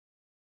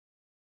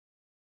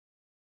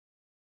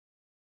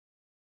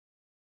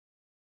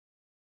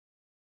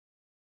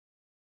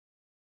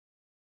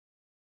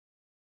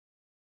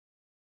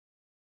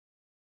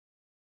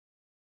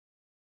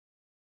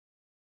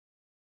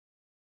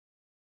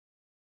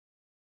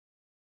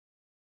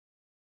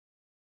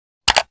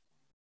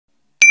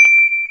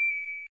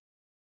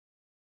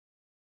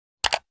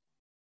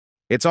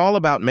It's all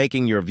about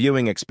making your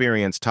viewing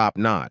experience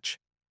top-notch.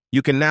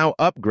 You can now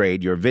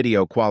upgrade your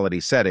video quality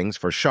settings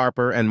for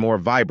sharper and more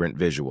vibrant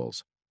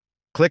visuals.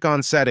 Click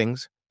on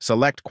Settings,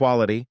 select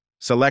Quality,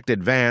 select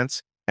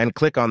Advance, and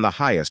click on the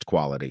highest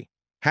quality.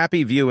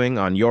 Happy viewing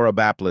on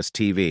Yoruba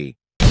TV.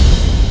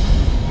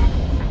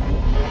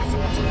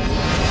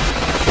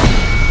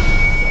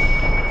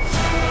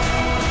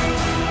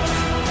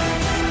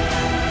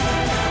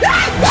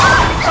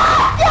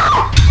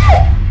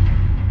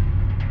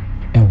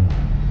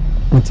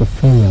 Wọ́n ti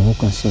fẹ́ ìyàwó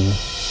kan sí mi.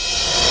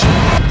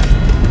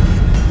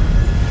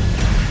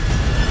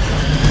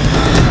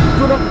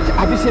 Jọ́dọ̀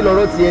àfi ṣe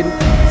lọ́rọ̀ ti ẹni.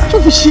 Tó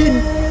fi ṣe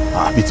ni.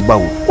 Àbí ti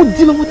báwo? Ó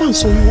di lọ́wọ́ tá à ń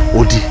sọ yìí.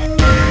 Ó di.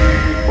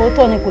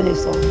 Òótọ́ ni kò lè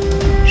sọ,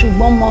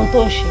 ṣùgbọ́n mọ ohun tó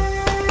ń ṣe.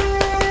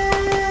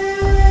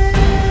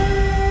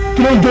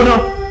 Kí ló ń jóná?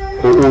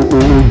 Ó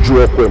ju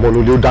ọkọ ẹ̀ mọ́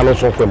lórí, ó dáná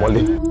sún ọkọ ẹ̀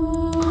mọ́lé.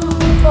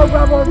 Ó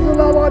gbà bọ̀ sún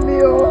lọ́wọ́ mi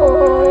o.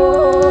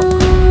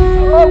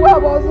 Ó gbà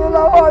bọ̀ sún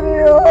lọ́wọ́ mi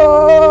o.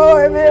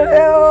 Èmi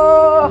rẹ̀ o.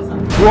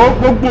 Wọ́n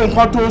gbogbo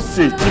nǹkan tó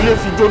ṣe tí ilé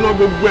fi jóná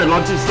gbogbo ẹ̀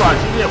lọ́ọ́ ti sọ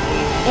àṣírí ẹ̀ fún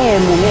mi.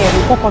 Mọ̀ ní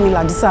ẹ̀rí kọ́kọ́ mi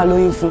Làdísà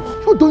lóyún fún.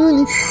 Ṣó doyún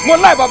ni? Mo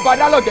láì bàbá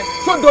dálọ́gẹ̀,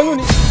 ṣó doyún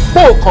ni?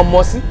 Bó o kàn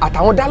mọ̀ sí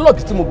àtàwọn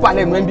dálọ́gì tí mo bá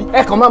lẹ́nu ẹ̀ ń bí.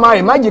 Ẹ kàn máa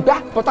rìn má jì pé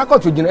Port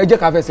Harcourt ò jìnnà, ẹ jẹ́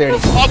ká fẹsẹ̀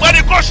rìn.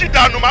 Ọ̀gbẹ́ni kọ́ṣì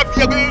dànù máa fi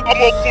yẹ pé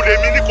ọmọ ogun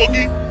lèmi ní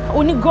Kogi.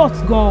 O ní gut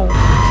gan-an.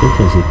 Ṣé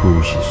kìí ṣe pé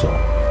o ṣì sọ?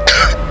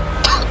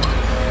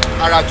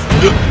 Ara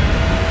dùdú.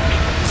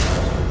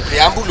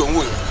 Preamble lòun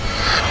wò yẹn.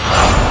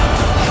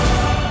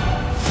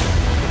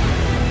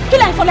 Kí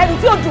lẹ́yìn sọ lẹ́nu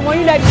tí ó dùn wọ́n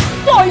yín lẹ́nu?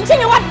 Tó òyìn ṣé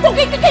yẹn wá tó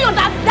kéèyàn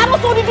dáná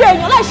sọ dídú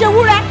èèyàn láì ṣe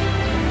wúrẹ́.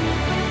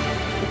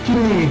 Kí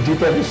ni ìdí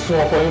tẹ́ fi sún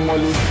ọkọ yín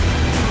mọ́lé?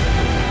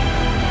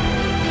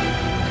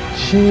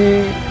 Ṣé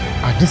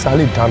Àdìsá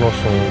lè dáná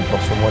sun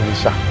ìbọ̀sùn mọ́lé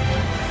ṣá?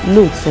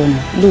 Lóòótọ́ ni,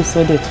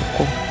 lóòótọ́ dẹ̀ tó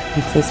kọ́,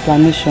 with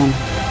explanation.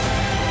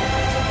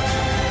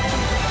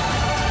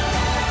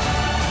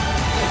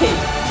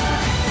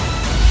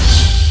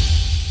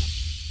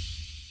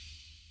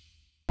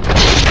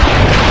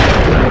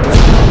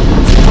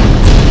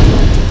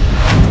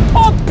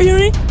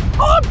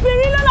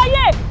 Obìnrin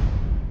lọ́láyé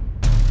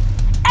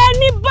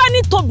ẹni bá ní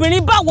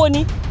tobìnrin báwo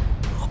ni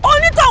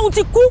onítàhún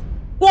ti kú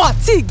wọn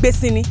àti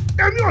ìgbésí ni.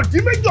 Èmi ò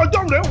dín méjì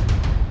ọjọ́ rẹ o.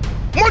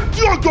 Mo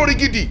di òjò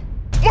rigidi.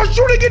 Mo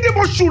ṣú rigidi,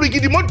 mo ṣú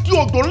rigidi, mo di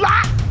òjò ńlá.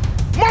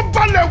 Mo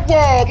balẹ̀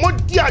wọ̀, mo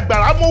di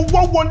àgbàrá, mo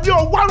wọ́ wọlé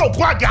ọwọ́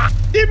àrògùn àga.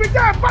 Ibi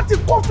tẹ́ ẹ bá ti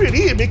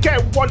kófìrí mi kẹ́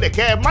ẹ wọlé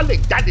kẹ́ ẹ má lè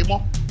jáde mọ́.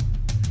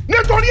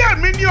 Nítorí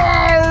ẹ̀mí ni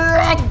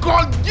ọ̀rọ̀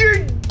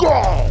gọ̀gígọ̀.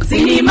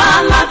 Sinimá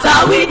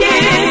látàwídé.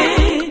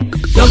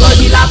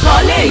 Jọ̀gọ̀dì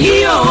làkọlé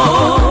yìí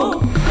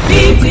o, bí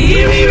ti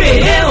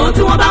rírè o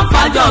tí wọ́n bá ń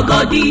fa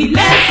jọ̀gọ̀dì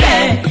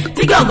lẹ́sẹ̀,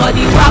 tí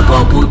jọ̀gọ̀dì wá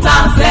kọ̀kúta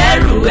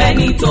fẹ́rù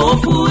ẹni tó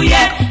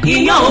fúyẹ́,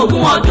 ìyàn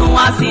ogún ọdún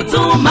a sì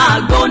tún máa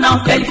gbóná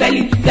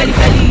fẹ́lifẹ́li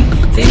fẹ́lifẹ́li,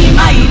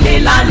 sinimá ilé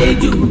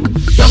lálejò,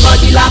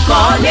 jọ̀gọ̀dì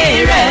làkọlé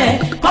rẹ̀,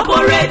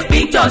 corporate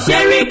picture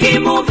Seriki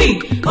movie,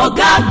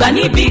 ọ̀gá àgbà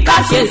níbi ká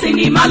ṣe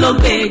sinimá ló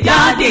gbé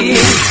jáde.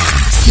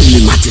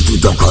 Sinimá titun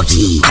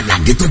Jọ̀gọ̀dì.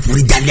 Aládé tó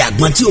forí jalè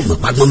agbọ́n tí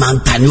òmùpá gbọ́n máa ń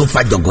ta ni ó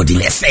fa Jọ̀gọ̀dì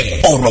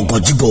lẹ́sẹ̀. Ọ̀rọ̀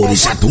gọ̀jígọ̀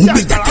òrìṣà tó ń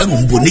gbèjà kẹrù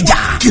ń bo níjà.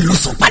 Kí ló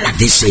sọ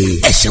páládé ṣe?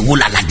 Ẹ̀ṣẹ̀ wo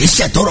làládé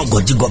ṣẹ̀ tọrọ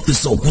gọ̀jígọ̀ fi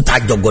sọ òkúta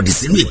Jọ̀gọ̀dì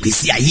sínú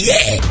ìgbésí ayé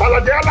ẹ̀?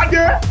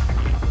 Aládé,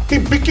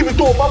 ibikíbi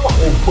tó o bá wà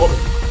ó gbọ́ mi.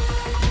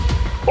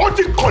 Ó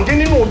ti kàn dé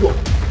nínú oyò.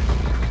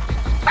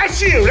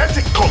 Ẹṣin rẹ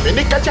ti kàn mí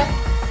ní kẹ́kẹ́.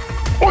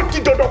 Ó di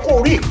dandan kó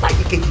rí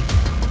ìpàdé kejì.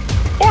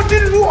 Ó ti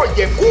lu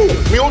ọ̀yẹ̀kú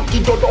mi, ó di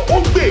dandan ó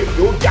gbé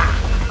mi ó dà.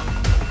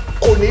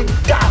 Kò ní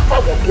dá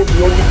fáwọn tó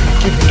ní ọdún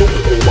kíbi tó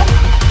kò wá.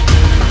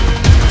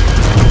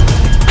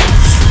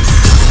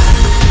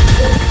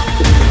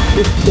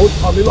 Ó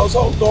tàn mí lọ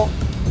sọ́ọ̀tọ̀,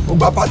 ó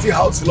gba party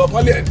house lọ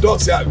mọ́lẹ̀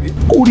ẹ̀dọ́ọ̀sì àbí.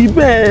 Kò rí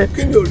bẹ́ẹ̀.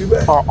 Kí ni ò rí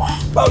bẹ́ẹ̀?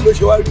 Báwo ló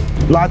ṣe wá rí?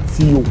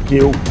 Láti òkè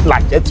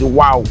làjẹ́ ti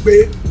wá o. Pé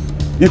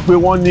ipe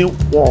wọ́n ní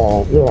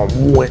wọ́n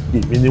mú ẹ,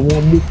 èmi ni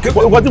wọ́n mú.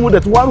 Nǹkan tí mo dẹ̀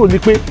tún wá rò ni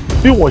pé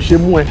bí wọ́n ṣe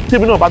mú ẹ,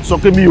 tèmi náà bá tún sọ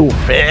pé mi ò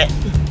fẹ́.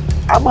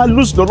 A máa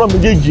lose lọ́nà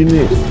méjèèjì ni.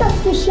 Iṣẹ́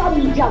social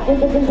media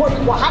gbogbogbò ni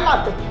wàhálà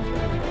bẹ̀.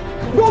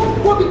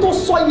 Gbogbo bí tó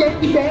sọ yẹn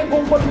ibẹ̀ yẹn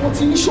gbogbo ni mo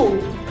ti ń ṣòro.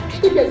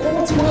 Ibẹ̀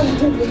gbogbo tí wọ́n ń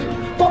dùn mí.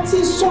 Tó ti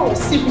ń sọ̀rọ̀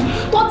sí mi.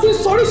 Tó ti ń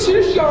sọ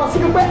oríṣiríṣi ọ̀rọ̀ sí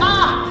mi pé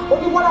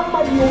oníwárápá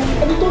ni o,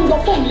 ẹni tó ń lọ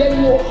fóònù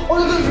lẹ́nu o,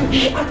 orílẹ̀-èdè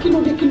ìlú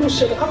akínúdé kí ló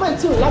ṣẹlẹ̀, ká má ì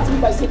tí ì rìn láti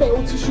bíbá ìṣẹ́bẹ̀ ó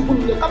ti ṣubú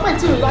nílẹ̀, ká má ì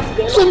tí ì rìn láti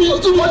bẹ̀rẹ̀.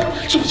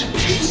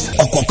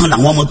 Ọ̀kọ̀ọ̀kan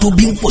làwọn ọmọ tó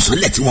bí ń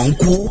pòsánlẹ̀ tí wọ́n ń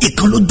kú.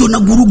 Ìkan ló jóná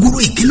gúrúgúrú,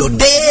 ìkí ló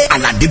dé.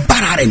 Aládé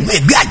bára rẹ̀ nú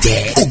ẹgbẹ́ àjẹ́.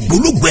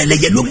 Ògbólógbò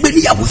ẹlẹ́yẹ ló gbé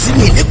níyàwó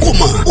sínú ilé kó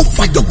mọ̀. Ó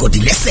fa Jọ̀gọ̀dì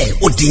lẹ́sẹ̀,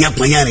 ó di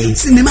yanpanyanrin.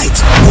 Sinimá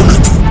ìtì gbóná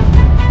jù.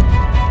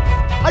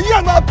 ayé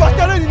àmà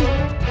bàjẹ́ lẹ́yìn ni.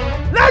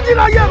 Lẹ́yìn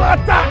ayé àmà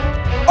ta.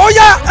 Ó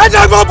yá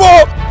ẹ̀dá gbogbo.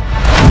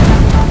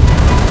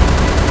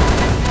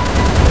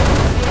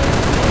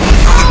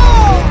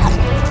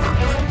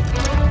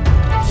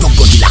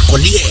 Jọ̀gọ̀dì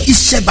làkọlé ẹ̀.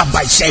 iṣẹ́ bàbá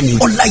iṣẹ́ ni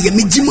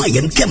Ọláyẹmí Jímọ̀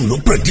yẹn kẹ́m ló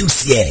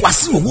produce yẹ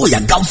Wàsíù owó ya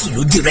gáúsù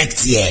ló direct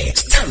yẹ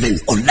starring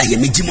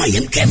Ọláyẹmí Jímọ̀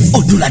yẹn kẹ́m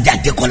Ọdúnládé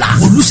Adékọ́lá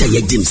Olúṣèyẹ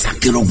James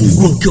Akérògùn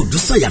Ronke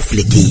Odúsànyà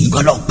Fìlẹ̀kì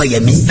Gọ́lá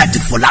Ọpẹ́yẹmí Láti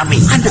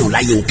Fọlárin Anna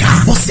Ọláyínká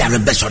Bọ́sẹ̀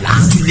Arẹ́bẹ́ṣọlá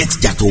Juliet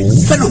Jatto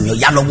Fẹ́rànmi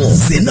Ọ̀yálọ́wọ́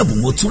Zainabu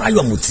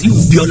Motúnráyọ̀ Mutiu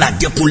Bíọ́lá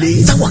Adékúnlé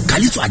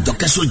Táwàkálítù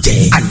Àjọkẹ́sọ jẹ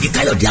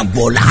Àlékáyọ̀dé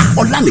Agboola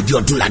Ọlámídé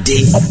Ọdúnládé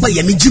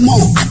Ọpẹ́yẹmí Jímọ̀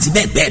àti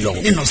bẹ́ẹ̀ bẹ́ẹ̀ lọ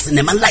nínú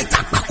sinimá láìta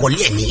àpàkọ́lé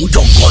ẹ̀mí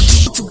Jọgọdì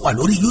ti wà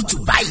lórí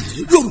YouTube báyìí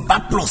Yorùbá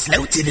Plus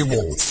lẹ́wọ̀ tẹ̀lé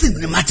wọ̀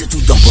sinimá ti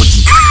tún Jọgọdì.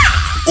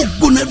 Ó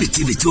gbóná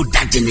rìtìrìtì ó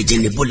dá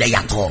jẹnijẹni bólẹ̀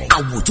yàtọ̀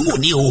àwòtún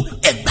òní o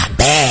ẹgbà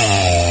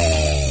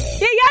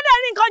bẹ́ẹ̀. ìyá náà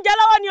ní nǹkan jẹ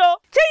lọ́wọ́ ni o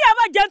tí ìyá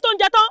bá jẹun tó ń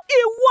jẹ tán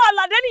ìwọ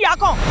àlàdé nìyá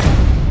kan.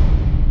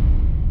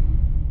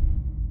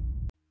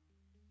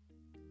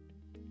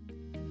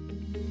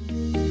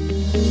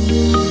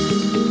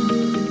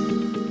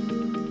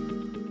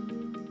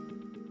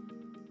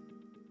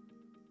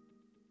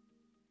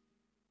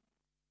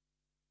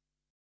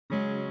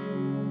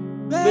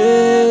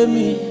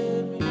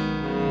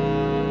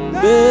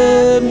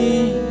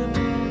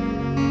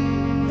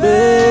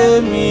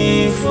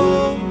 Bemi fo,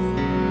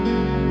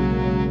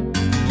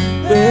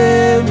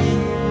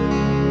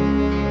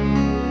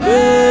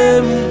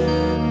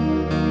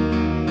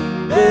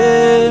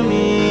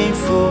 Bemi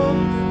fo,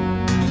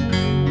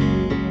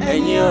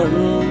 ẹ̀yin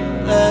ọ̀run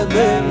ẹ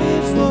gbé mi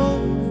fo,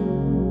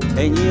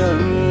 ẹ̀yin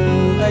ọ̀run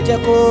ẹ jẹ́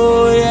kó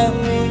yé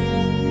mi,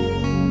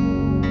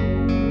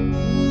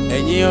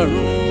 ẹ̀yin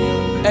ọ̀run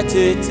ẹ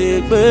tètè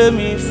gbé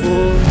mi fo.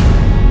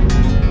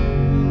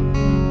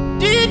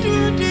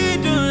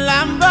 Dídùn là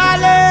ń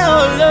bálẹ̀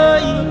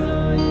olóyin,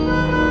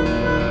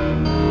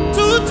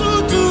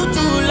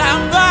 tútù là ń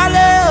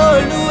bálẹ̀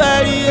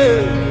olúwẹ̀rí.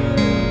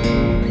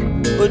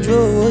 Ojú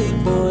owó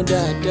ìpọ́n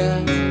dáadáa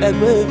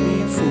ẹgbẹ́ mi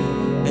fò,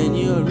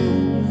 ẹ̀yin ọ̀run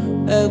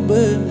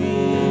ẹgbẹ́ mi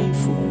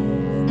fò.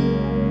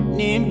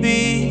 Níbi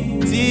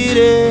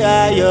tíre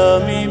ayọ̀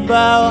mi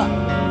bá wà,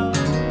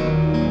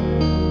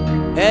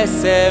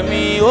 ẹsẹ̀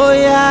mi ó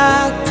yá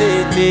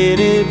tètè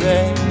rè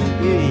bẹ́ẹ̀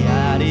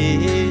ìyá rè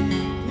é.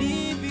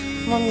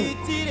 Mọ́mí,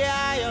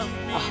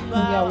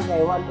 bóyá ọ̀gá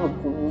ẹ wá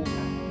lògùn yín.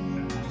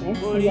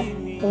 Bóyá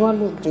ẹ wá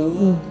lògùn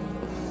yín.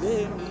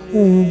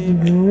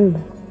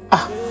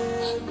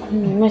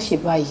 Má ṣe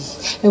báyìí,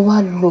 ẹ wá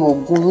lo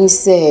oògùn yín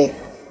sẹ́.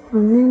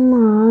 Àmì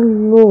máa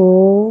lò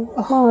ó,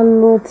 máa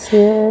lò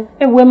tiẹ̀.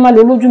 Ẹ wo ẹ má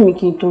lọ lójú mi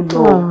kí n tó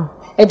lọ.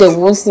 Ẹ dẹ̀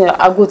wọ́n sí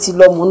aago ti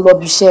lọ, mò ń lọ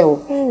bí iṣẹ́ o.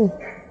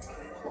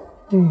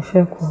 Mi ò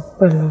fẹ́ kó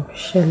pẹ́ lọ bí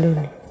iṣẹ́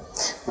lónìí.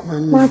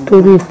 Má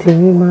torí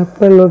tèmi máa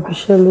pẹ́ lọ bí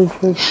iṣẹ́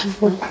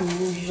lójoojúmọ́.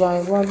 Ìyá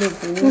ẹ wá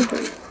lògùn yín.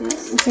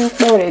 Ó ti ń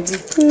pẹ́ rẹ̀ dì.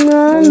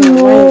 Máa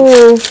lò ó.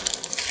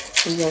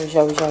 Ìyá.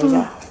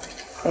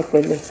 Ẹ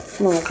pẹ̀lẹ́,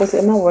 mo mọ̀ pé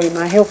ẹ má wọrí,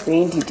 máa help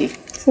yín dìde.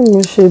 Tí mo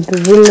ṣe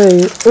dùbúlẹ̀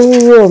yìí, ó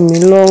rọ̀ mí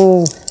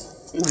lọ́rùn.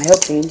 Máa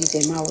help yín dìde,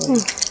 ẹ má wọrí.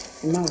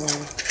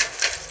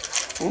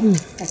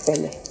 Ẹ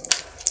pẹ̀lẹ́,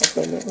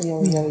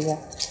 ìyá.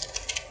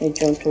 Ẹ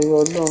jọ̀ọ́ nítorí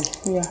Ọlọ́run.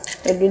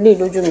 Ẹ lo ilé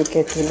lójú mi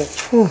kẹ́ tó lọ.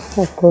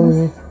 Ọkọ mi.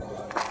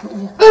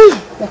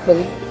 Ẹ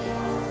pẹ̀lẹ́.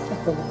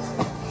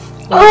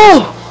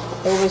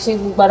 Ẹ wo ṣe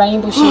gbogbo ara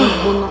yín bó ṣe ń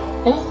gbóná.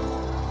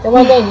 Ẹ wá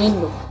lẹ́yìn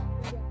lò.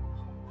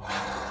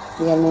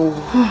 Ìyá mi ń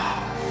lò.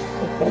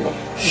 Ẹ pẹ̀lẹ́.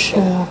 Ṣé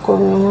ọkọ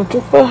mi mo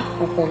dúpẹ́?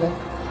 Ẹ pẹ̀lẹ́.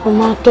 Mo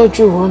máa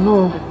tọ́jú ìwọ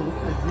náà.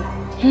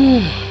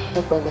 Ẹ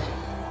pẹ̀lẹ́.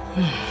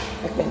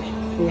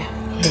 Ìyá.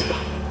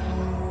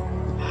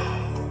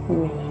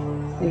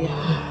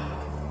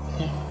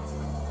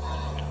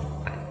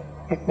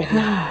 Ẹ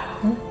pẹ̀lẹ́.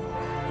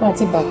 Wọ́n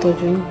àti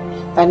ìbàtọ́jú yín.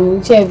 Tani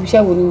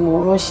iṣẹ́ wo ni mo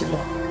rọ́ọ̀ṣì lọ?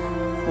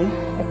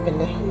 Ẹ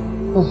pẹ̀lẹ́.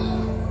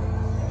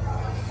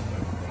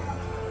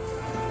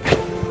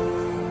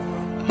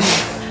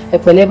 Ẹ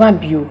pẹ̀lẹ́, má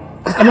bí o.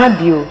 Ẹ má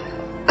bí o.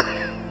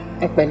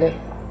 Ẹ pẹ̀lẹ́.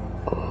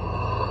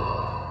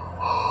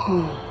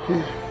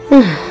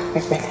 Ẹ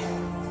pẹ̀lẹ́.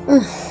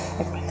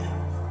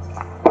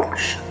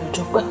 Ṣé mo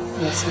dúpẹ́?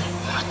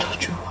 Máa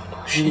tọ́jú ìwọ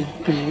náà ṣe.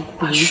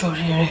 Aṣọ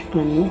rere.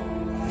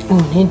 Ò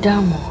ní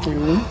dààmú.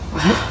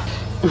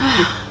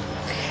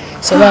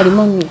 Ṣé wàá rí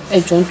mọ́mí ẹ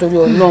jọ̀ọ́ nítorí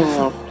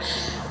Ọlọ́run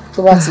tó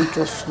bá ti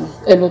jọ sùn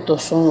ẹ ló tọ̀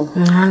sọ́run.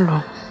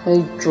 Ẹ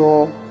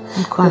jọ̀ọ́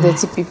ọ̀dẹ̀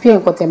ti pípí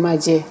nǹkan tẹ máa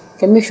jẹ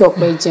kẹ make sure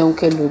pé jẹun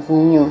kẹ lògùn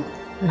yín o.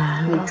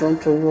 Ẹ jọ̀ọ́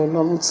nítorí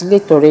Ọlọ́run mo ti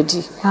late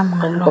already.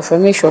 Kò fẹ́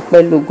make sure pé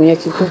lògùn yẹn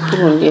kí n tó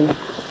kúrò nílé ni.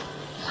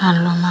 Máa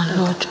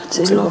lọ ọjọ́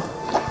ti lọ.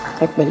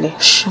 Ẹ pẹ̀lẹ́.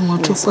 Ṣé mo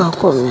dúpẹ́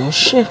ọkọ mi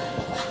ṣe?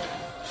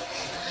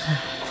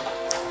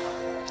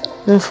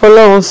 Mo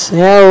fọlọ́run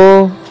sẹ́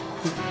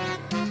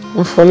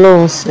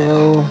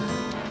o.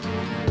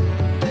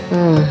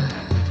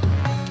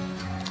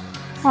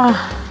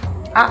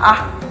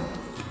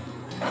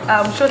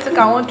 Ṣó ti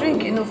ka àwọn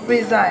drink inú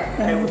freezer ẹ̀?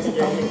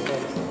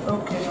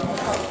 Okay.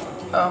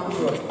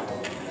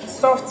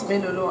 Soft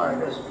mélòó ló wà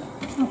rẹ̀?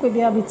 Wọ́n pè bí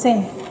abi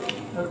 10.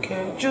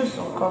 Okay. Juice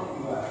nǹkan?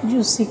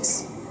 Juice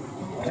 6.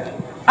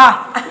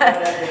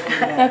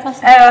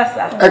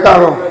 Ẹ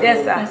káàárọ̀. Yes,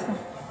 sir.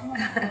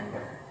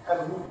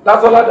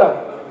 Dasola dà.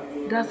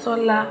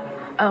 Dasola,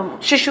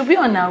 she should be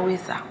on her way,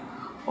 sir.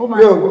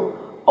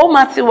 ó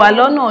máa ti wà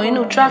lọ́nà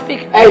inú traffic.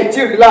 ẹ ì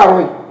tí ì rí láàárọ̀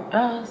yìí.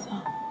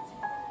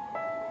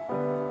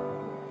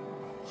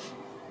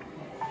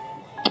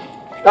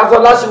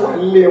 Dásọlá ṣì wà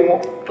nílé wọn.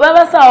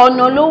 Bàbá sà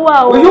ọ̀nà ló wà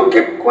o. Will you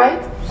keep quiet?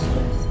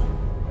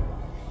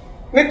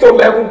 Nítorí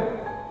lẹ́gùn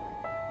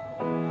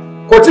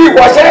kò tí ì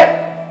wọṣẹ́.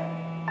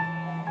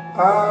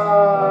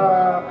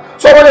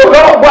 Sọ́wọ́n yóò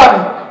lọ́rọ̀ gbọ́ àmì.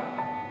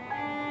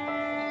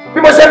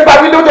 Bí mo ṣe ń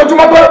bá mi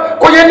lójoojúmọ́ pé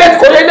kò yé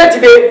nẹ́ẹ̀tì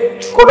dé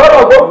kò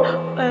lọ́rọ̀ gbọ́.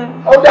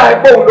 Ó dà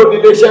ẹ́ pé òun ló ní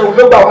iléeṣẹ́ òun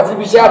ló gbà wá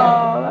síbi iṣẹ́ àmì.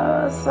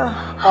 Sà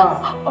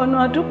ọ̀nà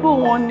àdúgbò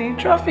wọn ni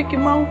tráfíkì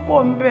máa ń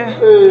pọ̀ ń bẹ̀.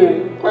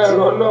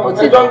 Ẹ̀rọ náà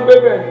ẹjọ́ ń gbé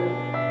bẹ̀ ni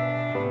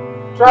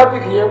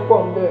tráfíkì yẹn pọ̀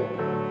ń bẹ̀.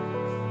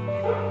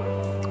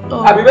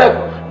 Àbí bẹ́ẹ̀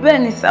kọ́? Bẹ́ẹ̀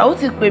ni sà, ó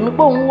ti pè mí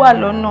pé òun wà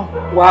lọ́nà.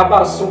 Wàá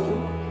bá sunkún.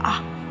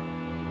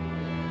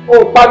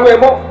 O panu ẹ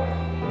mọ́.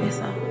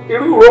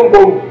 Irú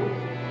ìròǹgbòrò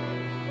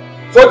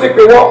tó ti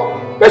pè wọ́n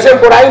bẹ́ẹ̀ ń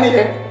bọ̀ra yín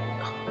nìyẹn.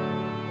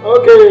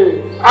 Ok,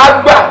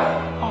 àgbà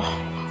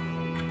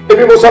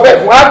èmi mo sọ bẹ́ẹ̀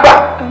fún àgbà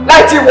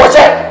láì tí ì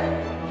wọṣẹ́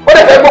ó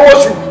lè fẹ́ gbówó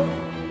oṣù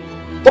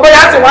tó bá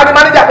yá sí wọn ní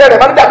máníjà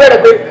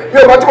bẹ̀rẹ̀ pé mi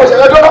ò mọ tí mo ṣe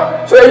lọ́jọ́ náà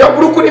so èèyàn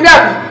burúkú ní ní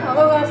àbí.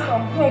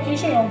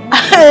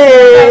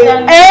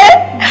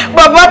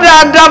 Bàbá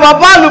dáadáa,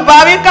 bàbá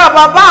àlùbáríkà,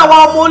 bàbá àwọn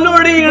ọmọ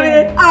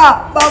olóríire,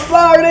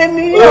 bàbá rẹ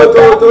ni.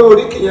 tó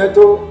oríkì yẹn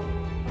tó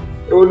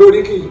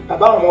olóríkì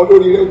bàbá àwọn ọmọ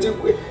olóríire tí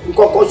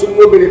nǹkan kan sún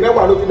ní obìnrin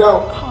mẹ́wàá ló fi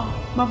dáhùn.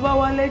 Bàbá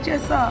wa lẹ́jẹ̀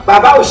sà.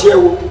 Bàbá ò ṣe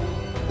ẹ̀wò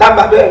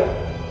tábà bẹ́ẹ̀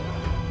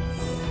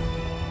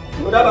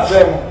mo dábàá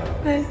bẹ́ẹ̀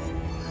mọ̀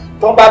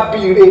tó bá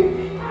bìire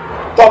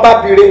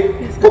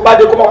tó bá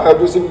dé kó máa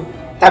yọjú sí mi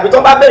tàbí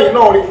tó bá bẹ́yìn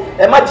náà rí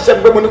ẹ má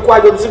jíṣẹ́ pé mo ní kó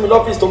ayọjú sí mi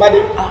lọ́fíìsì tó bá dé.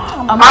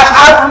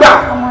 Á gbà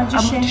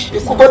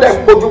ikú tó dẹ̀ ń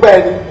gbójú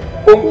bẹ́ẹ̀ ni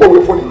ó ń pòwe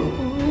fún mi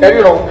ẹ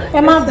ríran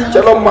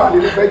ṣe lọ́ mọ àlè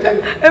ló fẹ́ jẹ́.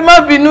 Ẹ má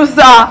bínú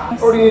sà.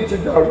 Orí yìí ti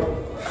dàrú.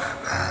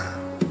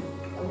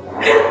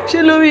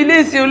 Ṣé lórí ilé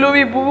ìsìn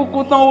olórí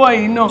burúkú tán wọ̀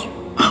yìí náà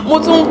mo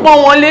tún ń pọ́n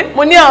wọn lé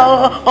mo ní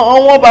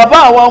àwọn bàbá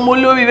àwọn ọmọ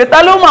olóríire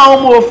ta ló mọ àwọn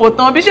ọmọ òfò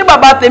tán bí ṣé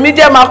bàbá tèmi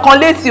jẹ́ máa kan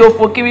létí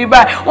òfò kiri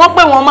báyìí wọ́n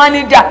pè wọ́n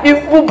máníjà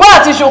ìbùbá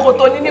àti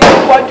ṣòkòtò ní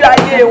gbogbo ọjọ́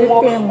ayé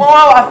wọn wọ́n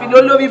wá wà fìlẹ̀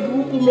olórí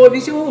burúkú mo rí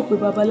ṣé wọ́n rò pé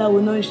babaláwo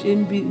náà ń ṣe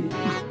ń bì ní.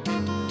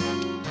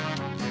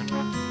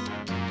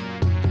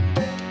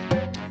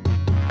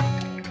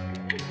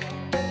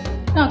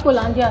 náà kò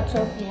là ń jẹ́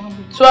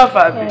 12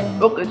 àbí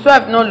ok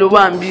 12 náà ló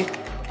wà ń bí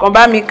kàn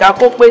bá mi kà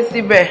kó pé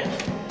síbẹ̀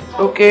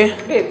ok.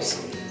 Babes.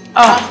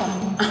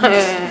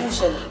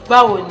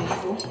 Báwo ni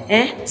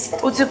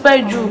ó ti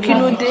pẹ́ jù kí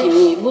ló dé.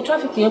 Bó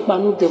traffic yẹn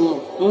panú dẹ̀ mọ̀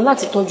òun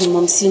láti tọ́jú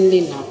mọ́ sí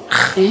nílé náà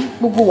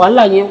gbogbo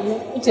wàhálà yẹn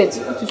ó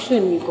ti sún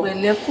èmi gan.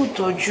 Pẹ̀lẹ́ kù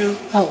tọ́jú.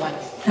 Báwa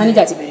ni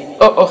máníjà ti bẹ̀rẹ̀ ni.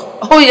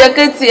 Ó yẹ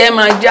kí tiẹ̀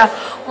máa já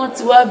wọ́n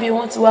ti wá bí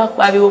wọ́n ti wá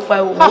pariwo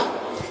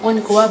wọ́n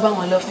ní kó wá bá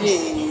wọn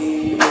lọ́fíìsì.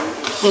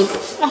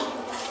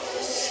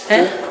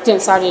 jẹ́ n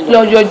sáré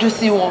lọ yọjú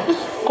sí wọn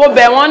kó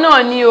bẹ̀ wọ́n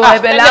náà ní o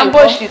ẹ̀bẹ̀ là ń bò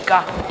ṣìkà.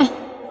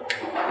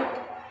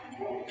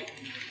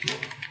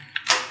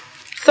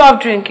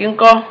 Soft drink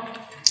ńkọ́?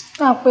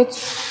 Náà pé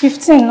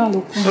 15 náà ló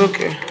kù.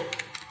 Okay.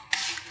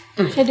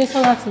 Ṣé dé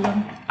sọ́lá ti lọ?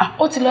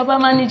 Ó ti lọ bá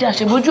máníjà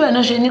ṣèbójú ẹ̀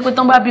náà ṣe ní pé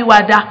tán bá bí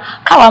wa dá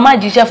káwa má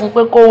jíṣẹ́ fún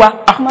pé kó wá.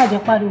 Má jẹ́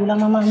pariwo la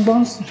máa ń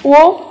gbọ́n sùn.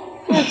 Wo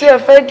mi ti ẹ̀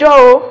fẹ́ jọ́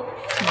o.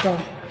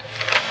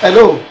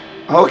 Hello,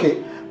 okay.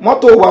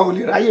 Mọ́tò wa ò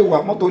lè ráyè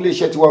wa, mọ́tò ilé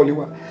iṣẹ́ tiwa ò lè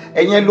wà.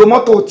 Ẹ̀yin ẹ lo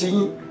mọ́tò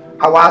tiyín,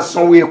 àwa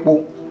sanwó epo.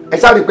 Ẹ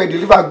ṣáà pé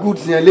deliver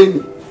goods yẹn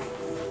lénìí.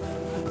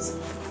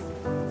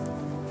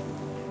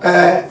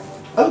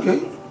 Okay.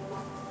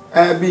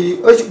 Bí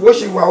ó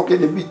ṣì wà okay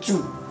ní bí 2.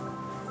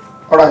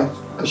 All right,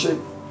 ẹ ṣé.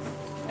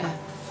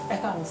 Ẹ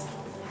káàárọ̀ sà.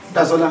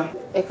 Dásọlá.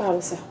 Ẹ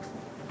káàárọ̀ sà.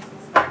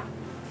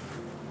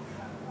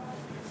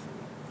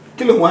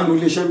 Kí ló wà nínú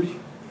ilé iṣẹ́ bí?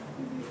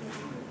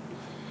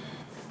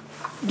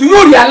 Do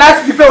you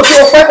realize the pé o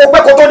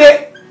pẹ́ kó tó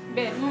dé?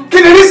 Kí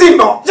ni reason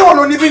náà? Ṣé wọ́n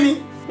ló ní bí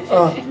ni?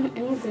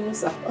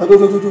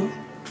 Dodo.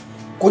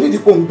 Kò ní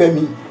ìdípò ń bẹ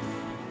mi.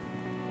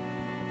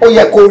 Ó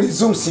yẹ kó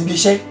resume síbi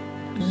iṣẹ́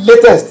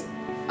latest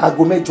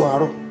aago 8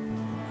 àárọ̀.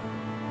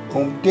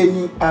 Òun dé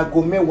ní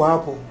aago 10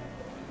 àbọ̀.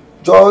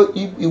 Jọ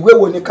ìwé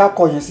wo ni ká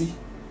kọ yẹn sí?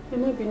 Ẹ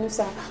má bínú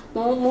sà,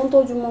 mo ń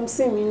tọ́jú mọ́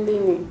sí mi nílé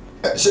ni.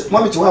 Ṣé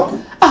mọ́mì ti wá kú?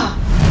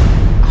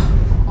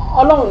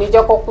 Ọlọ́run ní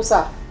jẹ́ kó kú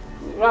sà,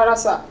 rárá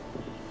sà.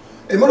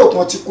 Èmi rò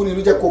kan ti kú ni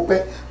ló jẹ́ kó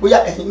pẹ́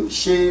bóyá ẹ̀yin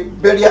ṣe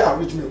burial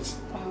arrangement.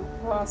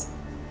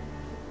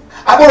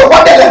 Àbúrò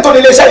wọ́n tẹ̀lé tó ní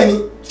iléeṣẹ́ yìí ni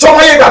tí ọmọ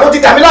yẹn ìgbà tó ti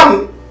dà mí láàmú.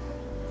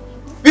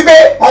 Wípé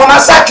ọmọ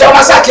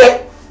sáàkẹ́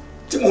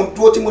tí mò ń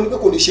dúró tí mo ní pé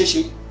kò ní ṣeé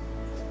ṣe.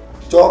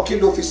 Jọ kí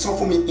ló fi san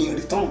fún mi in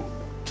return?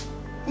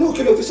 No,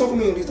 kí ló fi san fún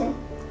mi in return?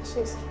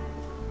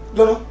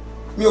 Lọ́nà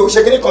mi ò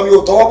ṣe kíní kan, mi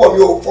ò tọwọ́ bọ̀,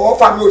 mi ò fọwọ́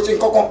fà, mi ò ṣe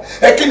nǹkan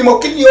kan. Kí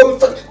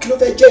ló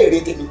fẹ́ jẹ́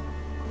èrè tèmi?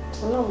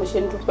 Ọlọ́run mo ṣe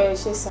ń dúpẹ́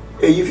ṣe sà.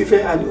 Èyí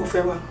fífẹ́ àní ò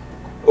fẹ́ wá.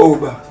 Ó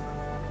gbà.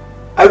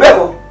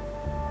 Àbẹ́ẹ̀kọ́?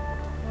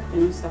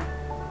 Bínú sà.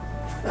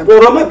 Àbẹ́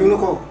ọ̀rọ̀ má bínú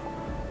kọ́.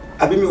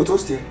 Àbí mi ò tó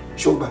ṣe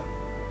ṣó gbà.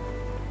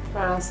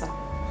 Rárá sà.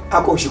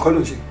 A kò òṣìkọ́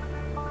ló ṣe.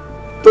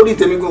 Torí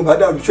tèmi gan bá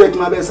dàrú ṣó ẹ̀ kí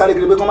n máa bẹ́ẹ̀ sáré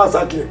kiri pé kán máa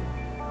sáàkì ẹ̀.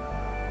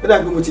 Ó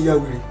dàbí mo ti ya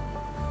wèrè.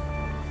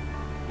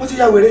 Mo ti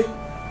ya wèrè.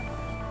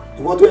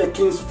 ìwọ tó yẹ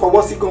kí n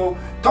fọwọ́ sí gan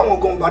táwọn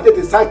gan bá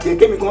tètè sáàkì ẹ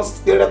kémi gan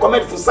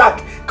recommend fún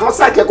sáàkì kan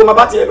sáàkì ẹ kó máa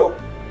bá tiẹ̀ lọ.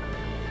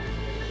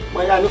 mo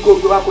yà ní kó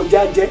gbé wa kó jẹ́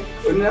àjẹ́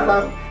onírárá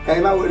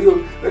ẹ̀yin máa wọlé o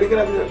orí kí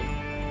náà fi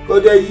kò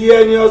dé yí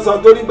ẹni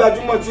ọ̀sán torí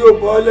gbajúmọ̀ tí ò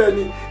bọ́ ọ́lẹ̀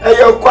ni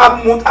ẹyẹ kó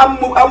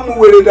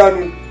amúwèrè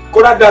dànù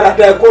kó rà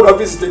dáradára ẹ kó rọ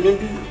fíìsì tèmi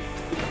bí.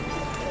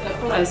 ẹ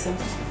kúrò àìsàn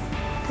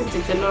kí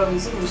tètè lọ rí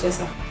sí ìmúṣẹ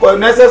sá. kò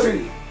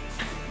necessary.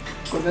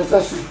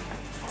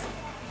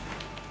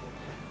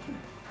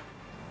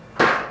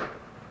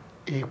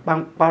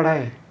 ìpàǹpara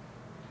ẹ̀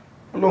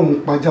ọlọ́run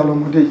pàjá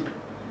lọ́mọdé yìí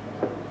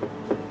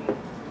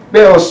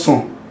bẹ́ẹ̀ ọ̀sán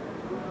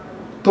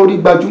torí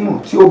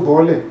gbajúmọ̀ tí ó bọ́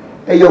ọ́lẹ̀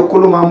ẹyẹ ọkọ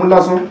ló máa mú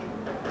lásán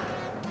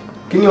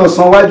kí ni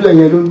ọ̀sán wájú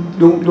ẹ̀yẹn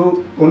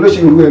òun ló ṣe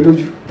ìrú ẹ̀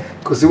lójú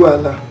kò sí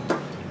wàhálà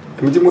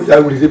èmi tí mo yà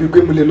wèrè débi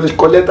pé mo lè lọ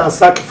kọ lẹ́tà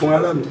sáàkì fún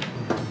ara mi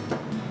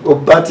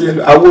ọba tí ẹ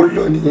àwọ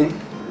lọ nìyẹn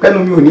pẹ́nu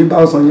mi ò ní bá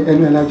ọ̀sán yẹn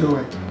ẹnu ẹ̀ lájọ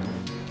wa.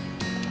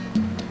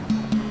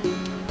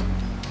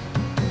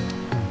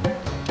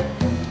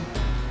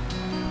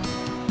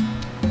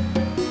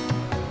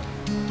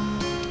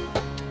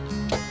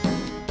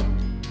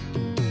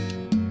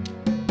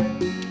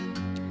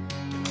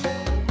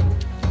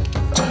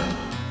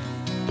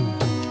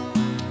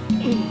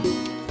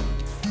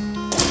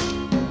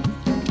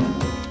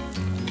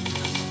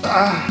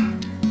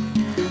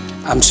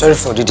 I'm sorry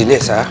for the delay,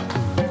 sir.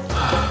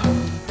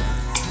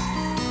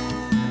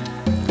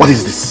 What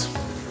is this?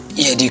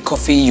 Yeah, the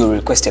coffee you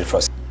requested for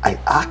us. I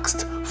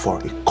asked for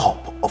a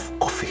cup of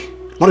coffee,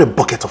 not a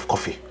bucket of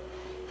coffee.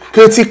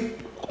 Can you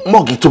take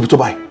mug to be to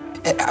buy?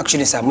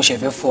 Actually, sir, mo ṣe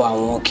fẹ́ fọ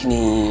àwọn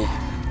kíni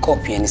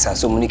cup yẹn ni sir,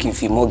 so mo ní kí n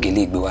fi mug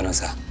lè gbé wá náà,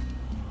 sir.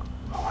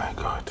 Oh my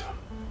God.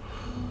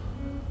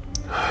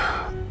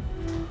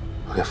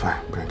 Okay, fine,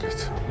 bring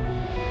it.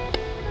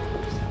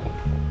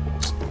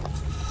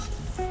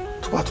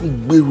 Tó bá tún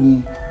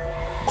gbèrú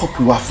cup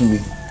wá fún mi,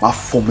 máa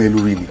fọ́ mọ́ ẹ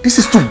lórí ni. This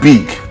is too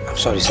big. I'm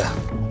sorry, sir.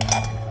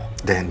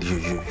 Then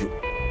you.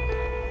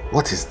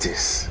 What is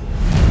this?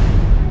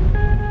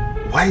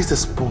 Why is the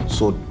spoon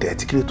so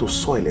dedicated to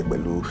soil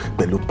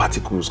below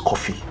particles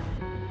coffee?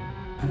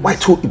 Why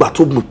to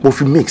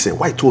if mix it?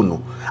 Why to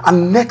no?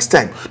 And next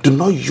time, do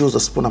not use the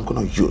spoon I'm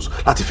gonna use.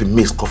 That if you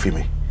mix coffee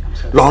me.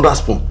 Long that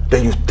spoon,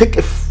 then you take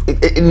a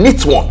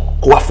neat one.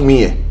 Go for me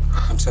here.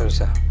 I'm sorry,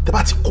 sir. The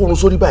party kono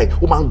sorry by.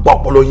 O man gba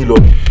ọpọlọ yín lọ.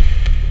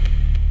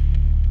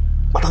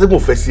 But I don't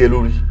face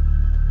lórí.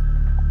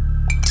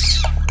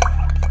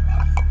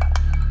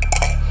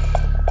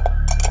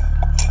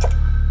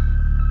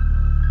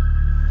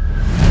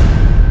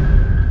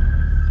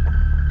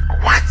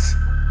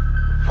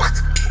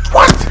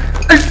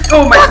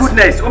 Oh my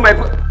goodness! Oh my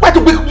god! Why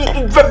to be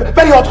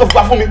very hot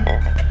coffee for me?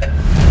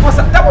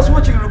 That was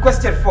what you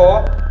requested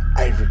for.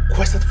 I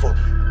requested for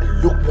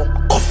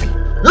lukewarm coffee.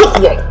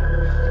 Lukewarm,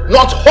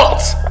 not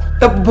hot.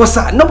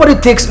 Bossa, nobody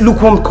takes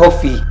lukewarm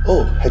coffee.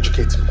 Oh,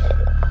 educate me.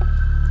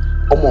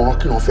 Ọmọ ọ̀ràn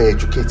kí ló fẹ́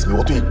educate me.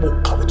 Wọ́n tó yẹ kó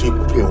kàwé tó yẹ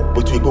kó rí ẹ̀wọ̀n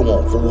pé tó yẹ pé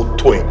wọ́n fowó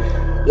tó ẹ̀.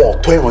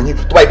 Wọ́n tó ẹ̀wọ̀n yín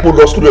tó bá yẹ kó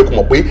lọ school ẹ̀ kó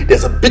mọ̀ pé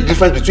there's a big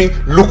difference between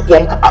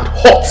lukewarm and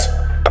hot.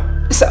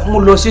 Sir, mo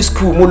lọ sí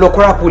school, mo lọ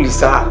kọ́ra police,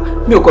 sir.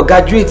 Mi ò kọ́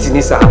graduate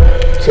ni, sir.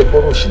 Ṣé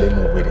gbọ́dọ̀ òṣìlẹ̀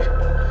mú wèrè?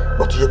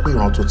 But tó yẹ pé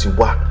ìran tó ti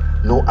wá,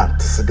 no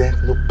antecedent,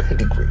 no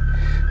pedigree,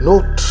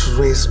 no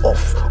trace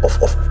of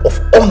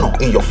honor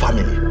in your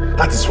family.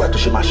 That is why tó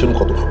ṣe máa ṣe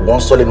nǹkan tó wọ́n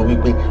sọ lẹ́nu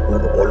wípé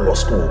o lọ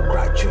school, o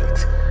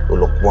graduate, o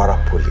lọ Kwara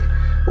Poly,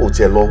 o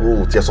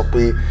tiẹ̀ sọ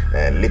pé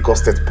Lagos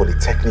State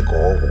Polytechnic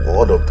or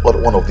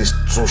one of these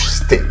two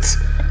states,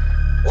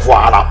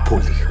 Kwara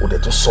Poly, o dẹ̀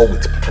tún sọ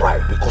with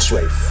pride because you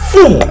are a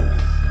fool.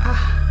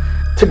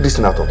 Take this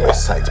thing out of my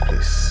sight,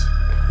 please.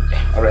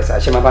 Alright, sir.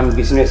 Ṣé máa bá mi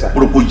gbé sínú ẹ̀, sir?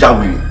 Bro, kò já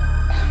wèrè.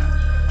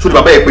 Ṣó di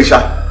bàbá ẹ̀ pé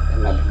ṣá?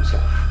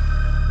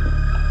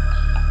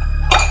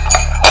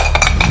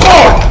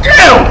 God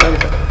damn!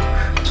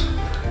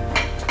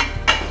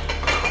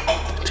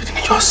 Did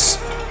he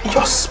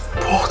just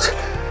put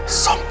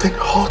something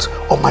hot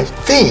on my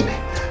thing?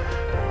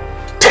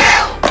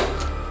 Damn!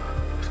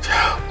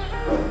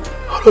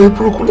 Ọ̀rọ̀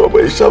ìbúrúkú lọ́mọ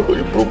ìṣàlọ́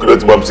ìbúrúkú náà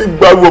tí màá sì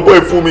gbárù ọmọ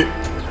ẹ̀ fún mi.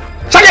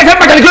 Ṣáyẹ̀ fẹ́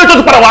bàjẹ́ ni kí ló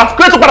tó padà wá?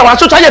 Kí ló tó padà wá?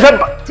 Ṣó ṣáyẹ̀ fẹ́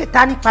bà?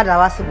 Títa ní padà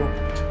wá síbò.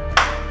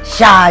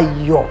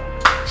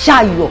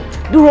 Ṣayọ̀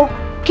dúró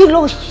kí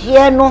ló ṣe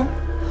ẹ́ ná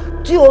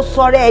tí o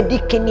sọ̀rọ̀ ẹ̀ di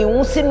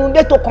kìnìún sínú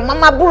ilé tó kàn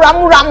máa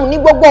búramúramù ní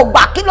gbogbo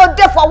ìgbà kí ló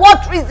dé for what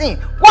reason?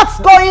 What's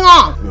going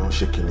on? Mi ò ń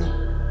ṣe kìnìún,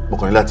 mo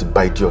kàn ní láti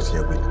bá idiot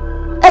yẹn gbé ni.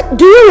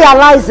 Do you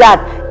realize that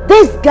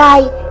this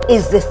guy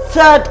is the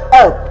third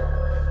help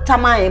tá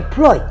máa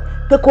employ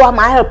pé kó wá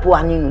máa help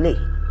wa nínú ilé?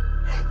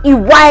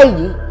 Ìwà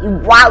èyí,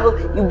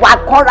 ìwà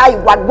kọ́ra,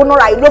 ìwà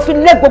gbónára yìí ló fi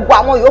lé gbogbo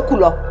àwọn yòókù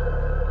lọ.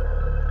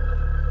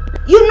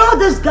 You know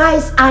these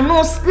guys are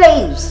no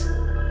slaves.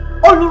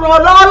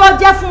 Olùrànlọ́wọ́ ló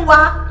jẹ́ fún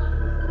wa.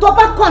 Tó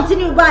bá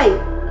continue báyìí,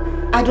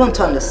 I don't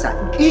understand.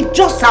 You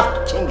just have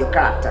to change your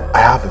character. I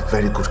have a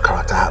very good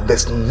character.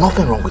 There's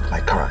nothing wrong with my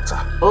character.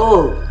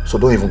 Oh. So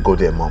don't even go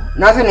there, Mom.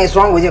 Nothing is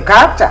wrong with your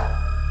character.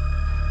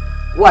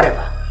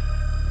 Whatever.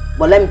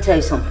 But let me tell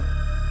you something.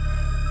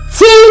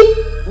 Tí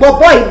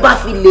bọ̀bọ́ yìí bá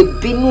fi lè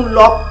bínú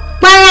lọ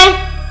pẹ́,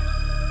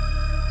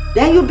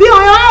 then you be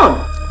on your own.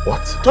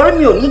 What? Torí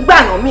mi ò ní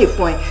gbànà mi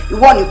fún ẹ.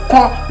 Ìwọ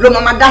nìkan ló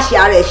máa dáṣe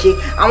ara ẹ ṣe.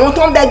 Àwọn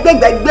tó ń bẹ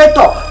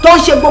gbégbégbétọ̀ tó ń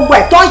ṣe gbogbo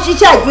ẹ̀ tó ń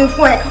ṣiṣẹ́ ìgbín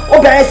fún ẹ.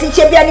 Ó bẹ̀rẹ̀ sí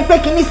ṣe bí ẹni pé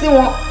kíní sí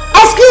wọn.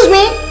 Excuse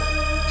me,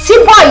 tí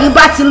boy yìí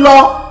bá ti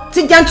lọ,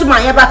 tí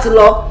gentleman yẹn bá ti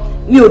lọ,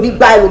 mi ò ní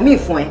gba ẹlòmíì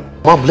fún ẹ.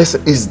 Mom,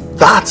 listen, is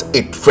that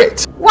a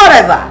threat?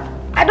 Whatever,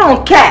 I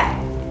don't care.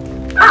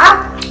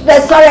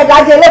 There's sorry,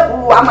 Daddy,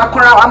 I'm a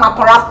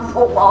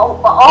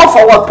all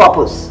for what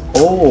purpose?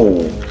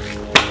 Oh.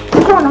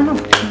 No.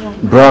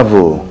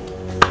 Bravo.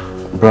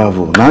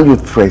 Bravo. Now you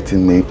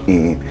threaten me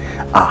in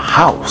a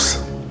house.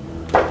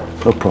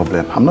 No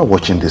problem. I'm not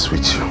watching this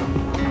with you.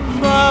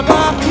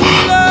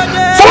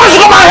 Someone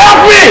should come and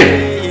help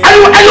me! Are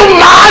you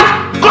mad?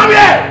 Come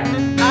here!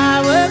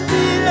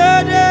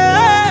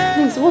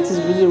 Please, what is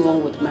really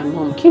wrong with my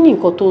mom? Kí ni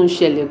nǹkan tó ń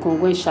ṣẹlẹ̀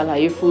gangan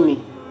ṣàlàyé fún mi?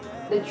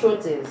 The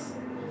truth is,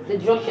 the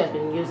drug she has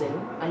been using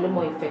are no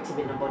more effective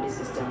in her body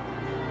system.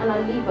 And her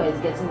liver is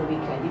getting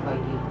weaker day by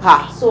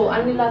day. So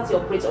I need to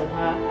operate on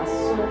her as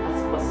soon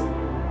as possible.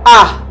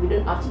 We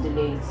don't have to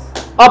delay it.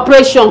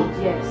 Operation?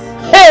 Yes.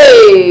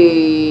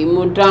 Hey,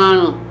 mo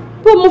dáràn.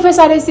 Bó mo fẹ́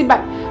sáré sí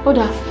báyìí. Ó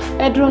dà,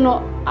 ẹ dúró náà,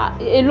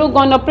 èló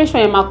gan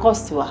operation yẹn máa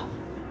cost wa?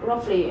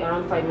 Roughly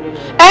around 5 million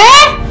naira.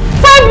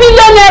 5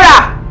 million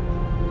naira?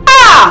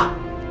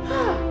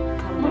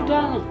 Mo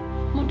dáràn.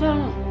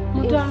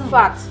 In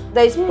fact,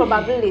 there is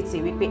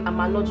probability we pay a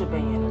manager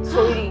benyen.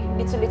 So really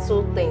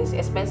little things,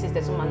 expenses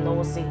that someone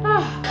knows see.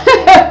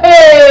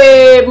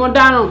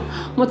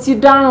 Mo ti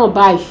dáràn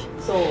báyìí.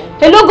 So,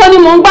 èló gan ni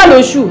mo ń gbà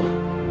lóṣù?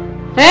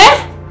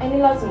 Any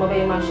last mobile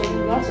you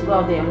have to go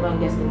out there and go and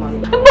get the money.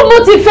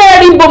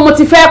 Bó mo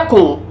ti fẹ́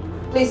kàn.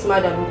 Please,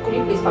 madam, could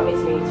you please permit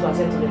me to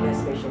attend to the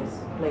next patient?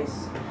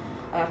 Please.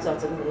 I have to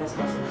attend to the next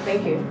person.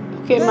 Thank you.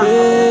 Okay, ma.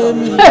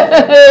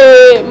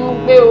 Mo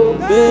gbé o.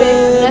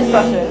 Please, next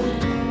person.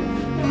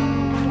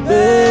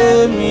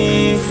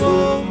 Bemi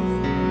fo,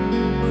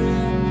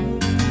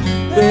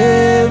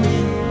 Bemi,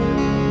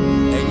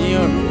 ẹ̀yin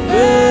ọ̀run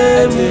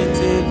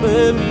tètè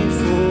Bemi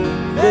fo,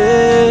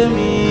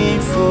 Bemi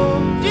fo.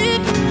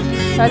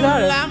 Ṣàlọ́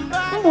rẹ̀,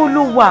 ń wo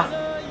ló wà?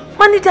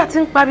 Máníjà ti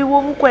ń pariwo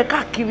orúkọ ẹ̀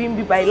káàkiri ń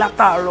bíbá ilá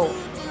tààrọ̀.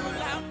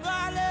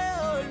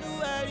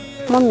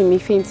 Mọ́mì mi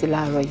fẹ́ǹtì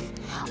láàárọ̀ yìí.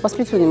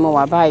 Hospital ni mo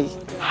wà báyìí.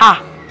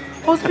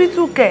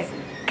 Hospital kẹ̀,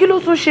 kí ló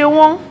tún ṣe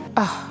wọ́n?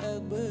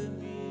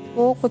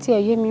 Owó kò tiẹ̀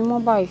yé mi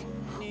mọ́ báyìí.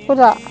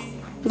 Kódà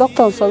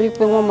dókítà sọ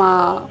wípé wọ́n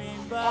máa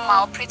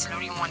operate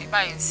lórí wọn ní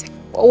báyìí sí.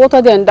 Owó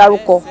tó dẹ̀ ń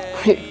dárúkọ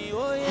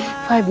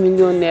 5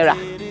 million naira.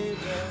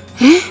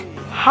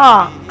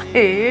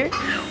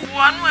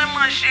 Wàánú ẹ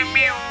máa ṣe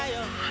mí o.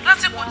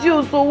 Lásìkò tí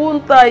o sowó ń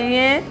ta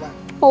yẹn.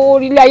 Owó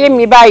orílẹ̀ ayé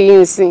mi báyìí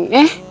ń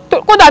sìn.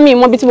 Kódà mi ì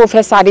mọ ibi tí mo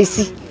fẹ́ sáré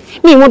sí.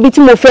 Mi ì mọ ibi tí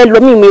mo fẹ́ lọ,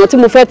 mi ì mọ èèyàn tí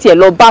mo fẹ́ tiẹ̀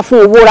lọ bá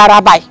fún owó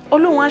rárá báyìí.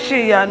 Ọlọ́run á ṣe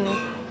ìyanu.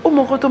 Ó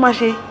mọ nǹkan tó máa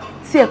ṣe.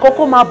 Tí ẹ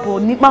kọ́kọ́ máa bọ̀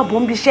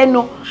ń bi iṣẹ́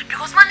náà.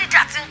 Because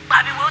manager ti ń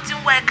pariwo, ó ti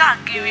ń wá ẹ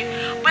káàkiri.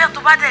 Bóyá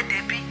tó bá dẹ̀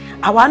débí.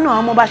 Àwa náà àwọn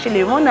ọmọ bá ṣe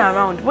lè run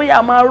around. Bóyá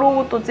a máa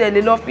rówó tó tiẹ̀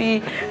lè lọ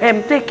fi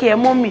take care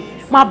mọ́mì.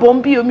 Máa bọ̀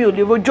ń bí omi ò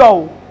lè rojọ́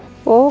o.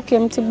 Okay,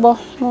 mo ti gbọ́,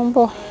 mo ń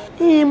bọ̀.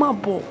 Má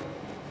bọ̀.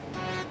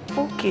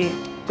 Okay,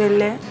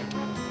 pẹ̀lẹ́.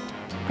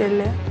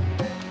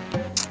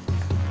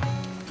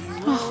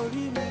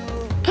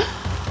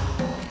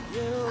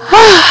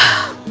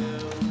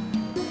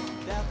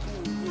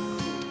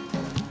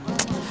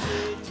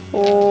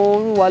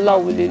 Olúwa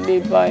láwo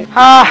lélẹ̀ báyìí.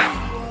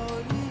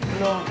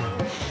 Lọ,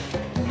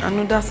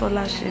 àánú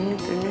Dásọ́lá ṣe mí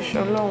tèmi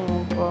ṣọlọ́run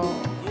ọba.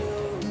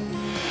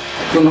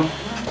 Jóná,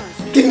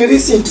 kí ni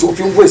reason tí o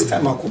fi ń waste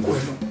time àkókò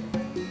ẹ lọ?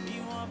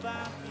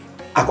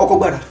 Àkọ́kọ́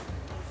gbàrà,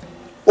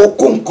 o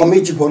kó nǹkan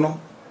méjì bọ́ná.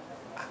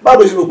 Báwo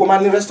ló ṣe rò pé o máa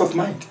ní rest of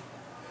mind?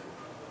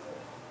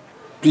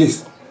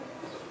 Please,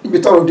 ibi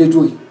tọ́rọ̀ dé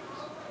dúró yìí,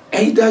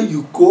 either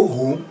you go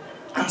home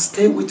and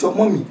stay with your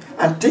mommy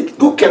and take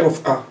good care of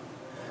her,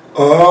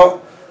 or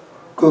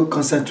go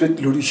concentrate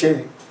lórí iṣẹ́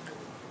ẹ̀.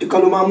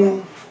 Ìkan ló máa mú.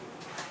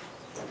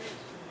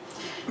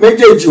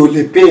 Méjèèjì ò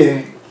lè pay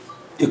ẹ,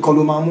 ìkan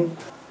ló máa mú.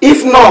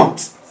 If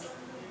not,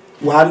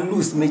 wàá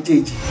lose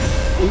méjèèjì.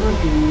 Ẹ má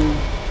bínú,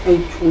 ẹ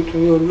jọ̀ọ́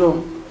nítorí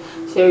Ọlọ́run.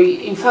 Sherry,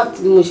 in fact,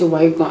 bí mo ṣe wà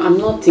yìí gan, I'm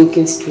not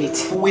thinking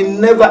straight. We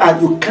never,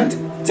 and you can't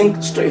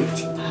think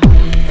straight.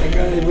 I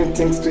can't even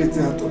think straight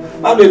at all.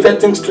 How do you even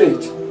think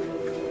straight?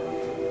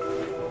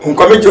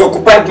 Nǹkan méjì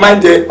occupied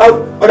mind ẹ,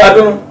 ó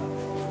dàbí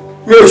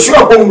mi ò ṣú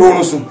ọ̀pọ̀ òun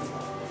lóorun sùn.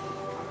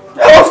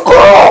 Of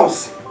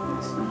course.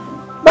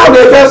 Báwo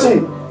lè fẹ́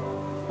sùn?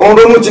 Òun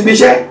ronú ti bí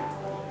iṣẹ́.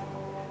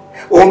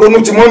 Òun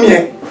ronú ti mọ́mí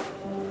ẹ.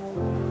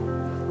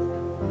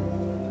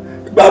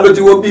 Ìgbà ló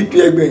ti wo BP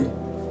ẹgbẹ̀yìn.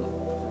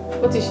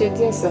 Ó ti ṣe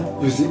díẹ̀ sà.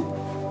 You see?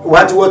 Wà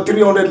á ti wọ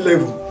 300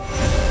 level.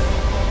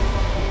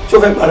 Ṣé o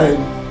fẹ́ para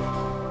ẹni?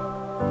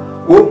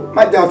 Wo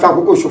má jẹ́ àfi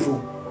àkókò ṣòfò.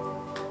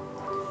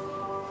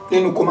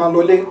 Nínú kó máa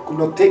lọlé, kó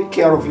lọ take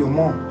care of your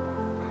mom.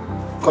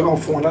 Kọ́ lọ́n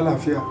fún wọn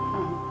lálàáfíà.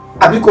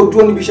 Àbí kó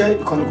dúró níbi iṣẹ́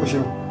ìkànnì kò ṣe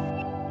o.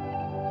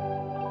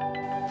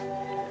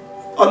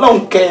 Ọlọ́run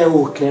kẹ́ ẹ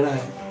ò kẹ́ra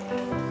ẹ.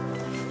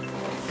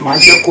 Màá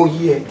jẹ́ kó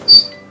yí ẹ.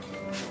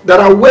 There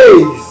are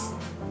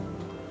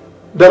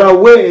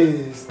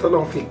ways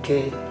tọ́lọ́run fi kẹ́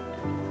ẹ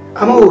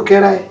àmọ́ ò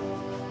kẹ́ra ẹ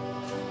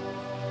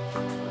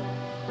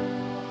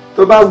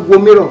tó bá wo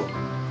mìíràn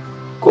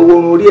kò wo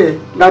orun orí ẹ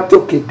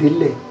látòkè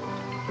délẹ̀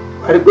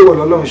wà rí pé wọ́n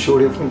lọ́lọ́run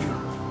ṣoore fún jù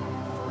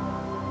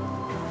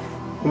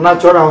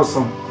natural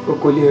ọsàn tó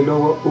kò lé ẹ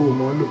lọ́wọ́ òun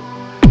mọ́ lò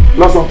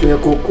lọ́sàn tó yẹ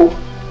kó kó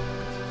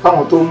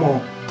fáwọn tó mọ̀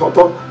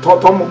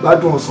tọ́ mọ̀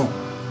gbádùn ọsàn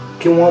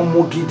kí wọ́n mú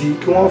gidi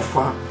kí wọ́n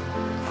fà á.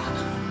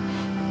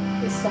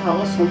 Ìsà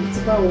ọsàn bí ti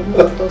báwo mú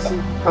ọtọ́sàn.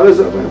 àwọn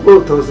sọ pé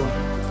òtọ́sàn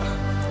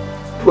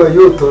tó ẹ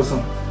yóò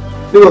tọ́sàn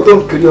níwọ̀n tó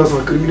ń kiri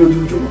ọsàn kiri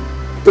lójoojúmọ́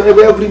tó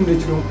ẹgbẹ́ every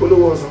minute ló ń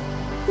polówó ọsàn.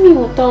 Mi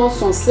ò ta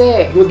ọsàn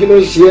sẹ́ẹ̀. Ló kí ló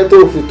ń ṣe ẹ́ tó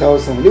fi ta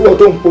ọsàn níwọ̀n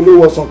tó ń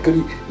polówó ọsàn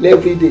kiri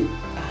every day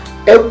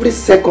every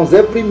seconds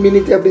every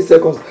minute every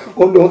seconds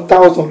òun ló ń ta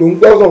ọsàn ló ń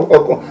gbé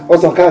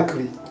ọsàn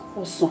káàkiri.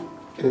 Ọsàn.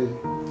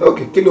 Ok,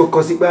 kí ló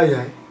kọ sí gbáyà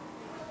ẹ?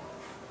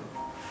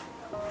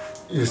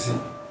 You see,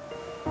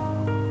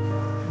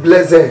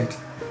 blessed.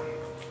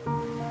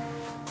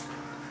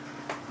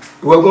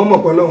 Ìwọ gan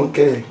mọ̀ pé Ọlọ́run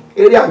kẹ́ ẹ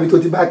eré àbí tó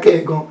ti bá kẹ́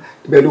ẹ gan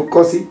ibẹ̀ ló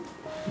kọ sí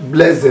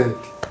blessed.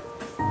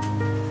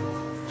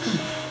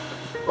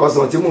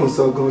 Ọsàn tí mò ń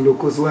sọ gan ló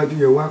kó síwájú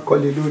yẹn wá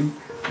kọ́lé lórí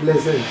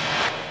blessed.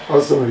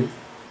 Ọsàn rí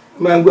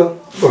máa ń gbọ́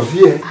bọ̀bí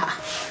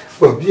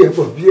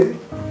ẹ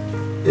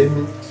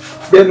èmi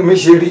bẹ́ẹ̀ni mi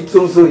ṣe rí tó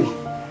ń sọ yìí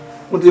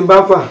mo ti bá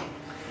fà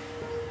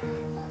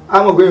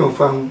á mọ̀ pé èèyàn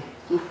fa wọn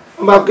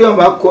wọ́n bá kéèyàn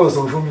bá kó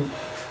ọsàn fún mi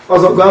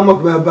ọsàn kan á mọ̀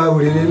pé bàbá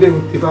òrèlè léwu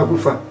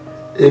ìfakúfà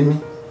èmi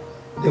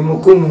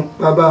èmukúmu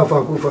bàbá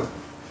àfakúfà.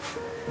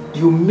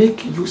 You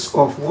make use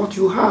of what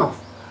you have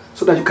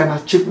so that you can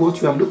achieve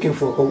what you are looking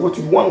for or what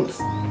you want.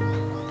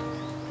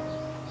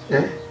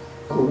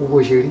 Kò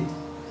gbogbo ṣe rí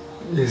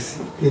yes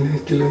inú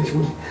kí ló ń ṣe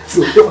mí.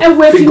 Ẹ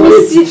wo ẹ fi mí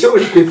sí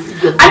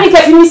a ní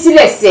kẹ́ fi mí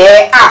sílẹ̀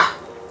sẹ́ à.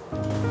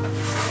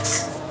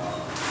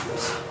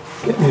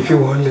 Kẹ́mi fi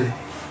wọ́n lẹ̀.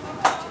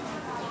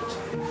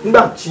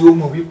 Nígbà tí o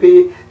mọ̀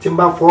wípé tí n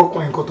bá fọ́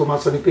ọkàn nǹkan tó máa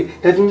sọ ni pé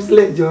ẹ fi mí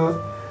sílẹ̀ jọ.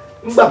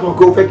 Nígbà tó mọ̀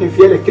pé o fẹ́ kí n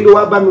fi ẹlẹ̀ kí ló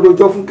wá bá mi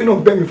rojọ́ fún kí ló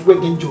ń bẹ́ mi fún pé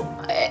kí n jọ.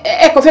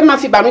 Ẹ kò fẹ́ máa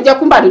fi ìbànújẹ́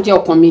kún ìbànújẹ́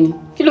ọkàn mi ni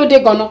kí ló dé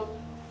gan-an.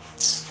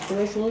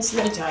 Ẹ fi mí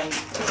sílẹ̀ jà yìí.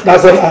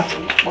 Dásọ́lá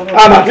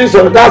a máa fi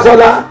sọ̀rọ̀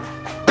Dásọ́lá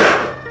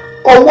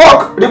ọwọ́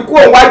rí kú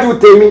òwájú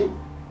tèmi.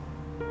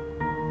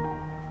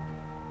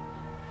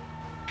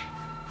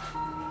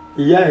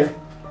 Ìyá ẹ̀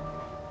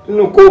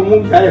nínú kó mú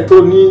ìyá ẹ̀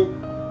tó ní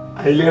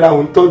àìlera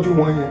òun tọ́jú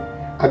wọn yẹn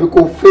àbí kó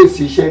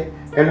fèsì iṣẹ́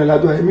ẹran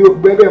ìlàjọ ẹ̀mí ò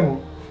gbẹ́bẹ̀ mọ́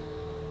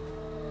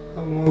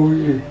àwọn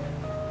oríire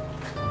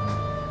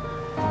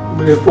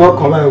mo lè fọ́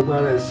ọkàn báyìí gba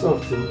ara ẹ̀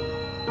soft ni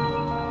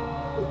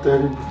ó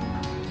tẹ́rìbù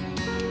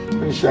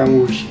ó ń ṣe àwọn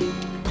òṣì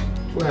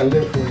wà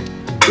lẹ́fún ẹ̀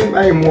tí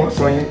báyìí mú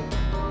ọ̀sán yẹn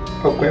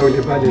ọkàn ẹ̀ ò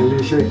lè balẹ̀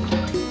iléeṣẹ́.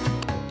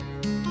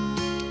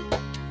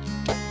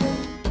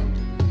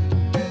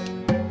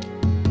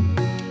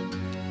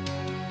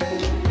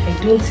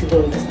 I don't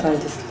even understand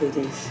these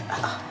ladies.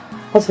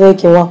 What's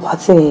making one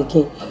party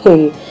again?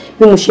 Hey,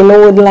 bí mo ṣe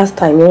náwó last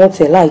time, you want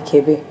to like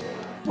it, babe.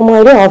 Mama,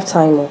 I don't have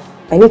time.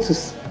 I need to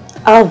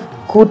have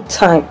good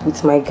time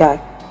with my guy.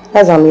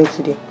 That's why I'm here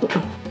today.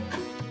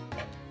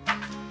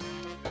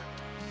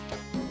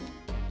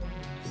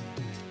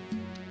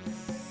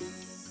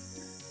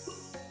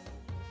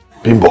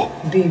 Bimbo.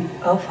 Babe,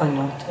 how far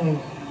now? Tell me.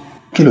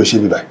 Kí ló ṣe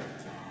bí báyìí?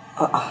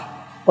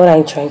 What are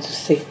you trying to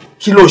say?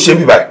 Kí ló ṣe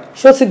bí báyìí?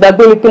 Ṣó ti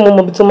gbàgbé ni pé mo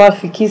mọ bí tó máa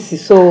fi key sí,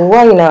 so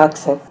why you not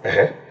asking?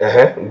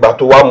 Ìgbà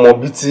tó wá mọ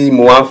bí tí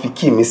mo wá ń fi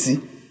key mi sí,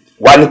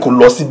 wá ní kó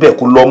lọ síbẹ̀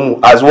kó lọ mú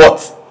as what?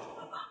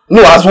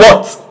 No, as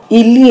what?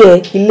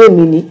 Ilé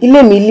mi ni,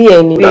 ilé mi ilé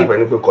ẹ ni. Dàgbẹ́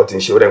ní pé nǹkan tí ń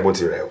ṣe ó rẹ̀ bó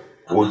ti rẹ̀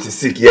o ti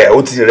sick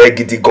ó ti rẹ̀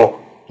gidi gan.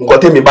 Nǹkan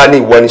tèmi bá ní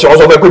ìwọ ni ṣé wọ́n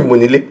sọ fẹ́ pé mo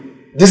nílé?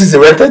 This is a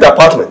rented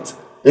apartment.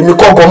 Èmi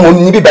kọ́ gan mo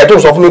ní bíbáyìí tó ń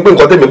sọ fún mi pé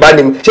nǹkan tèmi bá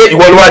ní ṣé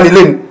ìwọ ló wá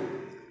nílé ni?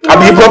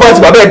 Àbí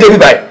property bàbá ẹ̀ dé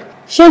bíbáyìí?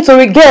 Ṣé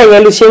nítorí gẹ́ẹ̀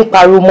yẹn ló ṣe ń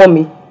pariwo mọ́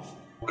mi?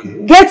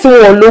 Gẹ́ẹ̀tì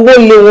wọn lówó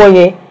lé wọn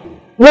yẹn.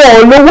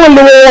 Wọn lówó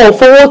lé wọn ò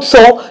fowó tọ́.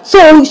 So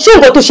ṣé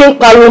nǹkan tó ṣe ń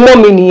pariwo mọ́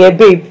mi nìyẹn,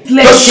 babe?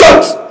 Just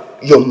shut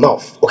your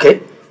mouth, okay?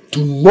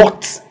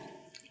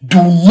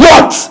 Do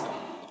not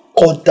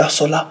call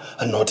Dasola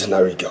an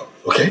ordinary girl,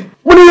 okay?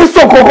 What are you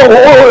so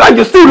and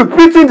you're still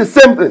repeating the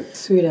same thing?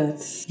 Sweetheart,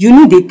 you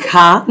need a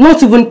car,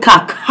 not even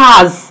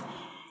cars.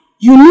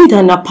 You need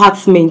an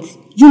apartment.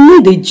 You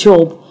need a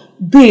job.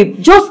 Babe,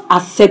 just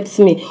accept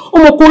me.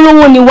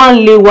 Omokolowo ni wa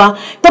nle wa.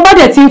 Tó bá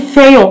dé tin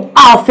feyan,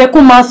 a fẹ́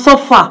kó máa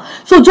suffer.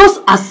 So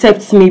just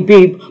accept me,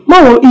 babe.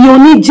 Má wo iyo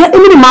ni jẹ́,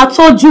 èmi ni máa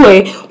tọ́jú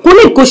ẹ. Kò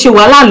ní kó ṣe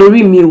wàhálà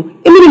lórí mi o.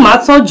 Èmi ni máa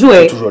tọ́jú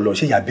ẹ. Dúró lọ,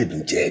 ṣé ya babe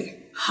ńjẹ́ ni.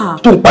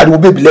 Tó ń pariwo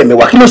babe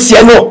lẹ́mẹ̀wá, kí ló ṣe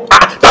ẹ́ náà?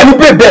 Ta ni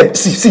babe?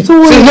 See,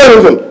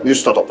 no. You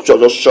shut up.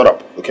 Just shut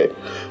up, okay?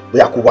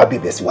 Bóyá kó wá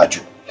babe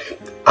síwájú.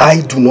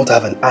 I do not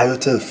have an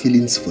iota of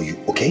feelings for you,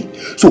 okay?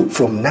 So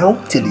from now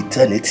till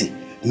eternity,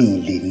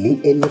 me lè ní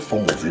any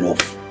form of love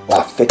or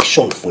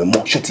affection for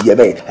more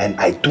and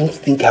I don't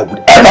think I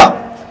would ever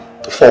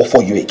fall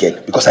for you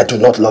again because I do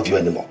not love you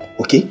anymore,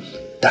 okay?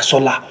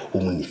 Dasola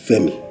òun ni fẹ́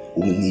mi,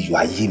 òun ni iyọ̀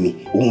ayé mi,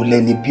 òun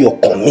lẹni bí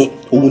ọkàn mi,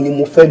 òun ni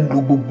mo fẹ́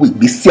lu gbogbo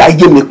ìgbésí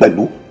ayé mi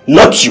pẹ̀lú,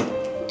 not you.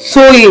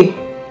 Toyin,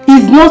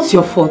 it's not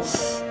your fault.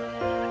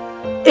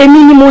 èmi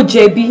ni mo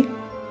jẹ̀bi.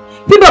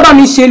 Bí bàbá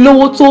mi ṣe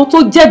lówó tó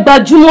jẹ́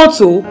gbajúmọ̀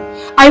tó,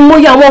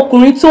 àìmọye àwọn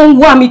ọkùnrin tó ń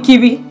wá mi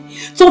kiri,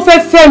 tó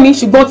fẹ́ mi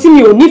ṣùgbọ́n tí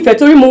mi ò nífẹ̀ẹ́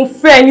torí mo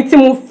fẹ́ ẹni tí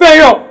mo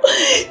fẹ́ràn.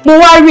 Mo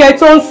wá rí ẹ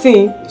tó ń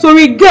sìn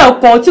torí girl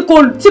kan tí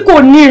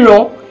kò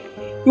níran.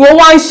 Ìwọ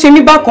wá ń ṣe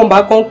mí bákan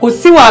kò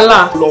sí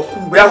wàhálà.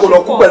 Bóyá kò lọ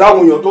kú pẹ̀lú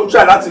àwọn èèyàn tó ń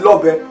try láti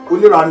lọ́ọ̀bẹ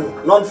oníranù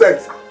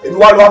nonsense. Èmi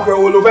wá lọ́wọ́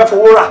fẹ́ ló fẹ́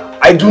fowó rà.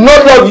 I do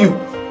not love you.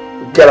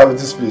 Get out of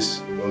this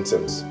place.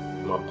 Nonsense.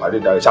 Má pàdé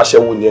dáre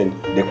ṣáṣẹ́wó ní ẹni.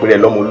 Lẹ́pẹ̀rẹ̀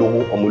lọ́mọ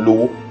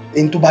olówó.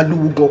 Ẹni tó bá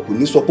lówó gan kò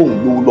ní sọ pé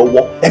òun lówó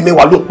lọ́wọ́.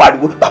 Ẹ̀mẹ́wàá ló ń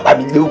pariwo bàbá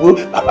mi lówó,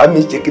 bàbá mi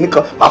ṣe kinní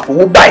kan, máa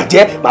fowó bá ẹ̀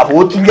jẹ́, máa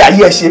fowó tún ilé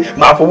ayé ẹ̀ ṣe,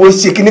 máa fowó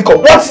ṣe kinní kan.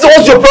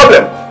 What's your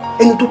problem?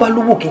 Ẹni tó bá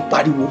lówó kì í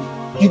pariwo.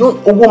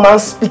 Owó máa ń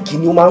speak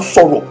ni ó máa ń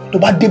sọ̀rọ̀. Tó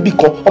bá débì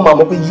kan, wọ́n máa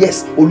mọ̀ pé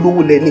yes,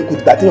 olówó lẹ́ni kò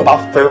dìgbà tí wọ́n bá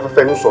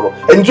fẹ́ ní sọ̀rọ̀.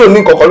 Ẹni tí ò ní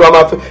nǹkan kan ló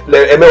máa fẹ́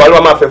ẹ̀mẹ́wàá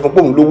ló máa fẹ́ fún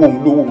pé òun lówó.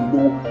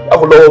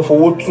 Kó lọ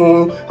fowó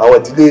tún àwọn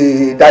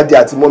ìdílé dáàdì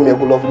àti mọ́mí ẹ̀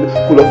kó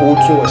lọ fowó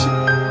tún wọn ṣe.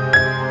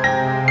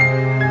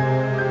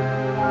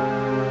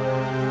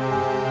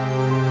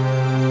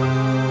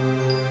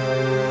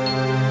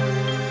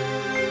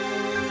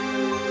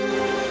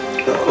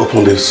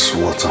 Open this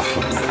water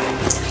for me.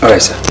 All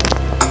right, sir.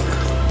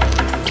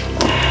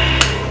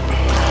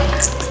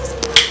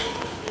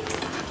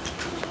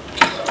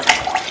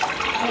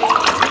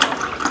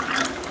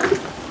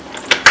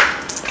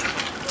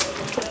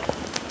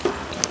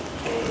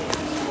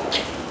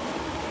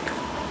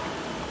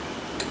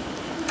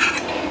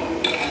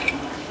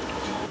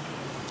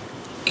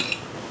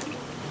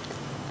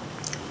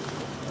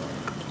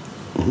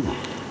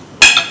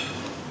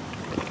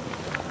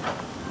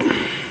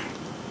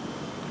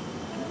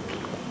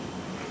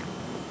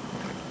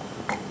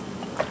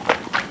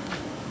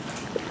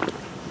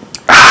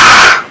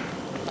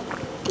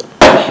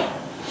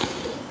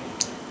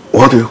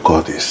 What do you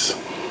call this?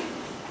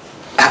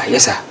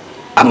 Yes, sir.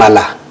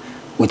 Amala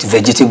with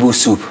vegetable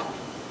soup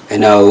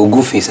and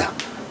ogunfe, sir.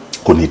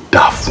 Kò ní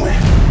dá fún ẹ.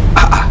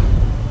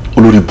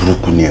 Olórí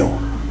burúkú ni ẹ o.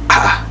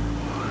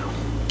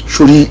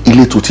 Sórí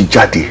ilé tó ti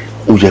jáde,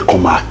 ó yẹ kó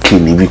máa kí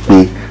ni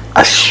wípé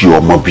a ṣe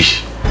ọmọ bí.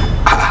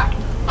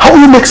 How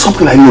will you make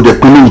something like you the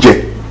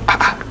oúnjẹ?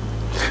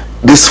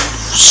 This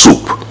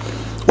soup,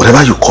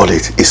 whatever you call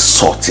it, is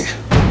salty.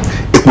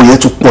 Epo yẹn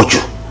tún pọ̀ jù.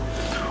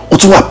 Ó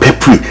tún wà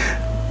peppery.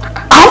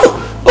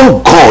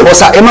 Oh God!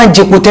 Boss, ẹ máa ń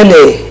jẹpo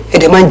tẹ́lẹ̀, ẹ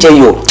dẹ̀ máa ń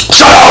jẹyọ.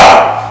 Shut up!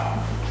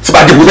 Tí bá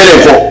jẹpo tẹ́lẹ̀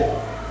ńkọ́?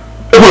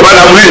 Epo ìbá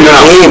dàbí rí ìnira.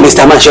 Hey,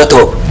 Mr. Man, shut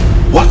up.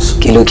 What?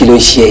 Kí ló ń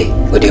ṣe ẹ́?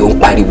 Ó dẹ̀ ń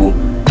pariwo.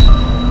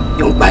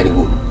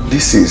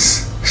 This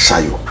is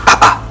Shayo.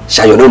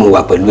 Shayo náà mo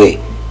wà pẹ̀lú ẹ̀.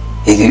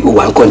 Ó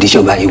wà ń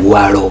condition bá ewu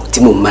arọ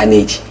tí mo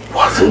manage.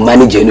 Mo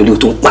manage ẹni olú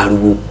tó ń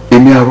pariwo.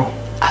 Èmi arọ?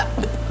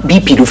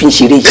 BP ló fi ń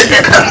ṣeré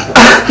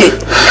yìí.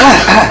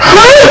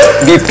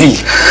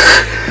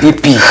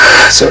 BP.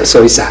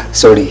 Sorry, sir.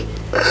 Sorry.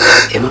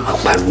 Ẹ má máa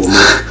pariwo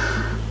mọ́.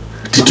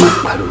 Did you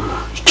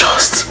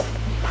just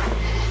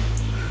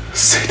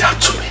say that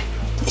to me?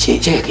 Ṣé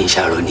kí n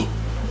ṣàrọ̀ ni?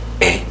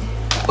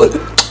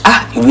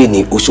 Ìwé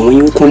ni òṣùwọ̀n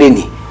yín ń kún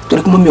lẹ́ni.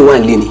 Torí pé mọ́mí wà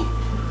ń lé ni.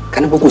 Ká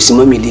ní bó kò sí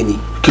mọ́mí lé ni.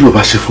 Kí ló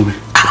bá ṣe fún mi?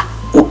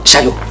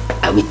 Ṣayọ̀,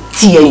 I will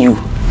tear you.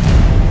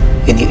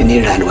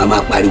 Ẹni ranu, a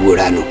máa pariwo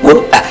ranu.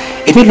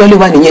 Èmi lọ́lé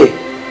wà nìyẹn.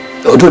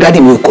 Ọdún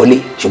dáàdì mi ò kọ́lé.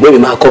 Ṣùgbọ́n èmi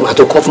máa kọ́, máa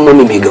tó kọ́ fún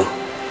mọ́mí mi gan.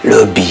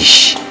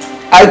 Rubbish.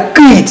 I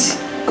quit.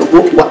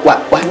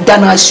 Wà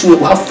dáná aṣọ ẹ̀,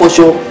 wà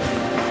fọṣọ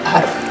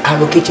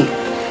àrò kejì.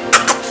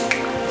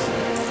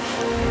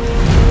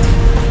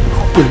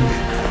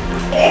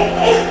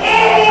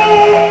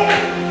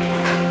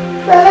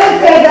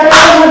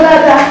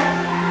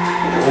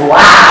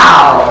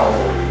 Wow!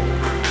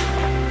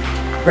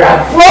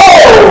 Bravo!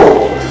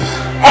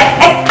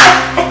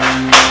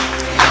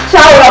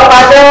 Ṣáwọ̀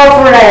pàdé wọ́n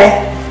fún rẹ̀.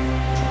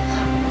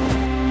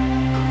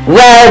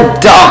 Well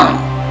done.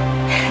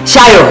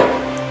 Ṣáyọ̀,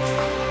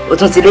 o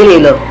tún ti lélẹ̀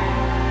lọ.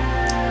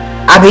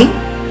 Àbí?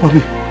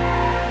 Mommy,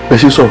 ẹ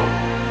ṣe sọ̀rọ̀.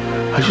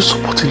 Are you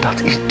supporting that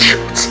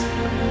idiot?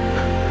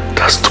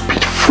 That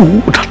stupid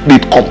fool that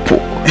need compo?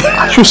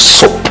 Are you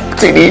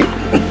supporting him?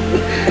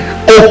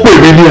 Ó pè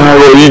mí ní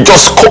àárọ̀ yìí,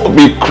 just call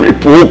me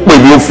creep. Ó pè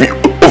mí, ó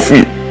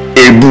fi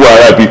èébú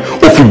ara mi,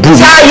 ó fi bú mi.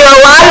 Ṣáyọ̀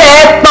wà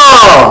lẹ̀ pọ̀.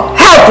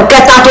 Help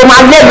kẹta tó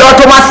máa lé lọ,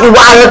 tó máa fi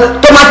wá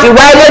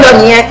ilé lọ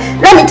nìyẹn.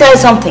 Let me tell you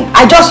something.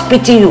 I just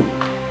pity you.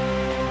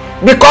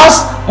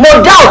 Because mo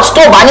doubt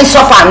tó bá ní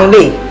suffer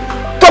nílé.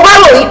 Tó bá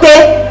rò yí pé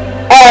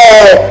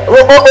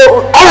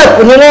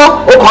help ni wọ́n,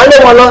 o kàn lé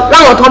wọn lọ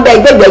láwọn tó ń bẹ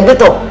ẹgbẹ́gbẹ́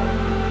tọ̀.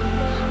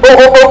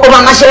 O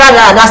máa ṣe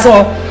rádaràdá sí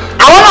wọn.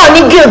 Àwọn náà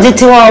ní guild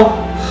tiwọn o.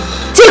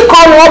 Tí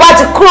ìkànnì wọn bá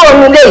ti kúrò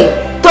nílé,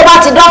 tó bá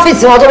ti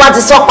dọ́fíìsì wọn, tó bá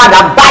ti sọ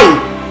padà báyìí,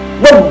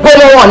 gbogbo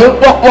wọn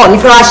ní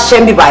fẹ́ wá ṣiṣẹ́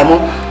ń bì báyìí mọ́.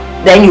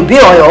 Then you be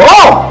on your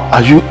own.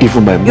 Are you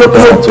even my mother? You be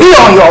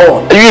on your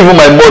own. Are you even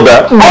my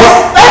mother?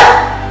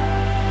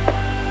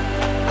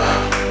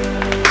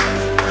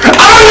 I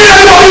don't need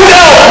anybody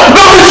now!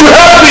 Nobody should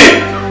help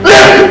me!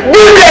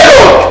 Leave me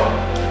alone!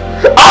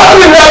 I don't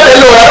need that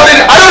alone!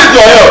 I don't need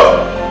your help!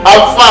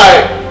 I'm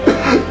fine!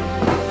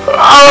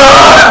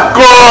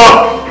 God!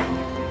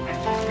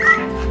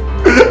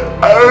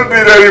 I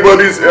need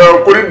anybody's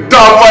help. Put it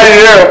down my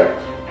hair.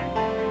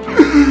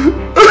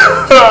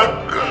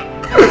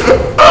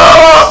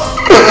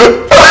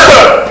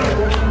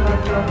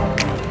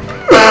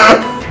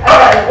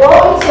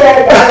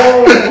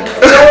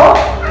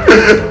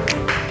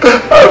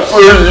 I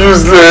feel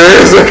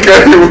useless. I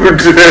can't even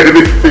do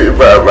anything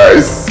by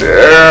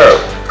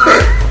myself.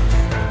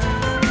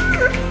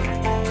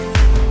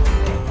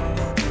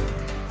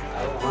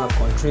 Àwọn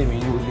country mi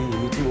ní ilé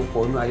ìwé tí mo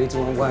pọ̀ nínú ayé tí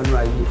wọ́n wá nínú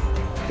ayé.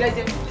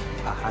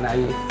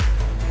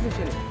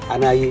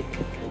 Ànáyé.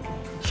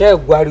 Ṣé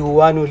ìgbariwo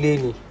wá nínú ilé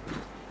ni?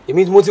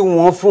 Èmi mo ti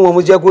wọ́n fún wọn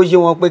mo jẹ́ kó yé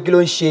wọn pé kí ló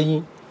ń ṣe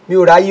yín. Mi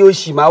ò ráyè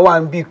òṣì máa wà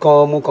níbì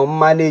kan mo kàn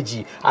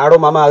manage àárọ̀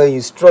máa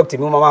instruct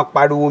mi máa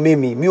pariwo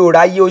mímì mi ò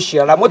ráyè òṣì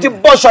rárá mo ti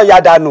bọ́ṣọ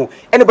ya dànù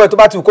anybody tó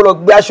bá ti kó lọ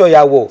gbé aṣọ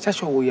ya wọ̀.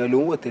 ṣaṣọ wo ya ló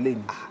ń wọ̀ tẹ́lẹ̀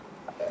ni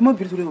mo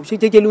bìrì torí o ṣe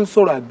jẹ́jẹ́ ló ń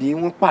sọ̀rọ̀ àbí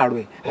wọ́n pààrọ̀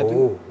ẹ̀.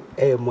 Oh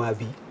ẹ mọ̀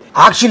àbí.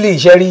 Actually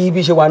iṣẹ́ rí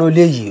bí ṣe wà ní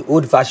ilé yìí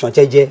old fashion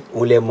jẹ́jẹ́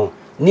òun lẹ mọ̀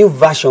new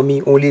version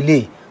mi òun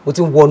lélẹ̀ mo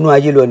ti ń wọnú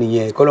ayé lọ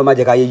nìyẹn kọ́ ló má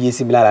jẹ́ ká yéye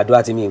sí mi lára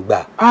àdúrà tí mi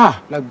gbà.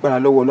 Lágbára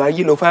lọ́wọ́ lọ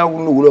ayé lọ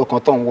fáwọn olówó kan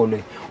tó ń wọ lọ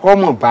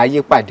ọmọ bá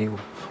ayé pàdé o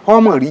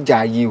ọmọ ríjà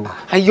ayé o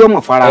ayé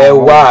ọmọ fara ẹ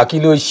wá kí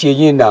ló ṣe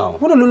yín náà.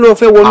 wọ́n ló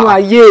fẹ́ wọnú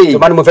ayé. tó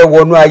bá ní mo fẹ́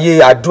wọnú ayé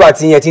àdúrà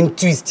tí yẹn ti ń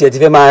twist ẹ ti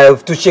fẹ́ máa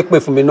tún ṣépè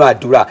fún mi nínú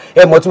àdúrà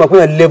ẹ mọ̀ tí mo pé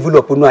yẹn level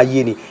up inú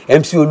ayé ni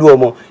MC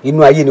Olúọmọ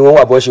inú ayé ni wọ́n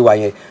wà bọ́ ṣe wà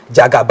yẹn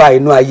Jagaba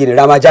inú ayé ni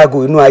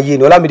Ramajago inú ayé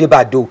ni Ọlámídé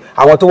Bàdó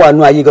àwọn tó wà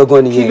inú ayé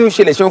gangan nìyẹn. kí ló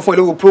ṣẹlẹ̀ ṣe ń fún ẹ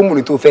lówó promo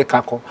ni tó fẹ́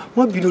kakọ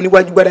wọ́n bí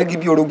oníwájú gbádágí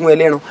bí orogún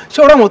ẹlẹ́ran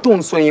ṣé ọ̀rọ̀ àwọn tó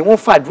ń sọ yẹn wọ́n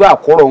fàdúrà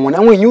àkọ́rọ̀ wọn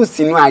àwọn èèyàn ò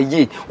sí inú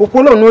ayé òpó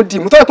Ọlọ́run ó dì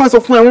mú tọ́jú kan sọ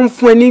fún ẹ wọ́n ń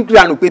fún ẹ ní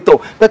ìlànà pé tọ̀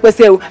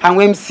pẹ́pẹ́sẹ́ o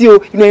àwọn MC o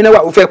inú ẹ̀ náà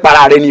wà ó fẹ́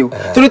para rẹ ni o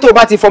torí tó o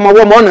bá ti fọmọ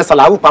ọwọ́ mọ́ ọ̀nà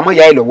sàlàwù pamọ́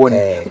ìyá ẹ̀ lọ́wọ́ ni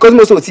because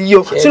mo sọ ti yí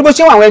o ṣé bó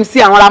ṣe wà àwọn MC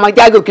àwọn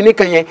Ramajago kìíní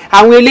kan yẹn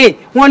àwọn eléyìí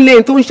wọ́n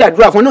lé tó ń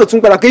ṣàdúrà fún náà tún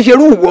gbàdọ̀ kì í ṣe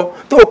irú ìwọ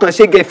tó o kàn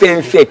ṣe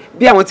gẹ̀fẹ̀ǹfẹ̀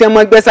bí àwọn tí wọ́n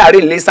mọ́ gbẹ́sàárè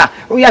lẹ́sà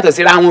ó yàtọ̀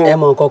síra wọn. ẹ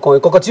mọ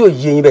kankan tí ò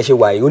yé yín bẹ́ẹ̀ ṣe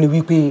wà yìí ó ní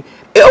wípé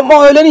ọmọ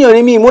ẹlẹ́nìyàn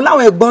ni mí mo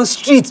láwọn ẹ̀gbọ́n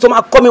street tó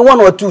máa kọ́ mi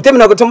 1 or 2 tẹ́mi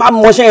náà tó máa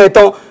mọṣẹ́ yẹn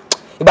tán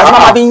ìgbà tí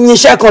wọ́n máa fi yin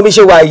iṣẹ́ kan bí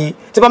ṣe wà yìí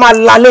tí wọ́n máa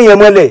lálẹ́ yẹn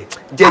mọ́lẹ̀.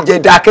 jẹjẹ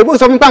dàkẹ́ bó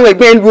sọ fún pàwọn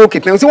ẹgbẹ́ ìlú òkè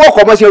tán tí wọ́n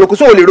kọ́ ọmọ ṣe roko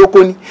sóò lè roko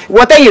ni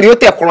ìwọ tẹ́yìn rí ó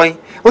tẹ̀ kọrin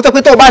ó tọ́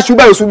pé tó o bá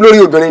ṣubú ẹ̀rọ ṣubú lórí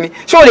obìnrin ni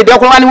ṣé o lè dẹ́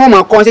ọkùnrin wá ní wọ́n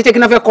mọ̀ kọ́ ṣé kí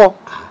náà fẹ́ kọ́.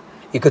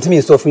 ìkan tí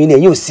mi sọ fún yín ni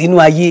ẹ̀yin ò sí inú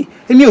ayé.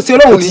 èmi ò sí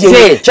Ọlọ́run ní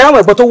jẹ́ ṣé àwọn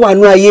ẹ̀gbọ́n tó wà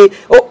inú ayé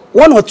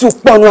 1 or 2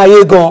 pọ̀ inú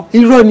ayé gan.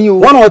 irọ́ ni o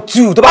 1 or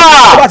 2 tó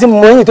bá ti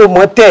mọ̀ yín tó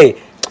mọ̀ tẹ̀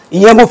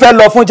ìyẹn mo fẹ́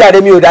lọ fún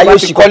jáde mi ò dáyé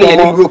òṣì kọ́lé yẹn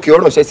ní ìlú òkè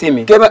ọ̀rọ̀ ṣẹ́ sí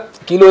mi.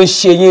 kí ló ń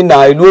ṣe yín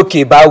náà ìlú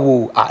òkè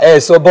báwo ẹ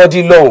sọ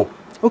bọ́dí lọ́hùn.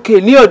 ok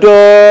ní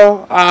ọ̀dọ̀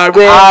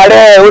ààrẹ.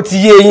 ààrẹ ó ti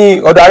yé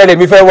yín ọ̀dọ̀ ààrẹ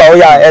lèmi fẹ́ wà ó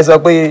yá ẹ sọ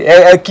pé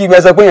ẹ kí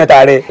ẹ sọ pé yẹn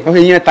tààrẹ.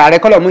 yẹn tààrẹ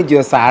kọ́lọ̀ mú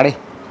ìjọ sàárẹ̀.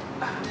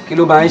 kí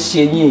ló máa ń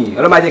ṣe yín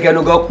ọlọ́mọ ajẹ́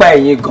kẹnu gan pa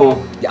ẹ̀yìn gan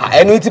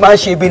ẹnu tí máa ń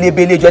ṣe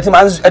belebele jù ẹ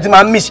ti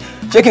máa ń miss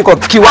ṣé kí n kàn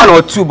kí 1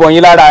 or 2 bọ̀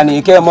yín lára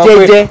ni kẹ́ ẹ mọ̀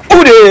pé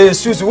wúde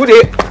ṣùṣù wúde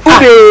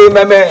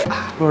mẹ́mẹ́.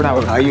 rọra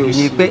ọ̀rọ̀ ayé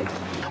òye pé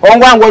ọ̀n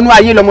wá wọnú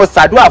ayé lọ mo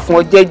ṣàdúrà fún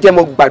ọ jẹ́jẹ́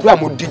mo gbàdúrà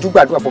mo díjú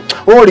gbàdúrà fún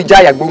ọ ó rí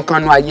jáyà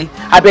gbóǹkan nú ayé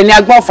abẹni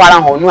agbọ́n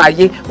farahàn nú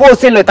ayé bó o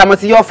ṣe ń lọ ìtamọ̀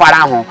sí yóò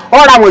farahàn ọ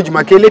ra àwọn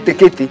ìjùmọ̀kẹ́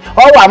létekéte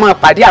ọ wà máa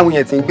pàdé àwọn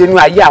èèyàn tí ń gbénú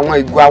ayé àwọn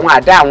ìgò àwọn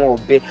àdá àwọn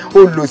ọ̀bẹ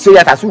olùsí ó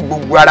yàtà sí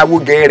gbogbo ara wó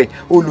gẹ̀ẹ́rẹ̀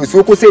olùsí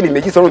ó kó sẹ́ni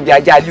méjì sọ́run bíi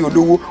ajá alẹ́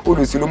olówó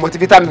olùsí ló mọtí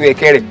fítàmì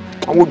ẹ̀kẹ́ rẹ̀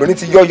àwọn obìnrin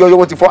ti yọ́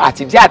wọ́n ti fọ́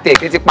àtìdí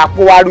àtẹ̀kẹ́ ti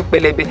papọ̀ wá rú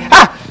pẹlẹbẹ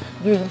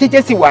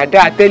jẹ́jẹ́ sì wà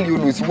dáa tẹ́lẹ̀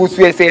olùsí wó sú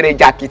ẹsẹ̀ rẹ̀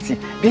jàkìtì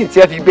bí n tí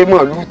ẹ fi gbé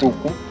mọ̀ọ́lù tó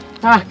kú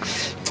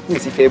mi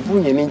sì fẹ́ bú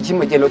yẹn ní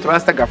jímọ̀ jẹ́ lọ́tọ́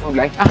rásítàgà fún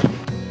láì.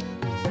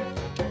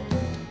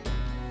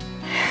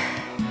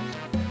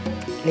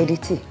 Lady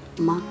T,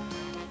 ma,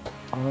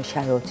 ọ̀rọ̀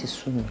Ṣayọ̀ ti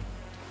sú mi.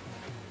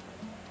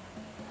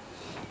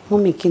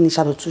 Mọ́mì kí ni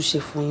Ṣayọ̀ tún ṣe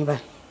fún yín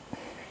báyìí?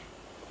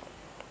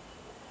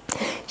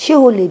 Ṣé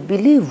o lè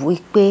believe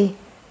wípé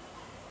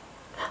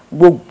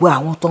gbogbo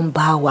àwọn tó ń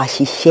bá wa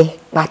ṣiṣẹ́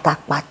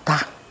pátápátá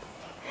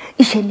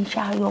iṣẹ́ ní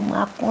Ṣayọ̀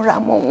máa kúnra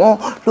mọ́ wọn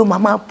ló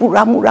máa bú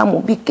rámúrámú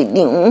bí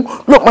kìnìún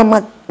ló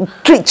máa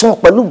treat wọn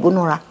pẹ̀lú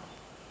gbónára.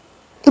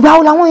 Ìgbà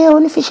wo làwọn yẹn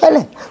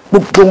onífiṣẹ́lẹ̀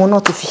gbogbo wọn náà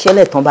ti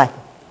fiṣẹ́lẹ̀ tán báyìí.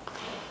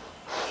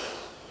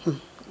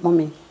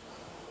 Mọ́mì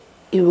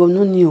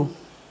ìrònú ni o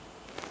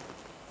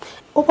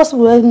ó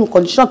possible nínú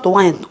condition tó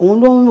wà yẹn òun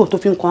ló ń rò tó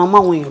fi ń kan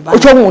máwọn èèyàn báyìí.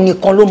 Ọjọ́ òun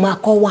nìkan ló máa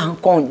kọ́ wà ń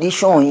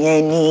condition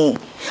yẹn ni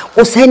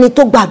kò sẹ́ni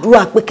tó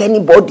gbàdúrà pé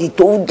kẹ́nìbọ́dì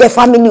tó jẹ́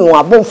family wọn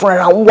àbóhùn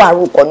fúnra ń wà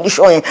rú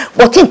condition yẹn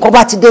but tí nǹkan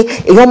bá ti dé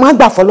èèyàn máa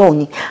gbà fọlọ́run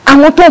ni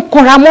àwọn tó ń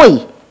kanra mọ́ yìí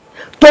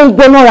tó ń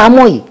gbónára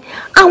mọ́ yìí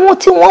àwọn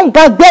tí wọ́n ń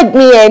bá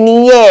gbẹ́gbin ẹ̀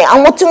nìyẹn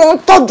àwọn tí wọ́n ń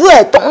tọ́jú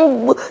ẹ̀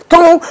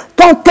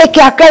tó ń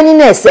tẹ́kẹ́ akẹ́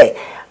nínú ẹ̀sẹ̀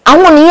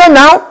àwọn nìyẹn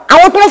náà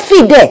àwọn tó ń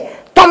feed ẹ̀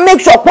tó ń make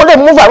sure pé ó lè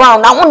move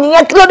around àwọn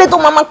nìyẹn kí ló dé tó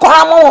máa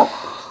kanra mọ́ wọn.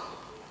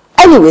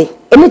 Anyway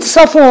èmi ti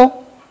sọ fún wọn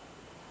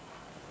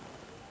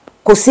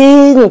kò sí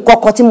nǹkan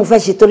kan tí mo fẹ́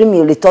ṣe torí mi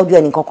ò lè tọ́jú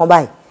ẹnì kankan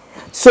báyìí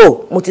so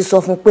mo ti sọ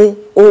fún pé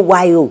ó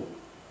wáyé o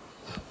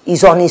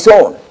is on his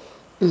own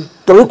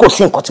torí kò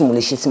sí nǹkan tí mo lè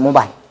ṣe sí mọ́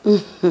báyìí.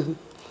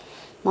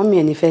 Mọ́mì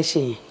ẹ̀ ní fẹ́ ṣe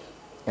yẹn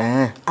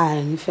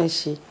ààrẹ ní fẹ́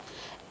ṣe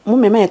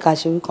mọ́mì ẹ̀ máa ká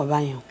ṣe orúkọ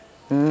báyìí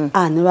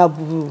àníwá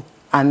burú.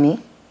 Àmín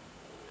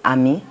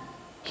àmín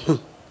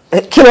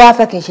kí ló wá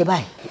fẹ́ kí n ṣe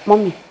báyìí.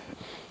 Mọ́mì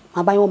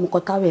màá bá yín wọ́n mú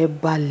nǹkan táwọn ẹ̀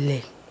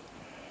balẹ̀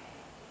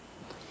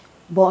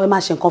bọ́ ẹ máa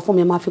ṣe nǹkan fún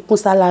mi ẹ máa fi kún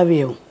sálárì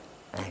ẹ̀ o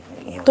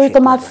torí tó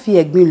máa fi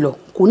ẹ̀gbin lọ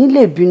kò ní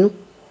lè bínú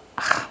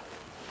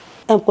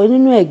ẹ̀ ń pẹ́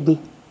nínú ẹ̀gbin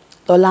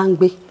lọ́la ń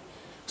gbé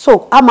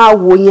so a máa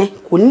wo yẹn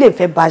kò ní lè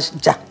fẹ́ bá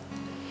jà.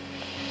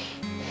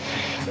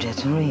 ọ̀dẹ̀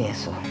tún rí yẹn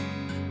sọ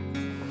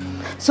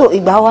so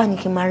ìgbà wa ni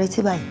kí n máa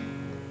retí báyìí.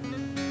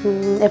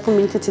 ẹ fún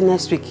mi títí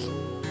next week.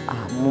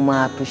 mo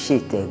máa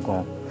appreciate ẹ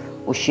gan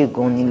o ṣe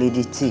gan ní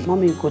lady t.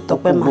 mọ́mí kò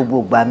tọ́pẹ́ mà.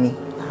 gbogbo gbà mí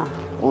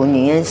o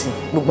nìyẹn sìn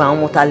gbogbo àwọn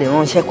ọmọ ta lè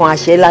ránṣẹ́ kan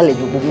aṣẹ́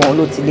lálejò gbogbo wọn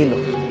ló ti lé lọ.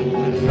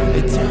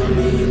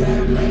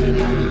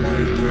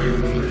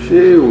 ṣé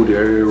o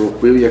dẹ̀ rò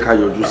pé ó yẹ ká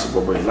yọjú sí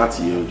bọ̀bọ̀ yìí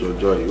láti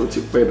ọjọ́ yìí ó ti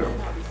pẹ́ náà.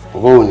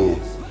 bọ̀bọ̀ ò nìyẹn.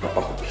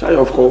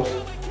 ṣáyọ̀ kọ́.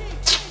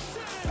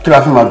 kí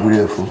la fi máa bèrè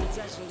ẹ̀ fún.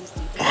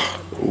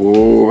 wo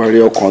ẹrí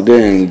ọkàn dẹ́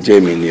ń jẹ́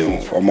mi ni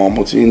o ọmọ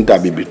mo ti ń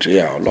dàbí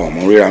betrayal ọlọ́run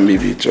mo ríra mi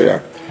betrayal.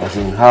 as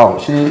in how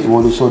ṣé ìwọ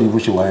ló sọ ní bó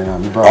ṣe wà yẹn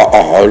àbí báwo.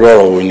 ọ̀rọ̀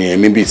ò ní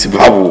ẹ̀mí bíi ti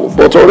báwo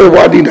but ọ̀rẹ́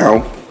wa dì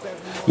náà.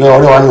 yẹ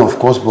ọ̀rẹ́ wa ni of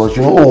course but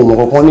you know ohun mọ̀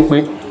kankan ní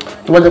pé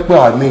tó bá jẹ́ pé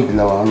our maid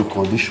la wà ní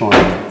condition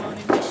rẹ̀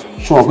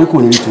ṣùgbọ́n pé kò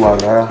ní rí tiwa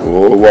rárá.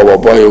 wọ́wọ́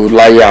bọ́yọ̀ ó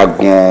láyà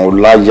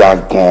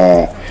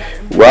gan-an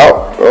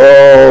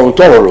well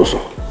tọ̀rọ̀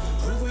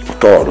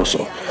ló sọ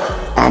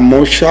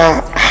àmọ́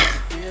ṣá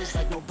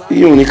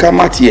yíyan ní ká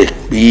má tiẹ̀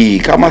pé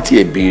ká má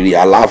tiẹ̀ béèrè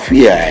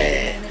àlàáfíà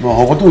ẹ̀. bọ̀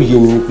ọkọ tó yé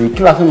mi ni pé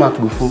kí la fẹ́ máa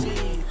pè fún.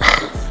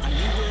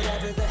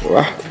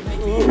 wá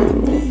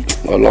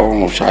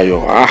ọlọ́run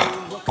ṣayọ̀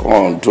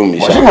kàn dùn mí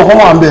ṣá. ọ̀sẹ̀ kankan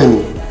wà ń bẹ̀ ni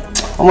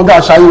ọmọdé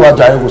aṣáájú wa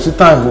jàre kò sí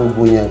táìmù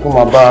gbogbo yẹn kó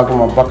máa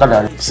bá kádà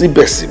rẹ̀.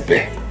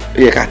 síbẹ̀síbẹ̀ ó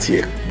yẹ ká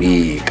tiẹ̀ pé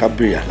ká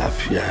béèrè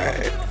àlàáfíà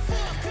ẹ̀.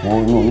 wọn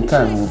ní òní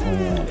táìmù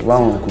gbogbo yẹn tó bá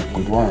wọn kò tó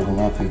wọn kò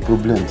máa fi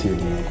problem tiẹ̀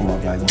yẹn kó máa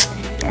bá yẹn.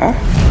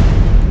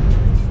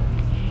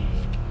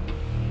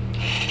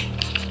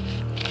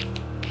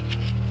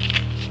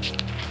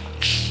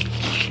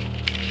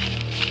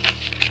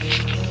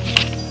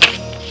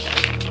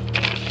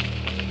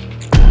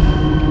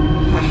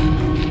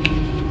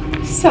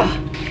 Sir.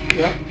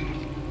 Yeah.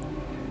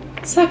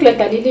 Sack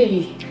letter lílé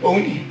yìí.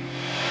 Òun ni.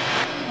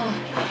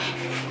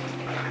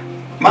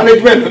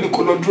 Management ló ní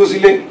kó lọ dúró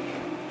sílé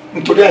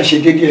nítorí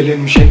àìṣedéédé ẹ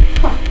lẹ́nu iṣẹ́.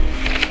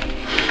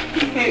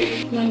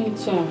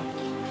 Manager,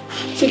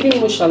 ṣé bí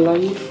mo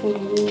ṣàlàyé fún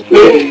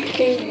yín?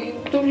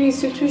 Torí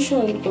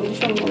situation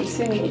condition mọ̀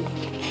sí mi,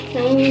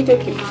 ẹ̀rù ń jẹ́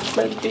kí n máa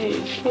pẹ́ dé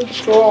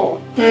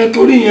ẹjọ́.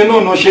 Torí ìyẹn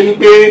náà ṣe ni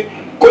pé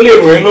kó lè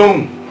rọ̀ ẹ́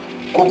lọ́rùn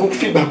kó kúkú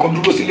fìgbà kan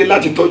dúró sílé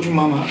láti tọ́jú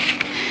màmá.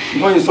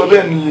 Wọ́n yìí sọ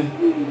bẹ́ẹ̀ nìyẹn.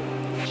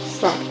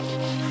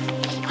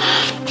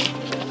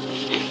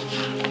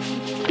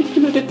 Kí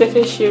ló dé tẹ́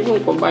fẹ́ ṣe irú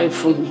nǹkan báyìí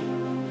fún mi?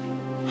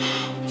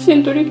 Ṣé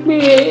nítorí pé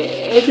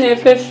ẹni ẹ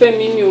fẹ́ fẹ́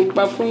mi ni ò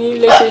gbà fún yín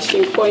lẹ́sẹ̀ ṣe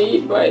nǹkan yìí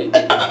báyìí?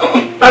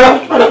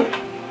 Rárá.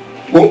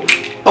 Wo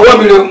ọwọ́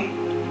mi rẹ o.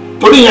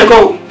 Torí ìyẹn kọ́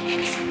o.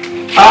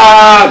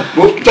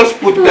 Just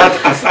put that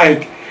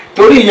aside.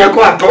 Torí ìyẹn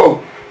kọ́ àtọ̀.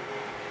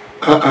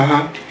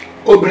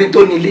 Obìnrin tó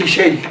ní ilé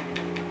iṣẹ́ yìí.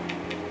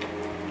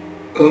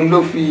 Òun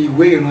ló fi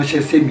ìwé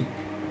ìránṣẹ́ sí mi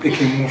pé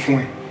kí n mú fún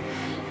ẹ.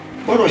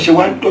 Bọ́rọ̀ ṣe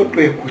wá ń tọ́jú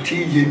ẹ̀ kò tí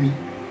ì yé mi.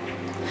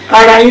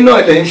 Ara yín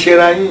náà lẹ̀ ń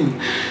ṣera yín.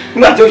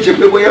 Nígbà tí ó ṣe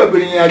pé bóyá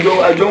obìnrin yẹn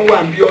àjọ ń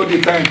wà bí all the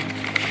time.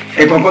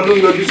 Ẹ̀gbọ́n kan ló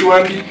ń yọjú sí wá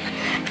bí.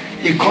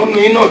 Ìkànnì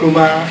yín náà ló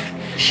máa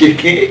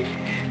ṣèké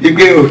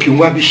wípé òkè ń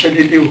wá bí iṣẹ́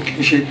dédé òkè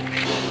ń ṣe.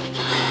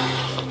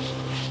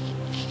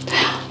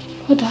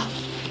 Kódà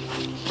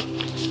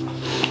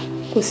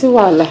kò sí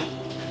wàhálà.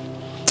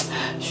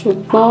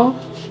 Ṣùgbọ́n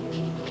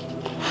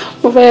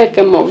mo fẹ́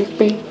kẹ́ mọ̀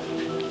wípé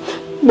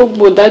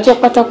gbogbo ìdájọ́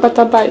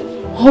pátápátá báyìí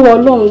ọwọ́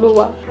Ọlọ́run ló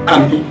wà.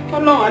 Àmín.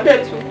 Ọlọ́run á dẹ̀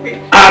tún pé.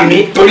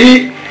 Àmín torí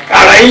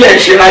ara yín lẹ̀ ń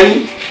ṣera yín.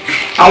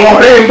 Àwọn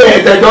ọ̀rẹ́ ń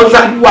bẹ̀rẹ̀ tẹ̀jọ́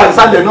wà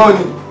nísàlẹ̀ náà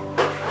ni.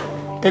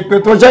 Èpè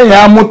tó ṣẹ̀yìn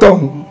á mú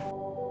tọ̀hún.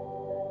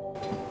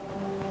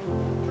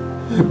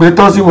 Èpè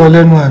tó sì wọ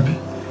lẹ́nu àbí.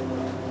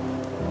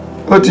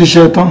 Ó ti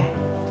ṣe tán.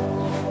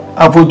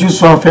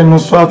 Àfojúsọ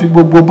àfẹnusọ àfi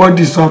gbogbo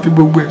bọ́dì sọ àfi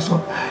gbogbo ẹ̀ sọ.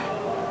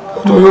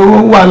 Ó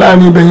wà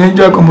láàrin ibẹ̀ yẹn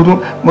jẹ́ ọkàn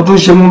mo tún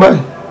ṣe mú báyìí.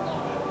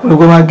 Mo rò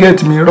pé máa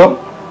gẹ́ẹ̀tì mi rọ́.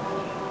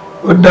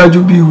 Ó dájú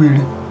bí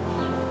wèrè.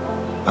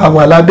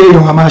 Àwa lábẹ́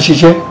èèyàn a máa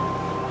ṣiṣẹ́.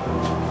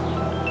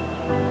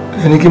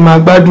 Ẹni kí n máa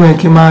gbádùn ẹ̀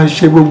kí n máa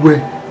ṣe gbogbo ẹ̀.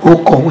 Ó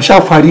kọ̀ ó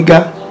ṣàfàrígá.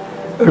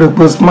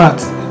 Rẹ̀pọ̀ smart.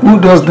 Who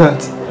does that?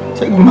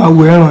 Ṣé kí n máa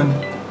wo ẹ̀ràn ni?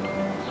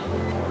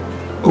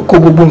 Ó kó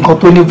gbogbo nǹkan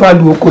tó ní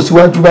value ó kó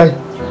síwájú báyìí.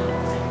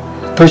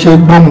 Tó ṣe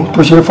gbọ́n mu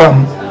tó ṣe fà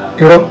mú.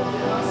 Irọ́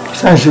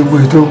ṣáà ń ṣe gbogbo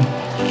ètò òun.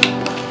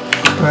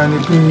 Báyọ̀ ni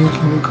pé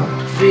kíní kan.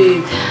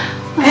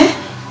 Babe,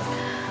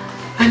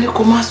 a ní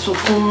kó má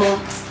sunkún mọ́.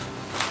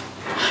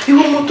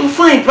 Ìwọ ọmọ tó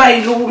fún àìbá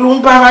ìlú ló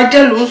ń bára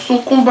jẹ́ ló ń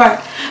sunkún báyìí.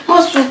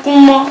 Má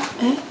sunkún mọ́.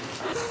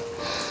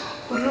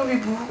 Olórí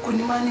burúkú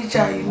ni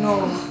mánéjà yìí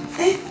náà.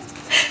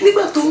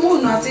 Nígbà tó mú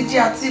ọ̀nà àti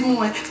jẹ́ àti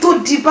mú ẹ tó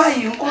di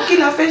báyìí nǹkan kí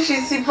la fẹ́ ṣe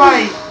sí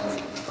báyìí?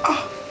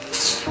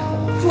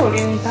 Yóò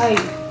rí mi báyìí.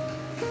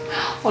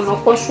 Ọ̀nà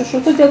kan ṣoṣo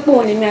tó jẹ́ pé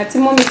òun ni mi àti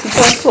mọ́mí ti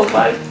jọ sọ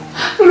báyìí.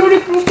 Olórí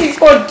burúkú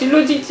ikọ̀ dín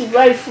lójijì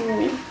báyìí fún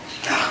mi.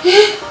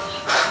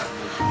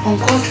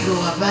 Nǹkan jùlọ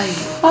wà báyìí.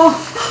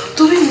 Tó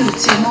torí mi ò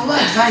tiẹ̀ mọ wá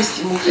advice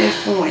tí mo fẹ́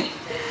fún ẹ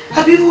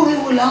àbí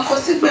wo là ń kọ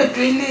sí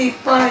gbẹ̀dọ̀ ilé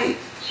ipá ẹ̀.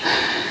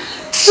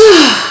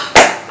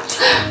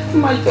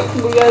 Má jẹ́ kó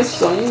bóyá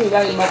ìsàn yìí ìyá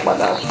yìí máa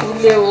padà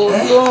kúlé o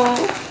lọ́rùn.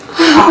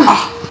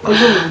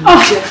 Ọlọ́run ló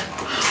jẹ́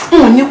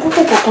wọn ò ní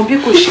kókó kankan bí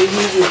kò ṣe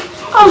yíyẹ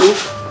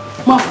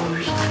má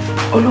wọrí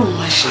Ọlọ́run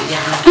máa ṣe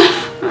yára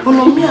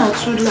ọ̀nà mi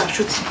àtúnlá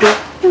aṣọ ti dọ́.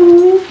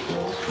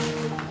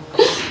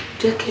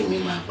 Jẹ́ kí èmi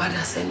máa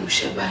padà sẹ́nu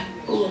iṣẹ́ báyìí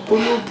ó mọ̀ pé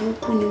ló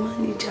burúkú ni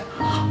máníjà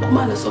kó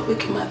má lọ sọ pé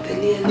kí n máa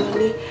tẹ̀lé ẹ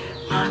lọ́lé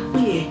máa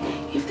pè ẹ́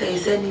if there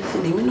is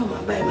anything èmi náà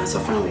máa báyìí máa sọ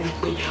fún àwọn èèyàn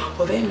pé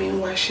ọ̀rẹ́ mi ń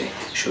wáṣẹ́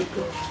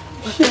ṣùgbọ́n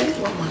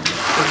wọ́n máa lọ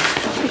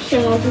pẹ̀lú ṣé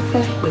wọn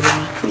dúpẹ́ pẹ̀lú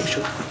máa pè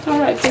ṣùgbọ́n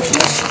ọ̀rọ̀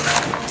ìkẹ́kẹ́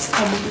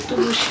àwọn ibi tó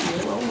ló ṣì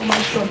yẹn wọ́n máa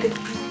ń ṣọdẹ.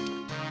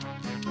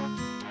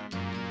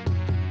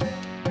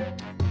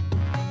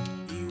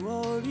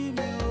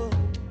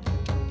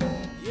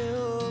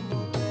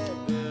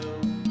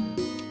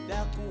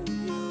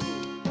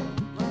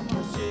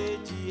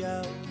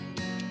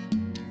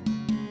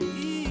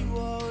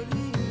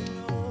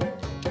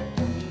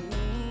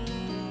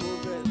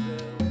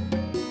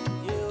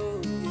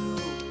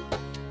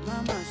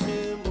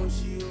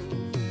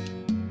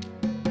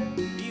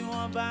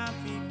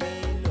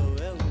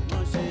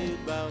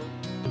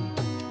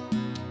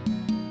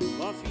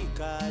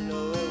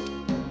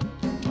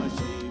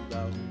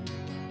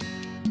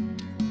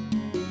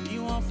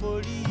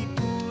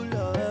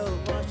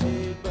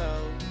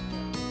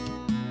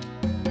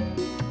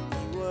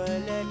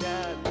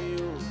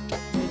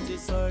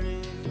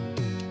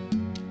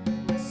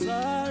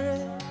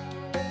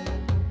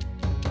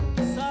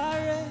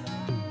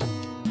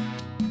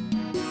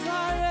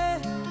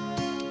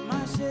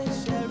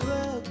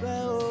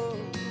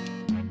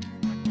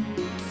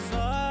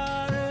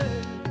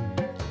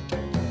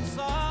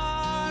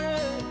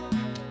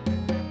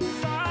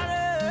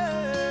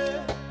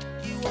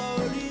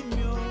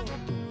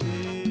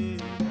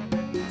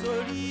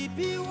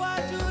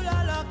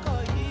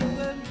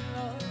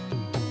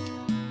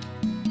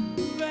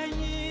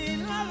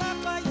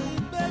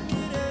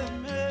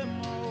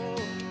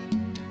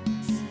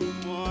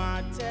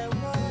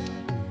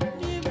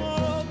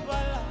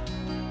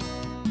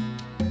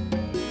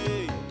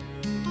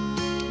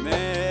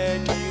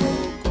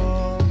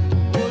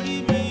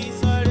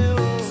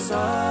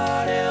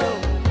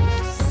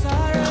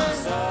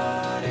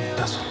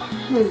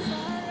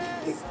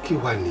 Kí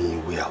wá ní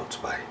way out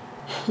by?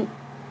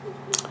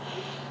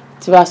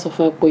 Tí bá sọ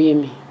fún ẹ pé yé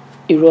mi,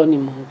 irọ́ ni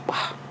mò ń pa.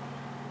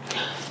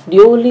 The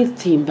only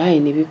thing báyìí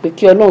ni wípé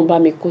kí Ọlọ́run bá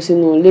mi kó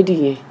sínú lady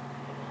yẹn.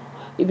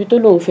 Ibi tó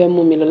lóun fẹ́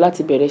mú mi lọ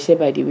láti bẹ̀rẹ̀ iṣẹ́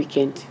by the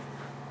weekend.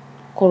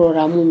 Kó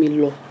rọra mú mi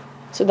lọ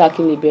so that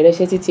kí n lè bẹ̀rẹ̀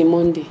iṣẹ́ títí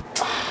Monday.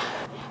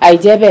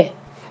 Àìjẹ́ bẹ́ẹ̀,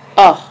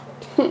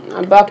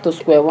 I'm back to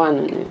square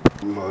one.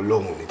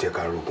 Ọlọ́run ní jẹ́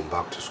ká rogun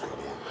back to square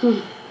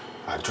one.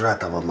 Àdúrà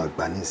tá a máa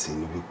gbà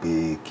nísìnyí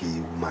wípé kí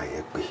woman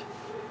yẹn pé.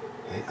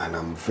 And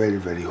I'm very,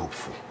 very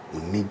hopeful. Mo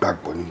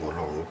nígbàgbọ́ nínú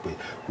Ọlọ́run pé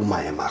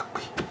woman yẹn máa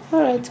pé.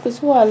 All right, kò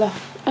sí wàhálà.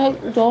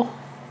 Jọ̀ọ́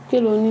kí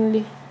ló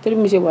nílé? Torí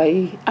mi ṣe wà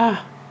yìí,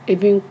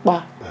 ebi ń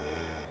pa.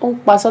 Ó ń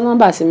pa sọ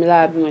nọ́mbà sí mi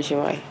lára bí mo ṣe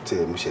wà yìí. Tí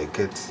mo ṣe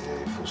get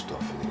full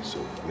stuff ni so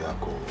we are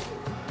go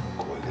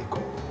lè kọ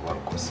wá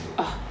kọ sí.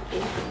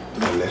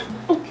 Ọlẹ́.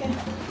 Okay.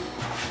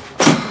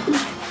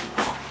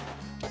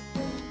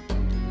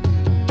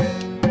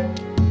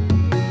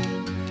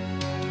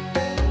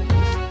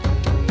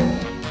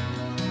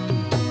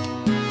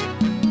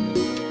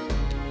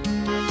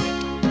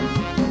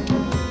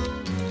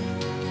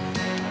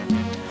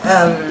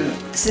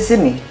 Sisi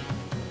mi.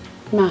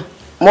 Ma.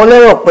 Mo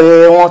lérò pé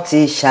wọ́n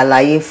ti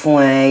ṣàlàyé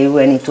fún ẹ irú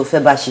ẹni tó fẹ́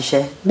bá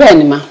ṣiṣẹ́. Bẹ́ẹ̀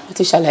ni ma, wọ́n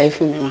ti ṣàlàyé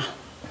fún mi ma.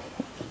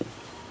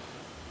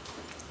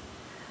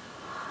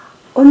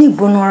 Ó ní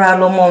ìgbónára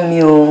lọ́mọ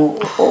mi o.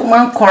 Ó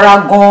máa ń kanra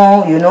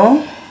gan, you know.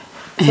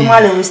 So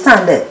ma lè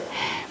withstand it.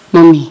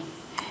 Mọ́mì,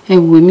 ẹ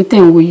wo èmi tẹ́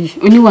ń wo yìí,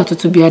 oníwà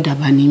tútù bí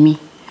àdàbà ni mí.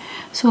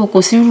 So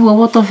kò sí irú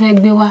ọwọ́ tó fẹ́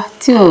gbé wá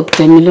tí ò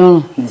tẹ́ mi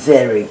lọ́rùn.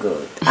 Very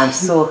good. I'm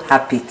so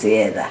happy to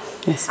hear that.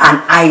 Yes. And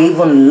I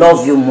even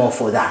love you more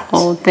for that.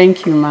 Oh,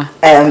 thank you, ma.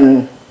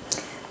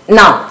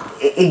 Now,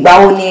 ìgbà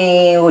wo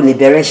ni o lè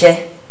bẹ̀rẹ̀ iṣẹ́?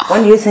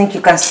 When do you think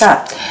you can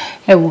start?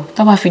 Ẹ wo,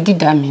 tó bá fi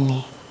dídá mi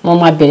ni, wọ́n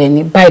máa bẹ̀rẹ̀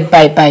ní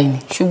báyìí ni.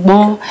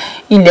 Ṣùgbọ́n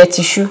ilẹ̀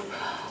ti ṣú.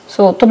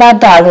 So tó bá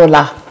dàárọ̀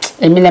la,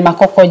 èmi lè máa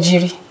kọ́kọ́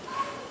jírí.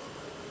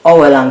 All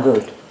well and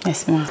good.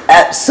 Yes, ma.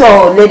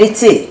 So, Lady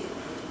T,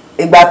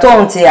 ìgbà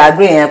tó ń ti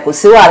agree yẹn kò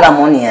sí wàhálà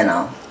mọ́ nìyẹn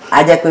náà.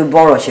 A jẹ́ pé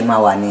bọ́rọ̀ ṣe máa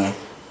wà nìyẹn.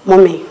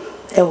 Mọ́mì,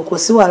 ẹ wò kò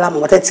sí wàhálà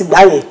mọ́ tẹ́ ti gbá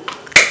yẹn.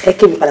 Ẹ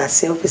kí mi padà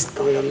sí ọ́fíìsì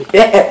tán lọ mi.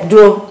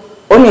 Dúró,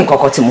 ó ní nǹkan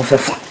kan tí mo fẹ́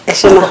fún. Ẹ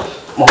ṣe máa.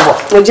 Mo bọ̀.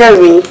 Mo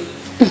jẹ́rìí.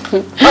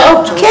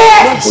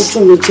 Okay. Ojú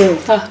mi jẹ́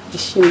o.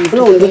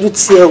 Ọlọ́run lójú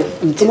tí ẹ o.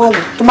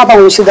 Tó má bá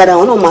wọn ṣe dáadáa,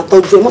 wọn náà máa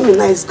tọ́jú ẹ. Mọ́mì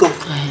nice gan.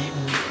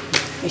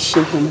 Ẹ ṣe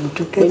gbọmọ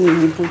dúpẹ́ mi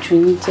ní bójú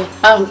yín jẹ́.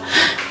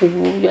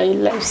 You are a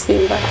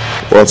lifesaver.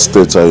 What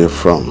state are you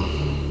from?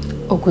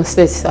 Ogun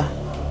State, sir.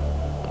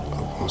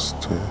 Ogun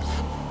State.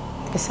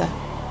 Yes, sir.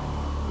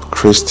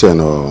 Christian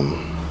or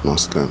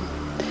Muslim?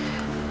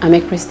 I'm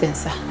a Christian,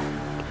 sir.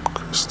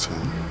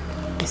 Christian.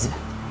 Yes, sir.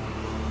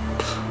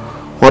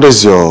 What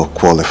is your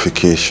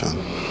qualification?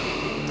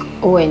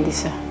 OND,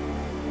 sir.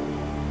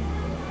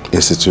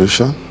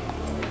 Institution?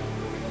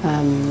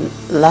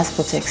 Last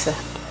Protect, sir.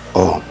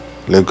 Oh,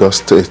 Lagos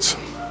State.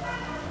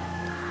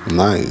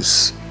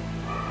 Nice.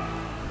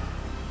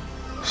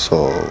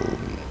 So,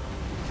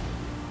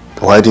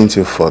 why didn't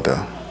you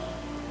further?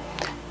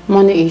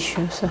 Money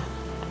issue, sir.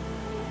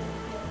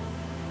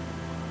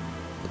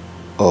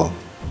 Oh,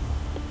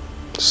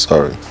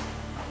 sorry.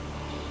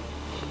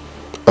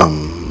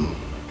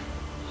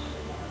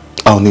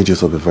 I'll need you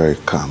to be very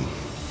calm.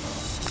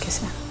 Okay,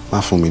 sir.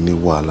 Má fún mi ní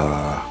wàhálà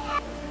rárá.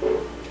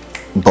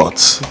 But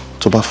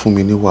tó bá fún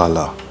mi ní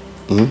wàhálà,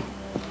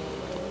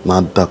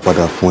 má dá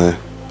padà fún ẹ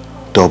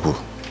double.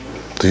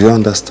 Do you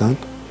understand?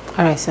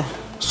 All right, sir.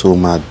 So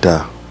má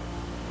dá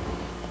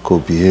kó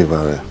behave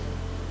rẹ.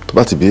 Tó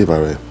bá ti behave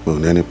rẹ, mi ò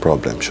ní any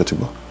problem. Ṣó ti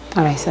gbọ́?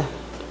 All right, sir.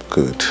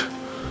 Good.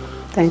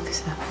 Thank you,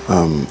 sir.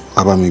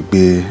 Abá mi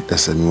gbé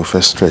ẹsẹ̀ mi mo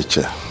fẹ́ stretch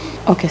ẹ.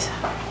 Okay, sir.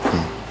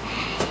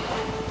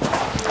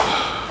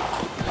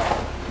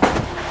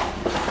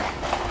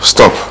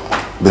 Stop.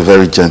 Be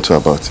very gentle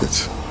about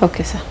it.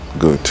 Okay, sir.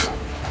 Good.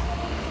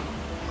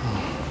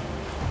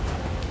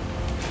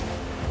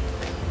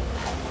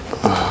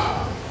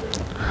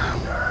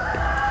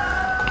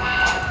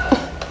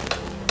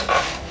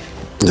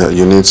 Yeah,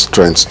 you need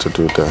strength to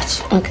do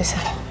that. Okay, sir.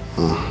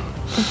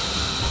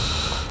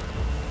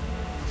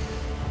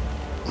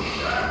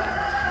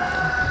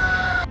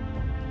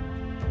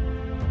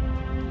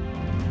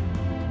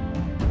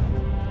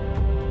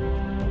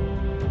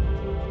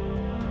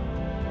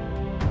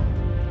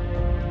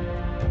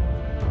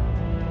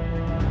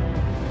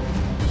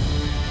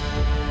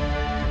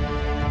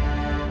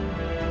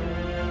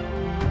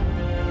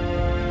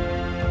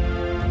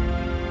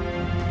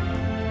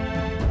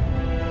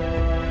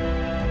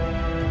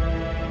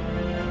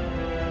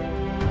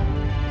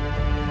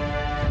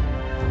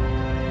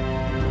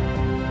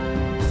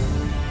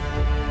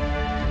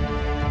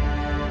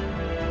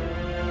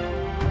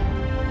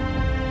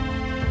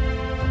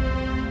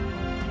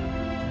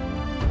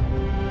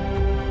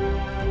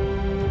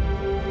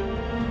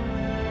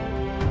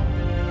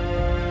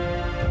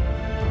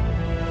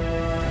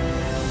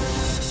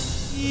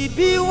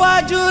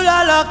 Iwájú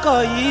lọ́lọ́kọ̀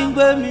yìí ń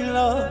gbé mi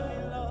lọ.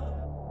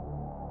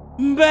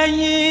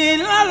 Bẹ̀yìn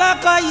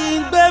lọ́lọ́kọ̀ yìí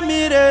ń gbé mi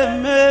rè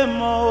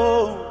mẹ́mọ́ o.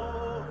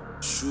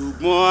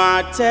 Ṣùgbọ́n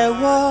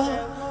àtẹ́wọ́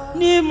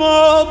ni mo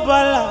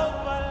bọ́lá.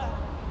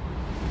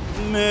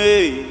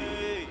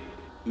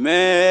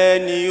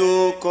 Mẹ́ni ó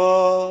kọ́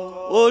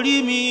orí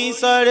mi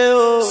sáré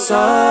o.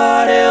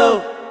 Sáré o.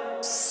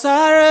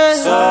 Sáré.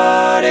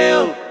 Sáré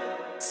o.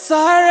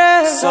 Sáré.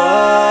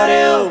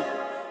 Sáré o.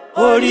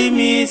 Orí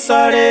mi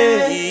sáré,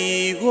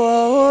 ìwọ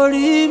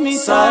orí mi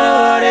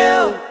sáré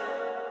o,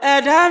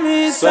 ẹ̀dá mi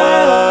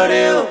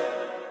sáré o,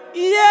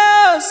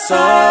 yóò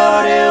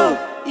sáré o,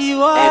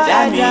 ìwọ ẹ̀dá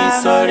mi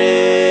sáré,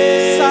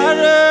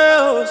 sáré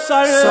o,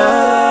 sáré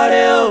o,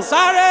 sáré o,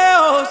 sáré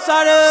o,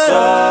 sáré o,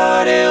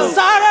 sáré o,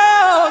 sáré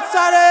o,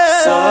 sáré o,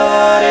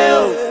 sáré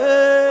o,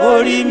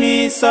 orí mi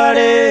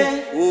sáré,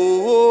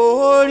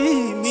 orí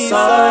mi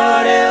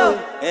sáré o,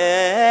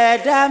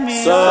 ẹ̀dá mi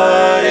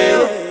sáré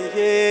o.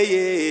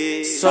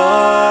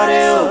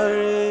 Sáré o,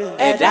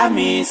 ẹ̀dá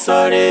mi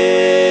sáré.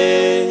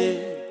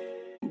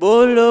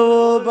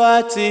 Bólówó bá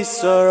ti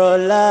sọ̀rọ̀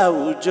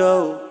láwùjọ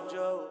o,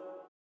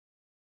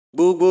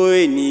 gbogbo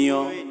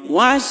ènìyàn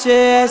wọ́n á ṣe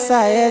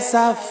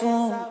ẹ̀sà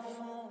fún.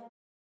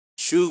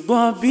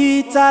 Ṣùgbọ́n bí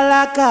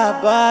tálákà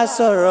bá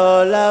sọ̀rọ̀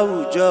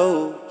láwùjọ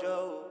o,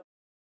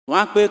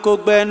 wọ́n á pé kó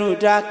gbẹ́nu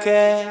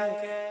dákẹ́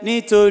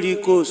nítorí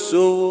kò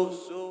sówó.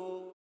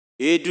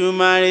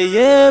 Èdùmàrè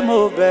yé mo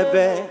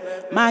bẹ̀bẹ̀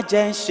má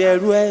jẹ́ ń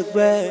ṣẹrú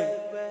ẹgbẹ́.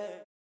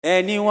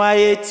 Ẹni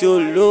wáyé tí ó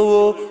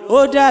lówó ó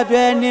dàbí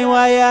ẹni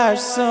wáyé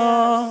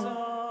àsán.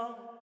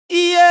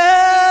 Iye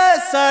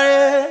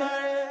sáré,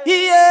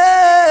 iye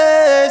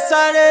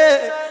sáré,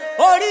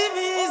 orí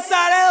mi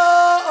sáré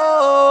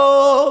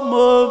o,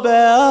 mo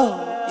bẹ̀ ọ́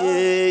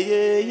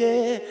yeyeye.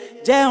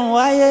 Jẹ́ ń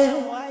wáyé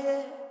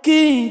kí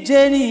n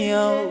jẹ́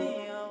nìyàn o.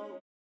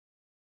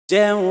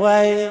 Jẹ́ ń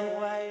wáyé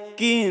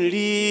kí n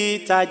rí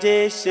tajé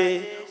ṣe.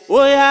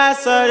 Oya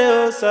sáré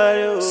o,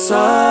 sáré o,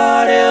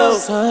 sáré o,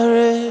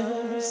 sáré,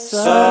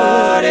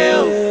 sáré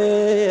o,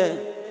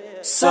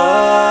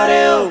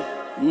 sáré o,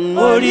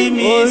 orí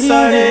mi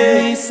sáré,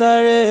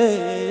 sáré,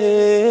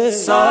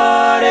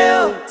 sáré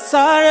o,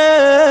 sáré,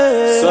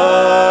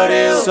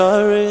 sáré o,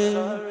 sáré,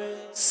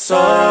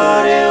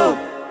 sáré o,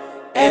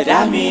 ẹ̀dá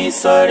mi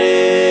sáré.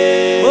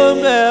 Ó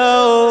bẹ̀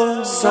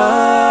ọ́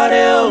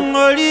sáré o,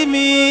 orí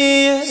mi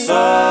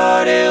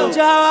sáré o,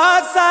 jọ̀wọ́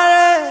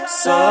sáré.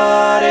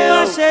 Sáré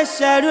o,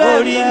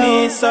 orí mi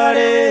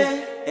sáré,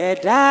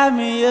 ẹ̀dá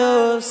mi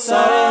yóò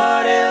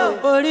sáré o,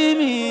 orí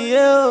mi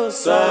yóò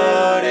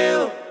sáré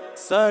o,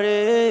 sáré,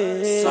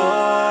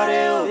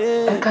 sáré o,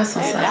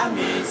 ẹ̀dá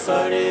mi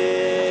sáré.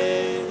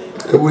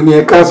 Èwo ni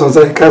ẹ káàsán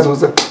sá, ẹ káàsán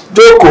sá.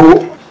 Jókòó.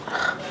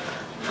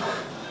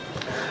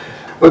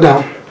 Ó dà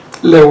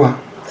lẹ́wà.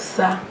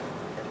 Sá.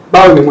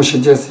 Báwo ni mo ṣe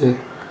jẹ́ sí ẹ?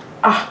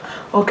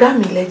 Ọ̀gá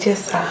mi lẹ jẹ́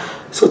sá.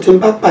 So tí n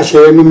bá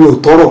pàṣẹ ẹnu mi ò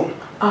tọrọ.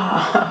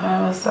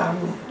 Sir.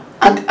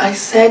 And I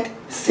said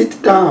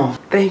sit down.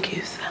 Thank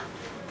you, sir.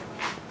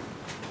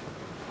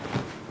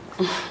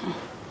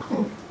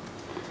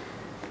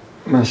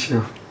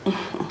 Masha.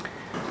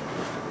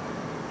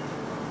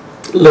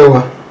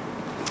 Lẹ́wà.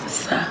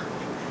 Sir.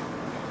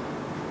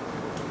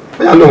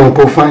 Bóyá ló mọ̀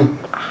pé ó fine.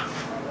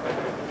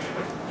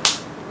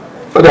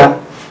 Ọ̀dà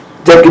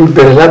jẹ́ kí n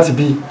bẹ̀rẹ̀ láti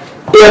bí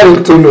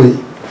earring tó lò yìí.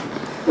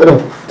 Ọ̀dà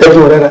jẹ́ kí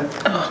n wọ̀ dáadáa.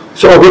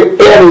 Ṣé wọ́n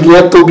pé earring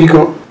yẹn tóbi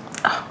gan?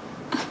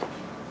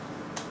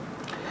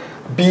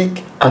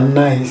 Big and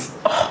nice.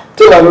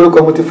 Tí ó wà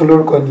lórúkọ mo ti fún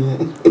lórúkọ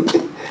nìyẹn.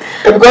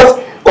 Because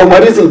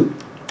ọmọdé sìn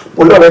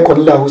mo lọ́ọ̀rẹ́ kan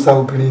nílẹ̀ Haúsá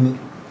obìnrin ni.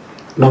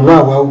 Nànà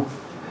àwáwò.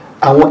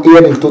 Àwọn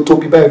earring tó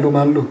tóbi báyìí ló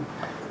máa ń lò.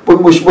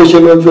 Bó ṣe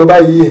lọ yọ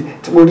báyìí ẹ̀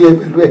tí mo rí ẹ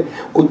pẹ̀lú ẹ̀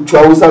ojú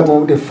Haúsá gan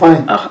ó dẹ̀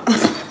fine.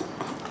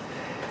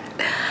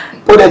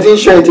 Ó dẹ̀ ti ń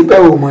ṣọ́ ẹ ti pẹ́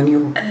wò mọ́ ni o.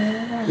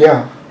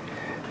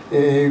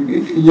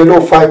 Ìyẹn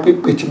ló fa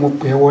pípé tí mo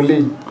pè é wọlé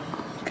yìí.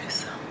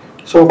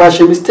 Ṣé o bá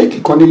ṣe mistake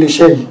kan nílé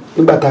iṣẹ́ yìí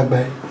nígbà tá a gbà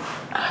ẹ́?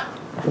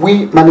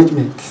 We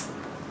management.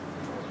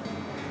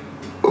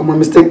 O mọ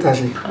mistake tá a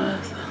ṣe.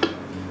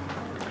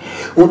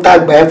 Ohun tá a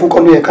gbà ẹ́ fún kọ́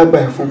ló yẹ ká gbà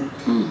ẹ́ fún.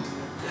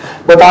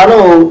 But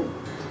àárọ̀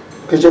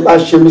kì í ṣe bá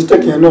ṣe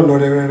mistake yẹn náà lọ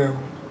rẹ́rẹ́rẹ́ o.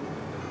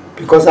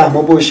 Because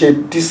àmọ́ bó ṣe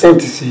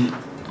decent sí.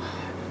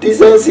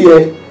 Decency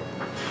ẹ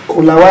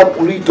òun làwa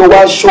rí tó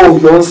wá show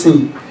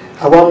yọ̀nsìn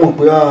àwa mọ̀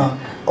pé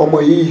ọmọ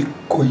yìí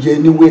kò yẹ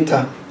ní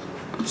waiter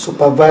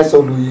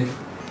supervisor ló yẹ.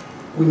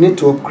 We need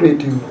to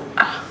upgrade you.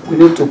 We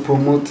need to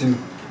promote you.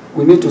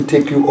 We need to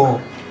take you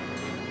up.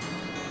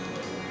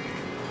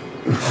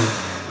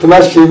 To má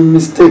ṣe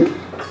mistake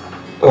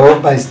or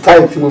by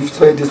style tí mo fi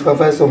sọ ẹ́ di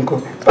supervisor nǹkan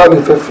báwo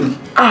ni fẹ́ fi.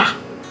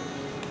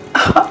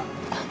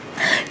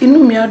 Inú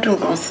mi á dùn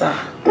gan sá.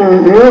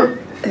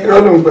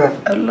 Irọ́ ló ń gbà.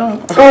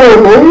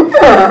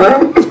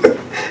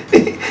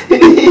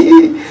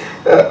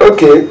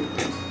 Okay.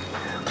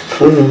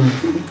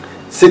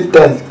 Sit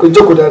down. Kò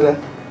jókòó dáadáa.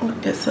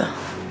 Okay, sir.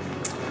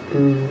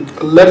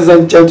 Ladies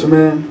and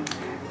gentlemen,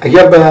 I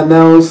hereby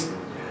announce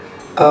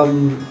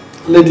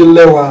Lady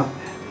Lewa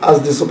as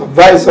the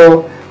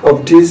supervisor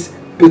of this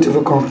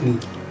beautiful company.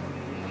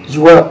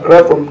 You are,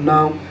 right from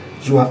now,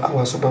 you are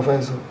our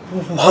supervisor.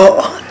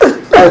 Wow.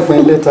 Life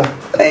and letter.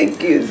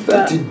 Thank you,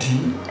 sir.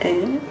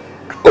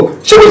 Oh,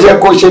 ṣé o jẹ́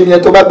kó ṣe ni ẹ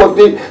tó bá gbọ́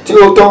pé tí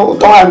o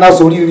tán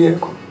announce oríire ẹ̀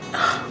kan?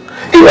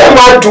 Ìwé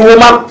máa dùn ó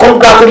máa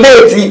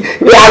congratulate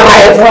ní ara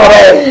ẹ̀ fún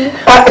ọ̀rẹ́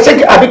ẹ̀.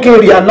 Ṣé àbí kí n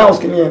re-announce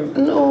kí ni ẹ̀ mi?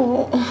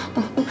 No.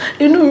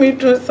 Inú mi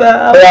dùn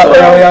sá.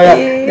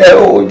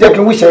 Jẹ́ kí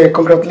n wish ẹ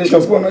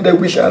congratulations fún ọ̀nà dẹ̀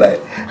wish ara ẹ̀.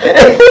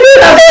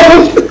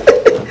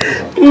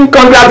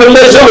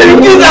 Congratulations.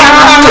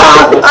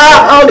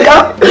 Ọ̀gá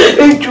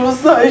ìjọ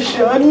sá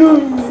ṣàánú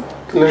mi.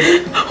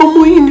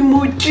 Ọmọ yìí ni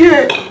mo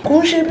jẹ́.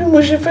 Kò ń ṣe bí mo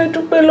ṣe fẹ́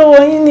dúpẹ́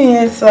lọ́wọ́ yín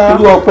nìyẹn sá.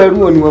 Irú ọpẹ́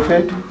irú òní wọ́n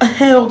fẹ́ dùn.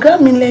 Ọ̀gá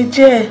mi lẹ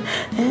jẹ́.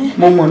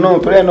 Mo mọ̀ náà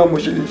torí ẹ̀ náà mo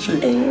ṣe lè ṣe.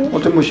 Mo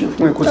tó mo ṣe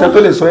fún ẹ kò sẹ́ tó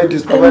lè sọ ẹ́ di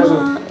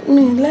supervisor.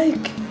 Mi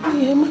like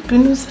ẹ má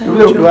bínú sá. Irú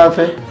èwo ló wá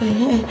fẹ́?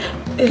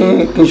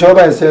 Kì í ṣọ́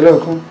báyìí sí ẹ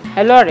lọ́ọ̀kan.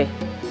 Ẹ lọ́ọ̀rẹ́.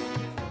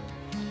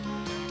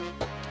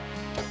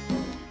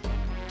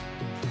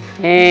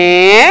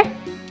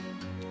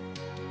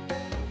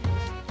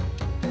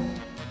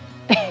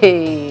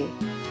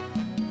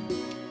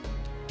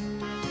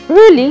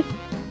 Really?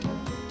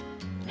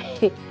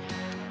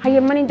 Ayé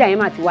manager yẹn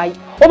máa ti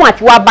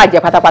wá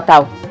bàjẹ́ pátápátá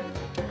o.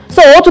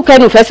 So ó tún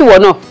kẹnu ìfẹ́ sí wọ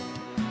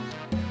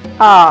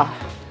náà.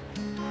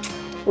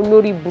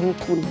 Olórí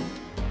burúkú ni.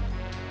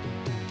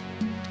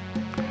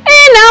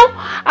 Now,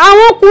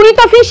 àwọn ọkùnrin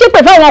tó fi ń ṣépè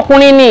fún àwọn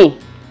ọkùnrin ni.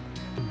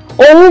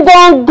 Òun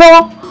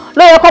gangan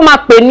ló yẹ kó máa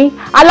pè ní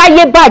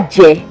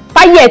aláyébàjẹ́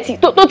táyé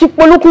tó ti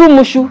polúkúrú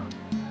muṣu.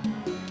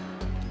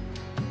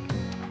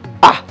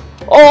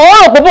 Ó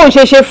rò pé bóun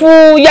ṣe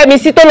fún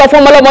Yẹ́misí tó lọ fún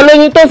ọmọlọ́mọ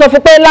lóyún tó ń sọ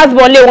fún pé last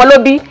born lé wọn ló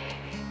bí.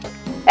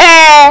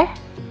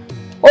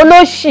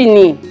 Olóṣì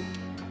ni.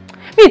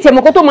 Bí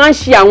ìtẹ̀mọ́kó tó máa ń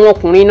ṣe àwọn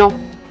ọkùnrin náà.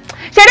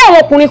 Ṣé dé àwọn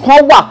ọkùnrin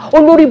kan wà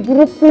olórí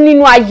burúkú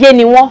nínú ayé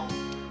ni wọ́n?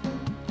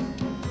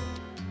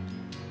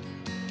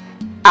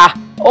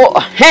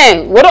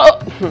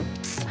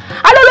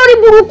 Alólórí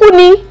burúkú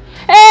ni.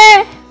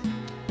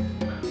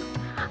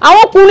 Àwọn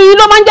ọkùnrin yìí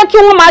ló máa ń jẹ́ kí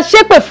wọ́n máa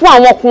ṣépè fún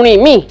àwọn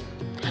ọkùnrin míì.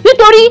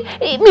 Nítorí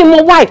mi mọ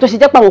wáì tó ṣe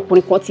jẹ́ pé àwọn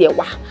ọkùnrin kan tiẹ̀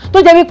wà tó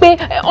jẹ́ wípé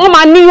wọ́n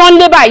máa níyàn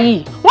lé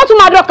báyìí wọ́n tún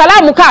máa dọ̀kà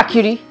láàmú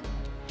káàkiri.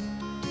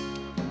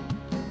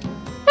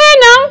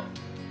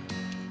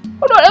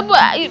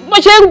 Bó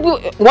ṣe ń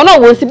wọ́n náà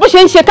wò ó sí bó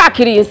ṣe ń ṣe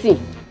káàkiri yìí sí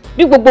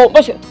bí gbogbo bó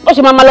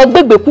ṣe máa lọ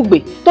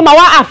gbégbèkúgbè tó máa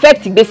wá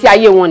affect ìgbésí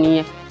ayé wọn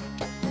nìyẹn.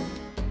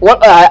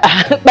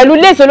 Pẹ̀lú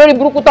léèsì olórí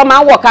burúkú tó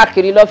máa ń wọ̀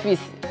káàkiri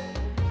lọ́fíìsì.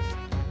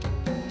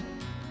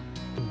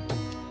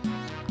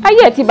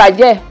 Ayé ẹ̀ ti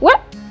bàjẹ́ wẹ́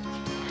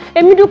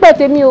èmi dúpẹ́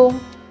tèmi o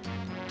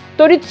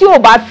torí tí ò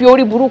bá fi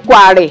orí burúkú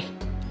ààrẹ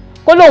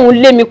kó lóun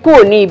lé mi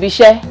kúrò ní ibi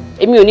iṣẹ́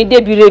èmi ò ní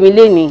débi rè mi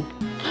lénìí.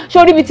 Ṣé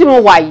orí ibi tí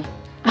mo wà yìí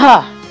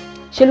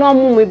ṣe ló ń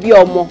mú mi bí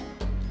ọmọ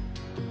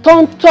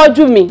tó ń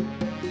tọ́jú mi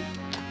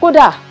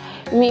kódà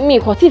mi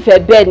kò tí ì fẹ́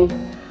bẹ́ẹ̀ ni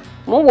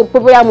mo ń wò pé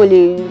bóyá mo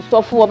lè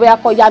sọ fún ọ bóyá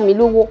kó yá mi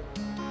lówó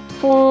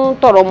fún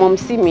tọ̀rọ̀ mọ́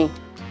sí mi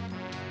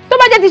tó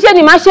bá jẹ́ ti ṣe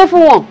ni màá ṣe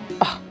fún wọn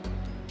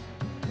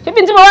ṣé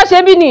bí tí mo wá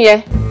ṣe bí nìyẹn.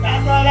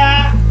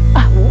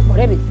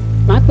 ọ̀rẹ́ mi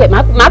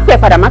máa pè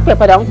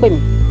padà ń pè mí.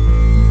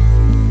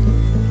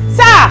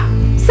 sáà.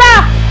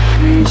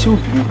 ṣé o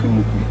bínú pé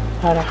mo pè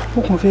rárá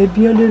mo kàn fẹ́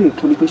bí ẹ lérè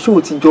tó ni pé ṣé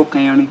o ti jọ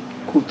kan ẹrin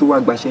kó o tó wá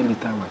gbaṣẹ́ lè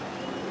ta wà.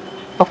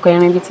 ọkọ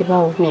ẹrin bíi ti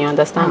báwo mi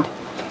understand.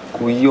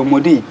 kò yí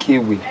ọmọdé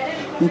ìkéwèé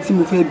ní tí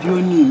mo fẹ́ bí ó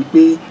ní pé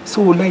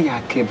sóò láyà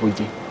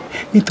akẹ́bọ̀jẹ́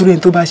nítorí ẹni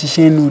tó bá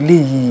ṣiṣẹ́ inú ilé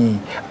yìí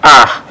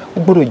ó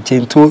gbọ́dọ̀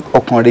jẹun tó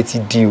ọkàn rẹ ti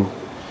di o.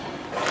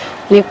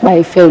 nípa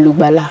ìfẹ́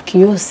olùgbàlà kì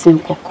yóò sin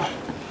kankan.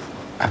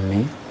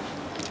 àmín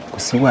kò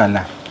sí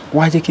wàhálà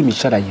wá jẹ́ kí mi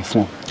ṣàlàyé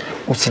fún ọ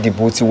ó ti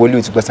dìbò ó ti wọlé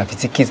ó ti gba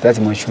sàfitíkẹ́ẹ̀tì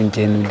láti máa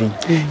ṣoúnjẹ inú ilé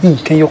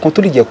nǹkan ẹyọ kan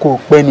tó lè jẹ́ kó o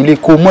pẹ́ inú ilé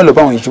kó o mọ̀ lọ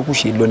báwọn ìṣókù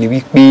ṣe lọ ni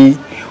wípé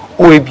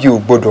ó ebi ò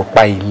gbọ́dọ̀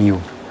pa èmi o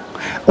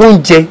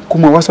oúnjẹ kó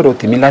máa wá sọ̀rọ̀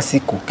tèmi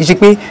lásìkò kì í ṣe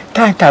pé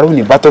táàtàrà ò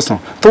ní bá tọ̀sán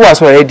tó wà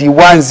sọ̀rọ̀ rẹ di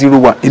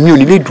 101 èmi ò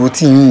ní lè dúró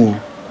tì yín o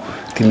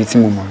tèmi tí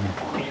mo mọ̀ ni.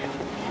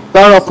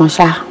 lọ́rọ̀ kan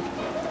ṣá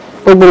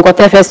gbogbo nǹkan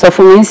tẹ́ fẹ́ sọ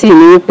fún mi sì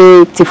ni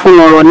wípé ti fún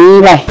ọ̀rọ̀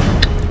ní báyìí.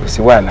 kò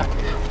sí wàhálà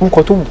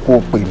orúkọ tó wù kó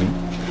o pè mí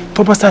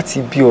tó bá sá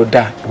ti bí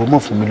ọ̀dà ìwọ mọ̀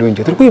fún mi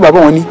lóúnjẹ torí pé bàbá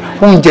wọn ní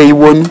oúnjẹ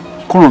ìwọnú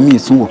kọ́ràn mi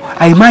ìsúnwọ̀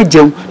àì má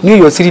jẹun ní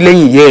òyò sírí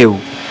lẹ́yìn ìyá ẹ̀ o.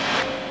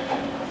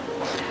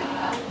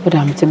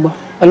 bódà mi ti gbọ́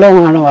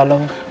ọlọ́run á ràn wá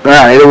lọ́wọ́.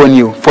 ràn án lọ́wọ́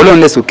ni o fọlọ́run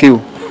lẹ́sọ̀kè o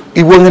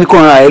ìwọ ní kò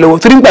ràn án lọ́wọ́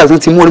torí nígbà tó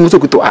ti mú orí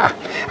mọ́tò tó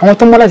àwọn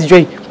tó mọ́ láti jọ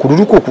yìí kò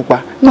dúdú kò pupa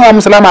náà wà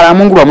mùsùlùmí ara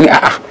mọ́ngùrọ̀ mu ni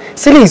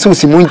sílẹ̀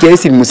ìsòsì mú oúnjẹ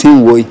sì mú sí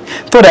ìwọ yìí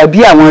tó dàbí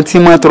àwọn tí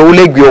wọ́n tọrọ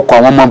lẹ́gbẹ̀ẹ́ ọkọ̀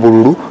àwọn ọmọ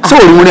bòròró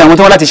sóòrì wọn ni àwọn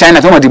tó wọ́n láti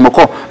China tó wọ́n di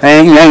mọ́kọ̀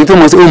ìyẹn tó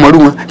mọ̀ sí òmòrú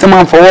wọn tó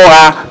máa ń fọwọ́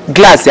ra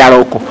gíláàsì ara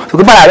ọkọ̀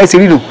tó bára rẹ̀ sí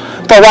rí nù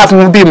tó wá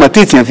fún bí mọ̀ tí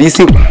èèyàn fi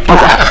sí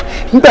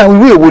nígbà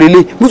ìwé èwo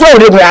lélẹ̀ mo sọ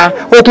òde pé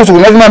ó kún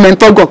sùkùn lọ́fí máa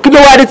mẹ́ntọ́gọ̀ kí ló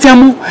wá dé tí wọ́n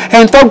mú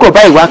ẹ̀ńtọ́gọ̀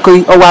báyìí wá pé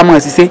ọwọ́ àmọ́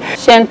ṣiṣẹ́.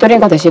 ṣé nítorí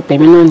nǹkan tẹ̀ ṣe pè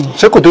mí náà ni.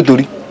 ṣé kò tó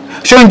torí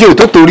ṣé oúnjẹ ò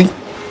tó torí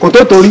kò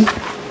tó torí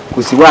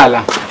kò sí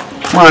wàhálà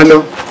máa lọ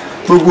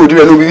gbogbo òdi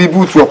rẹ ló bí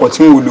búùtù ọkọ̀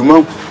tí wọn ò lò mọ́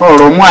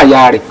ọ̀rọ̀ mú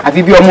àyà rẹ̀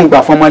àfi bí ọmọ ìgbà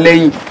fọmọ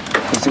lẹ́yìn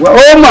kò sí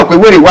wàhálà ó mọ̀ pé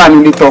wèrè wà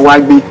nílé tọ́ wá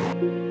gbé.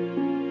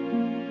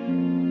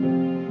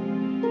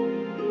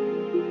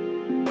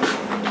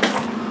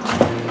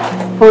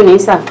 ó ní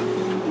sà.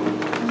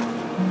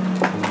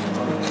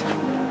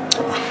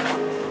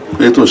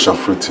 Eto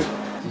Shafruti.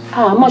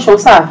 Motion,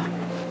 sir.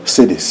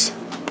 Say this.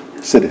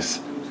 Say this.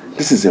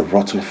 This is a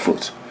rotten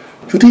fruit.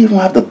 You didn't even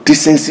have the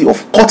decency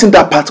of cutting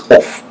that part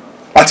off.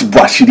 Are you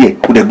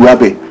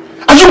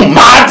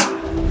mad?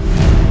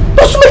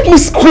 Don't you make me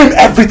scream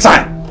every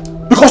time?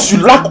 Because you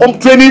lack home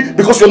training,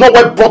 because you're not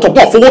well brought up,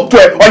 not for what to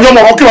on your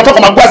mom, talk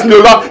about glass in the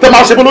room, the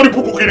man should be no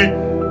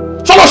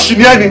pukukiri. Show us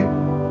any.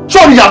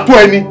 Show me your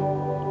 20.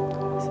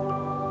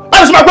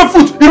 I just make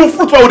fruit. You know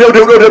fruit for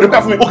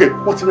me. Okay,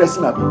 what's the rest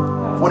in that?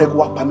 Wọ́n rẹ̀ kó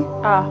wá pa mí.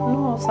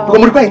 No, sir. Because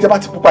mo rí pé ẹ̀yin tẹ́ bá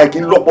ti pupa ẹ̀kí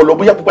lọ́pọ̀lọ́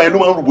bóyá pupa yẹn ló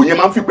máa ń rúbò yẹn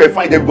máa ń fi pé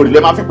find everybody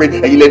lẹ́ máa ń fi pé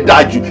ẹ̀yin lẹ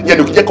dáa jù yẹn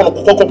ló kí jẹ́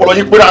kọ́kọ́kọ́lọ́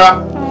yín pé rárá.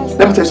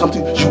 Let me tell you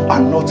something, you are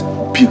not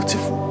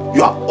beautiful,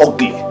 you are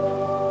ugly,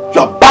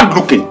 you are bad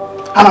looking,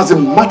 and as a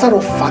matter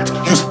of fact,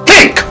 you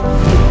stink.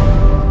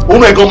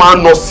 Òun ẹ̀gán máa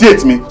ń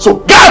nauseate me, so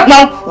get out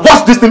now,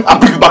 watch this thing and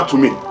bring it back to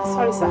me.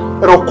 Sorry, sir.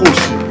 Ẹ̀rọ kò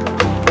ṣe.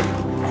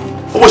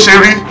 Ó ṣe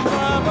rí.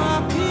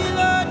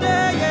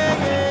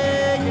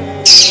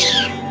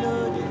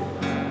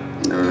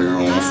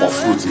 For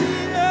fruit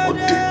or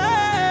day.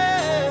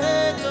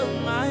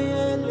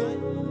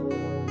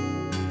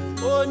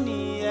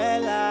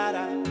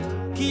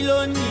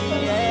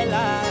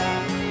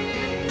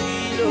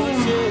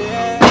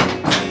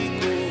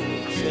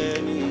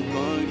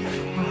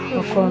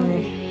 Ọkọ mi,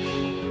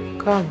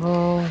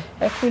 káàbọ̀,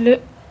 ẹ kúlé,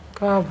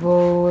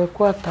 káàbọ̀, ẹ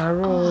kú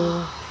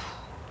àtàárọ̀,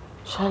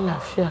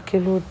 ṣàlàáfíà kí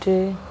ló dé?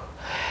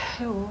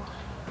 Ẹ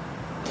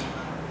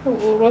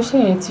wo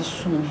rọ́ṣẹ́ yẹn ti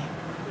sú mi.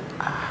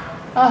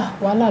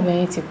 Wàhálà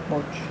bẹ́yẹn ti pọ̀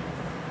jù.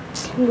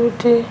 Kí ló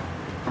dé?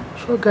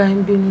 Ṣọ́gà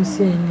ń bínú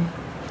sí ẹni?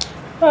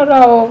 Rárá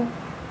o,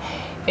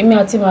 èmi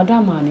àti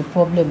madam à ní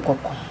problem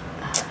kankan.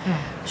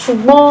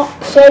 Ṣùgbọ́n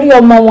ṣé rí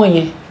ọmọ wọn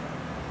yẹn?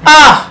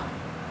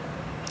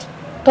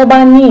 Tó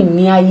bá ní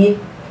ìní ayé,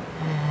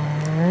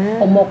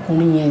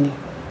 ọmọkùnrin yẹn ni.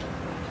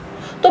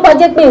 Tó bá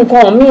jẹ́ pé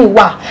nǹkan míì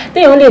wà,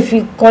 téèyàn lè fi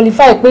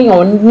qualify pé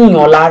èèyàn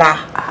níyàn lára.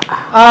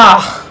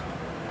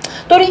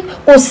 Torí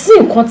kò sí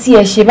nǹkan tí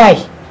ẹ ṣe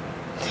báyìí.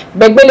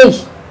 Gbẹgbẹ́ lè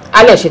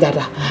alẹ́ ṣe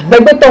dáadáa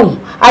gbẹgbẹ́ tọ̀hún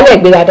alẹ́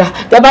gbé dáadáa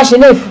tẹ bá ṣe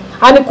léèfù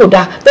á ní kò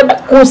dáa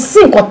kò sí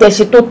nǹkan tẹ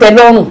ṣe tó tẹ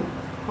lọ́rùn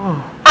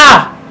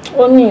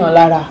ó níyàn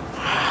lára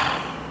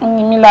ó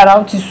ní mí lára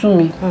ó ti sú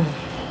mi.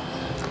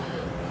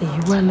 Èyí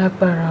wá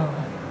lágbára o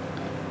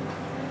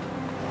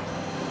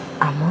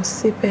àmọ́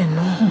síbẹ̀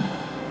náà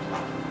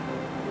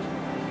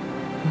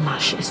má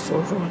ṣe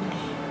sọ̀rọ̀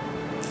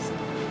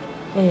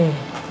ni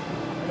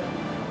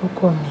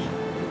ọkọ mi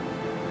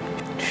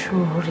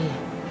ṣóòrè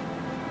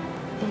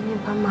ẹni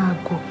bá máa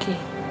gòkè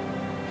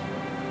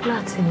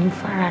láti ní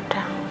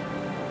faradà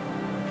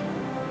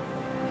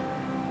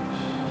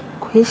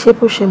kò í ṣe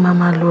bó ṣe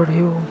máa lọ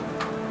rèé o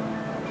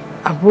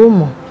àbó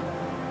mọ̀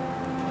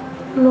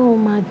Ọlọ́run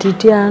máa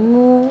dìde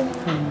àánú.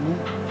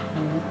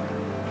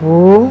 Wò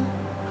ó,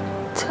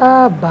 tá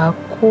a bá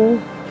kú,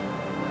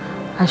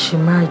 a sì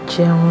máa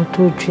jẹun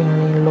tó ju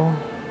irin lọ.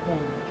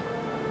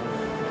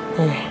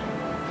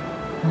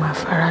 Máa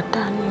fara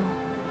dá ní o.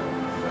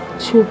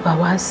 Tí ó bá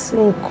wá sí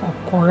nǹkan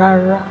kan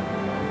rárá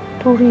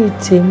torí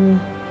tèmi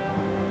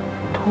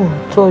tó ń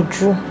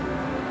tọ́jú.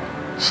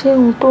 Ṣé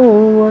ohun tó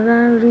ń rọra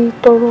ń rí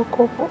tọrọ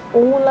kọ́kọ́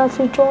òun la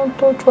fi jọ ń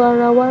tọ́jú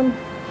ara wa ní?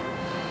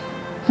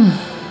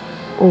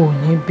 Ò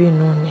ní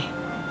bínú ni.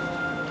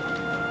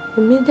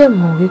 Èmi dẹ̀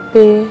mọ̀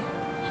wípé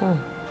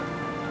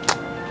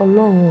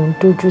Ọlọ́run ò ń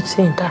dojú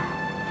tì ń dà.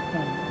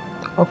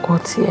 Ọkọ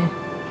tiẹ̀,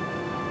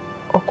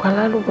 ọkọ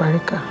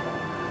alálùbáríkà,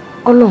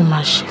 Ọlọ́run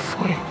máa ṣe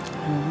fún ẹ.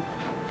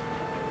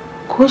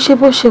 Kò ṣe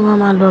bó ṣe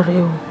máa lọ rẹ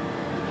o.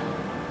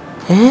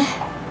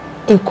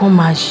 Nǹkan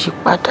máa yí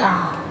padà.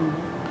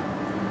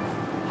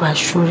 Wàá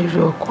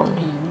ṣoríire ọkọ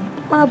mi.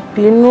 Má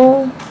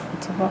bínú.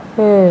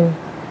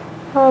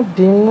 Má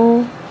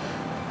bínú.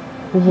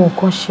 Gbogbo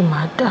nǹkan ṣe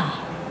máa dà.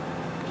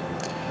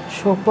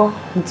 Ṣùgbọ́n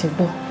mo ti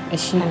gbọ́. Ẹ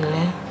ṣé.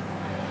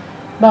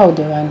 Báwo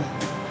dẹ̀ wá ni?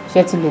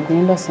 Ṣé ti lògùn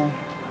yín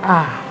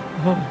lọ́sàn-án?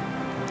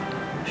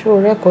 Ṣé o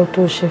rẹ́kọ̀ọ́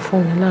tó ṣe fún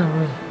mi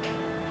láàárọ̀ yìí?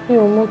 Mi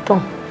ò mú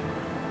tán.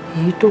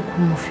 Èyí tó kù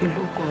mo fi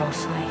lògùn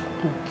lọ́sàn-án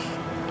yìí.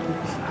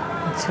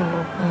 Mo ti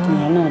lògùn.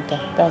 Ìyẹn náà dá.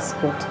 That's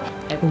good.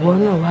 Ìwọ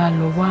náà wá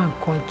lọ wá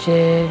nǹkan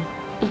jẹ.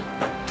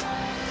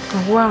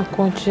 Wá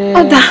nǹkan jẹ.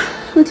 Ó dáa,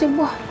 mo ti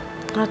gbọ́.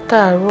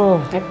 Látàárọ̀.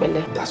 Ẹ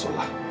pẹ̀lẹ́.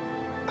 Dasola,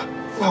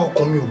 wá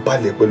ọkàn mi ò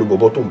balẹ̀ pẹ̀lú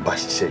bọ̀bọ̀ tó ń bá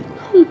ṣiṣẹ́ yìí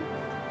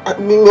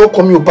náà.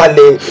 Ọkàn mi ò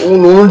balẹ̀,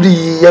 òun ló ń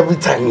rí every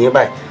time yẹn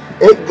báyìí.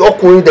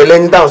 Ọkùnrin dẹ̀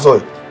lẹ́ni dáhùn sọ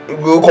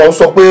yìí. Kàn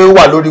sọ pé ó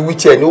wà lórí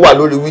wheelchair ni, ó wà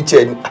lórí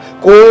wheelchair ni.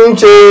 Kò ń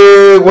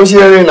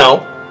ṣe rìn náà.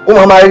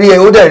 Ó máa rí ẹ,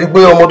 ó dẹ̀ rí pé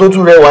ọmọ tó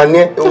tún rẹwà ní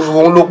ẹ,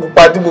 òun ló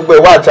pupa tí gbogbo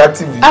ẹ̀ wá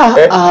attractive.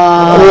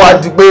 Ó wá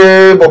di pé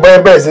bọ̀bọ̀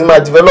ẹ bẹ̀rẹ̀ sí ní máa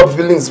develop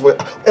feelings for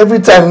every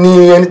time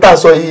ni ẹni tá a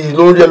sọ yìí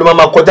ló ń rí ẹ ló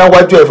máa kọjá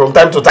wájú ẹ from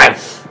time to time.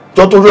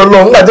 Jọ torí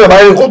Ọlọ́run nígbà tí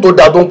bàbá rí nǹkan tó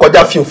dáa tó ń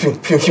kọjá fíùn.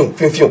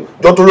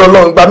 Jọ torí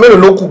Ọlọ́run ìgbà mélòó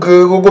ló kù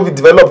kó fi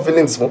develop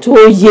feelings fún. Tó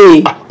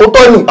yé. Ó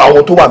tọ́ ni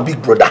àwọn tó wà big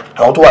brother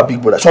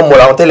ṣọ́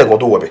mọ́ra àwọn tẹ́lẹ̀ kan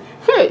tó wọ̀ bẹ̀.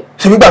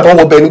 Ṣé nígbà tó ń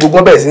wọ bẹ̀ ni gbogbo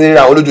bẹ̀rẹ̀ sí ní rí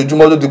àwọn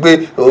lójoojúmọ́ tó di pé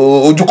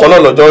ojú kan náà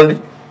lọ́jọ́ ń rí.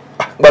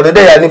 Gbàdé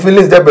dẹ̀ yà ni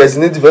feelings dẹ̀ bẹ̀rẹ̀ sí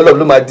ní develop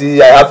ló máa di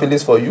I have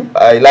feelings for you,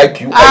 I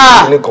like you, I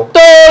like you nìkan.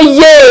 Tó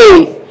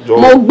yé.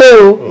 Mo gbé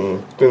o.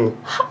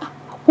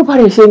 Bó bá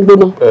rẹ̀ ṣe ń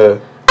gbóná.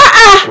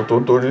 Kò tó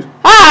torí.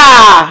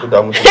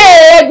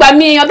 Gbà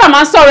mí ọ̀tá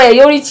máa ń sọ̀rọ̀ ẹ̀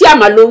yórí tí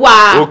àmà ló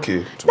wà.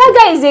 That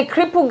guy is a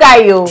cripple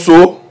guy o.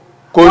 So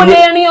kò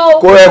lè rin o.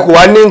 Kò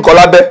wá ní nǹkan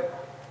lábẹ́.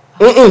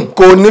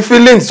 Kò ní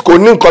feelings, kò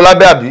ní nǹkan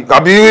lábẹ́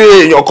àbí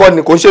èèyàn kọ́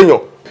ni kò ń ṣèyàn.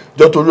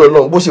 Jọ torí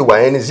Ọlọ́run bó ṣe wà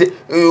yẹn ni ṣe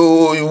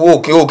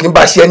ìwọ òkè ń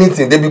bá ṣe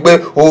anything débi pé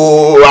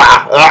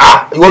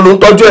ìwọ ló ń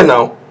tọ́jú ẹ̀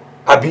náà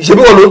àbí ṣe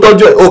bí wọ́n ló ń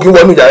tọ́jú ẹ̀ òkè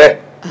wọnú yàrá ẹ̀.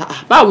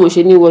 Báwo mo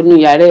ṣe ní wọnú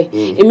yàrá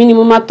ẹ̀? Èmi ni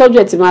mo máa tọ́jú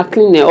ẹ̀ tí máa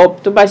clean ẹ̀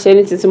up tó bá ṣe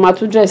anything tí máa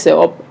tún dress ẹ̀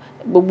up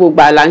gbogbo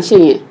ìgbà là ń ṣe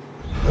yẹn.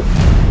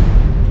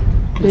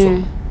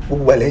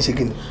 Gbogbo ìgbà lẹ́ ń ṣe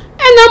kí ni?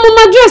 Náà mo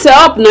máa dress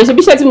ẹ̀ up náà ṣe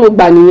bí iṣẹ́ tí mo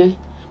gbà nìyẹn.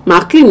 Màá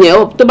clean ẹ̀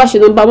up tó bá ṣe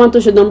number 1 tó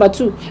ṣe number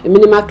 2 èmi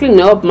ni máa clean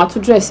ẹ̀ up máa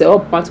tún dress ẹ̀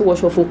up máa tún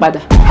wọṣọ fún padà.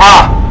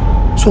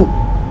 So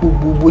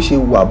gbogbo bó ṣe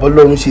wà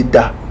bọ́lọ́run ṣe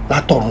dá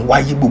látọ̀run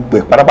wáyé gbogbo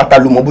ẹ̀ pátápátá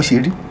ló mọ bó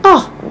ṣe rí.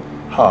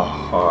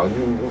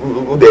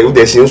 Ó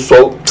dẹ̀ ṣe ń sọ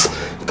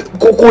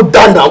kókó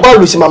dáná báwo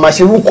ló ṣe máa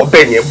ṣe irú nǹkan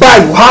bẹ́ẹ̀ yẹn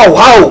báyìí how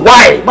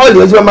why báwo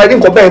ló ṣe máa rí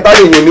nǹkan bẹ́ẹ̀ yẹn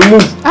táwọn èèyàn ní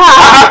move.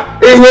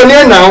 Èèyàn ní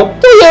ẹ̀ náà.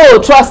 Tó yẹ o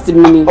trust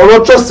mi ni.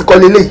 Ọ̀rọ̀ trust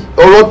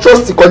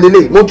kọ́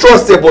lélẹ̀ mo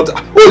trust ẹ but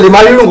o lè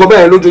máa rí irú nǹkan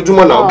bẹ́ẹ̀ yẹn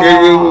lójoojúmọ́ náà.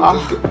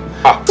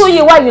 Tó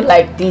yẹ why you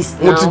like this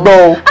now. Mo ti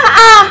gbọ́ o.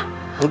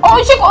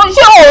 Ṣé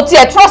o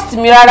tiẹ̀ trust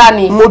mi rárá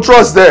ni? Mo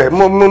trust ẹ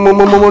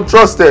mo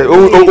trust ẹ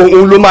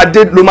òun ló máa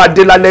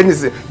dé lálẹ́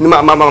nìsín ni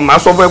màá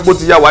sọ fún ẹ pé ó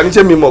ti yá wa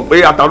níṣẹ́ mi mọ̀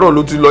pé àtàrọ̀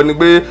ló ti lọ ni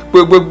pé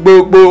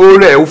ó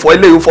rẹ̀ ó fọ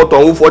ilé ó fọ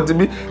tọ̀hún ó fọ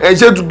tibí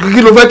ṣé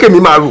kí ló fẹ́ kèmí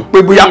máa rò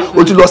pé bóyá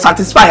o ti lọ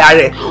satisfy ara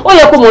ẹ. Ó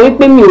yẹ kó mọ̀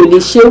wípé mi ò lè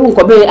ṣe irú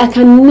nǹkan bẹ́ẹ̀. I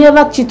can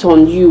never cheat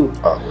on you.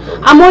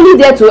 I'm only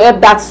there to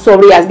help that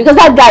sorry ass because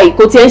that guy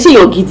kò tiẹ̀ ń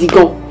ṣèyàn gidi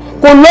gan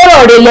kò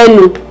lọ́rọ̀ rẹ̀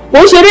lẹ́nu kò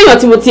ń ṣeré èèyàn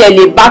tí mo tiẹ̀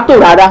lè bá tò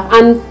rárá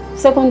and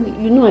secondly,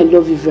 you know I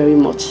love you very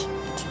much.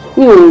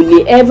 Mi ò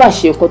lè ever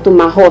ṣe nǹkan tó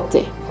máa hurt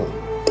ẹ.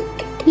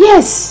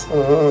 Yes.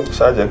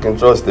 Ṣá jẹ́ kí n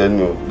trust ẹ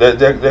ni o.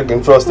 Jẹ́ kí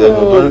n trust ẹ ni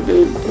o.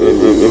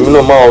 Èmi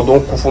náà máa ọdún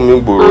kú fún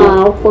mi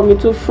gbòòrò. Ọkọ mi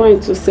tó fine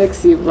tó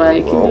sexy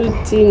báyìí kí ló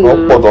dì náà.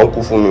 Ọ̀pọ̀ tó ń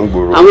kú fún mi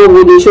gbòòrò. Àwọn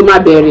wo ni iṣó máa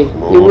bẹ̀rẹ̀?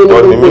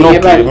 Èmi náà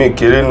kéré mi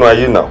kéré nínú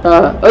ayé náà.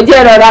 Ó jẹ́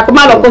ìrora kó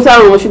má lọ kó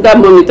sáwọn sugar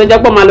mummy tó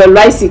jẹ́ pọ̀ máa lọ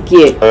láìsí kí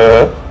ẹ̀.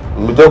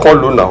 Mi jẹ́ kán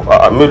lò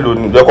náà. Mélòó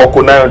ni jẹ́ kán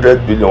kó 900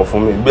 billion fún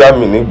mi bí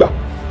àmì nígbà.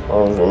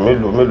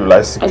 Mélòó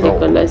láìsí kí wọn.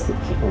 Ajẹ́kọ̀ láìsí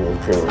kí.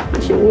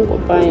 Ṣé wọ́n kò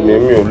bá yẹn.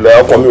 Mi ò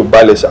lẹ́ ọkàn mi ò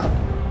balẹ̀ ṣá.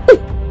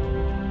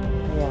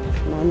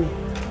 Mami,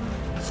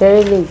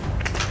 ṣẹ́rí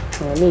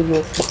lè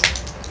yóò pọ̀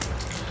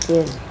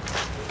díẹ̀ ni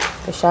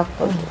ẹ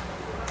ṣàpọ̀jù.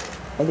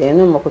 Ẹ̀dẹ̀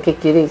inú mọ̀ pé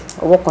kékeré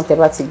ọwọ́ kan tẹ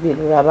bá ti gbé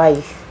lóra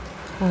báyìí.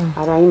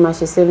 Ara yín máa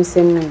ṣe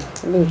sẹ́mísẹ́mí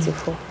ilé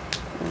ìtìfọ́.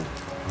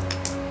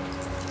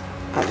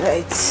 All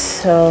right.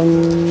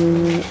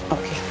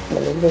 okay,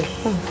 lele.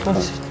 Ó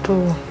ti tó.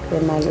 Ẹ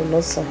máa lọ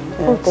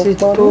lọ́sàn-án. Ó ti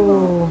tó.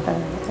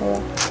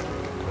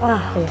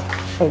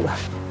 Ẹgbà,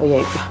 ọ̀yà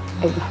ìgbà.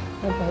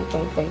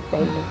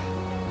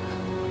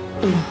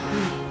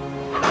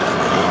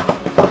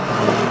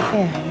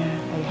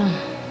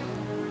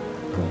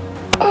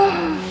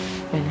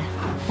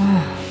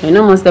 Ẹ̀nà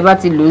mọ̀ sí bá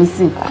ti lò ń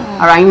sìn,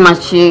 ara yín máa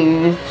ṣe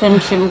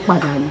ṣẹ́mṣẹ́m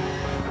padà ni.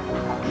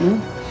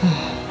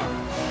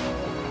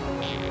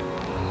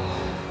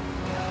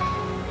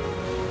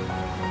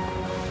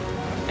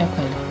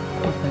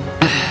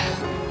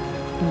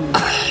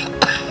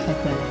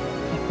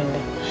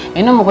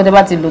 Ẹ̀nà mọ̀ kọ́ tẹ́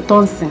bá ti lò tó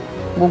ń sìn,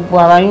 gbogbo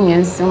ara yín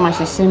yẹn ń sìn, máa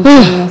ṣe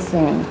ṣẹ́mṣẹ́m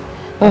sìn.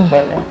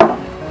 Ẹ̀pẹ̀lẹ̀.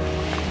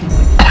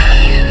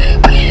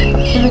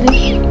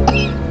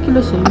 Kí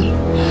ló ṣe yín?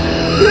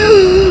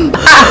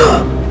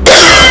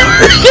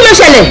 Kí ló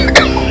ṣẹlẹ̀?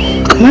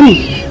 Mami,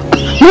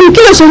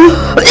 kí ló ṣe yín?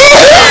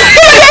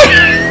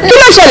 Kí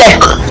ló ṣẹlẹ̀?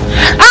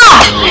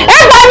 Ẹ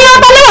gbà mí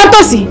ọba lọ́wọ́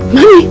tòsí.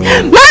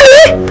 Mami,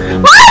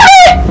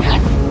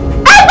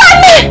 ẹ gbà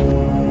mí.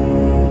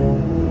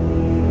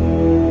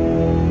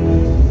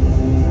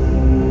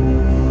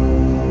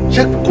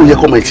 Ṣé kò yẹ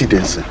kó máa ti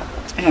dẹ̀ sìn?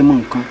 Ẹ mọ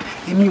nǹkan,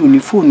 èmi ò ní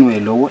fóònù ẹ̀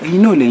lọ́wọ́,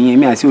 ẹ̀yin náà lẹ́yìn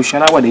èmi àti oṣù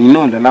aláwàdà ẹ̀yin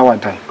náà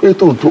lọ́láwàdà.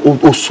 Ètò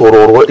ó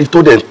sọ̀rọ̀ ọ̀rọ̀ ètò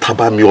dẹ̀ ń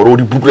taba mi ọ̀rọ̀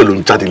orí búburú ẹ̀ ló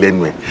ń jáde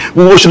lẹ́nu ẹ̀.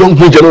 Bó ṣe ló ń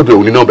gbóúnjẹ náà bẹ̀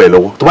òní náà bẹ̀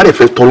lọ́wọ́. Tó bá dẹ̀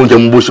fẹ́ tọrọ oúnjẹ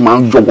mú bó ṣe máa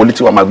ń yọ wọlé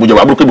tí wàá máa gbóúnjẹ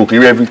wàá bó kébù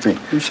kiri everything.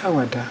 Ó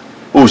ṣàwàdà.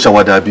 Ó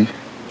ṣàwàdà bí?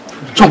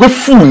 Sọ pé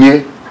fool ni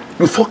ẹ,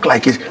 you fuck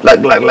like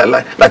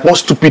one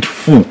stupid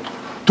fool.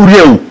 Torí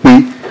ẹ ò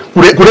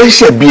pé kò dẹ́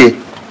ṣẹ̀ bí ẹ.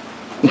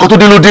 Nǹkan tó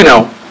dé ló dé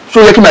náà. Ṣé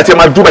ó yẹ kí mi àti ẹ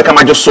máa dúró báyìí ká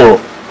máa jọ sọ̀rọ̀?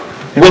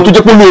 Ìwọ tó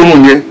jẹ́ pé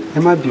olóorun yẹn. Ẹ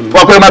má bínú.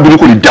 Wọ́n pẹ́ má bínú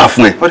kò ní dáa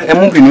fún ẹ. Ẹ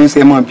mú bínú sí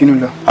ẹ má bínú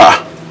lọ.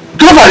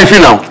 Kí ló fà ní fi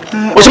náà?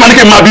 Ó ṣe máa ní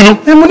kí n má bínú.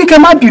 Ẹ mú ní kí ẹ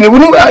má bínú,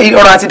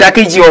 ọ̀rọ̀ àti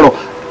ìdákejì ọ̀rọ̀.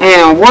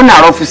 Wọ́n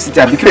náà rọ́ọ̀fù sí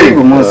tàbí kí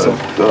ló mọ̀ sọ.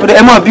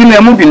 Ẹ má bínú, ẹ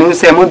mú bínú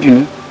sí ẹ má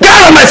bínú. Get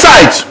out of my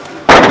sight!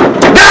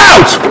 Get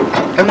out!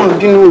 Ẹ má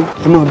bínú,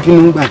 ẹ má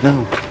bínú gbà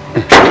náà.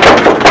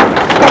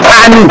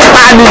 Pani!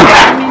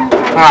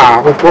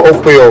 Ó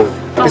pé ọ.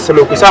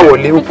 Ìṣòro kò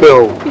sáwọlé, ó pé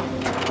ọ.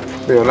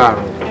 Pé ọ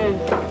láàárọ̀.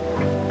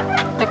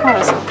 Ẹ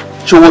káàárọ̀ sir.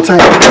 Juwon time.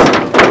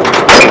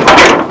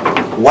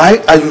 Why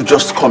are you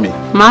just coming?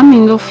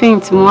 Màámi ló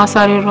faint, mo wá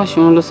sáré rush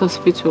wọn lọ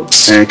hospital.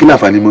 Kí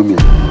láǹfààní mọ́mí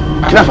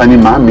ẹ̀? Kí láǹfààní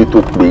màámi tó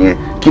pè yẹn?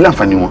 Kí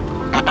láǹfààní wọn?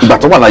 Ìgbà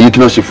tó wà láyé kí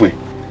ló ṣe fún ẹ?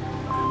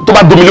 Tó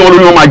bá domi lé wọn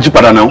lórí wọn máa jí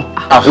padà náà.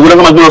 Èwo ló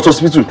máa gbé lọ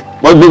hospital?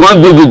 Wọ́n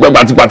gbé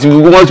gbàtìgbàtì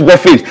wọ́n ti fẹ́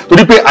faint.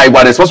 Torí pé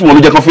àìwà responsible ló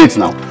jẹ́ kán faint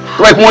náà.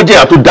 Tó báyìí kí wọ́n jẹ́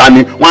ìyà tó dáa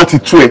ni, wọ́n á ti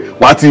tú ẹ,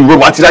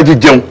 wọ́n á ti rájẹ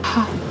jẹun.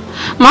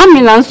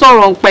 Màámi là ń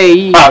sọ̀rọ̀ pẹ̀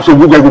yìí. So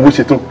gbogbo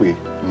ṣe tó pé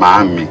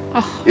màámi.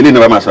 Eléyìí náà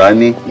bá máa sọ̀rọ̀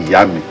ní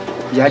ìyá mi.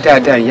 Ìyá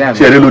dáadáa ìyá mi.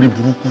 Ṣé ẹ rí lórí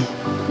burúkú?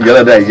 Ìyá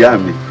dáadáa ìyá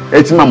mi.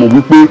 Ẹ ti máa mọ̀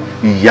wípé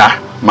ìyá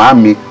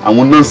màámi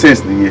àwọn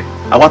nonsense nìyẹn.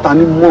 Àwa ta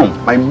ni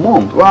my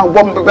mom.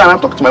 When I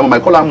talk to my mom, I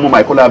call her mom,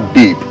 I call her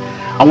babe.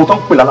 Àwọn tó ń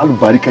pè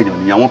lálùbárí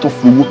kẹyàn nìyẹn, àwọn tó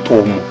fi owó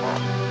tọ́ ọmọ.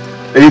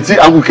 Èyí tí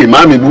àgùkè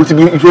màámi ibi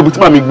tí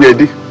màmí gbé ẹ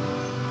dé.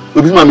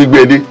 Ibi tí màmí gbé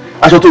ẹ dé.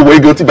 Aṣọ tó wọ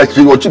igi tí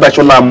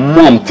ìbáṣọlá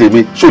mom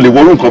tèmi ṣó lè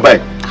wọrú nǹkan báyìí.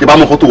 Ṣé bá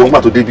mọ̀ nǹkan tó wọ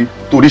nígbà tó débi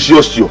torí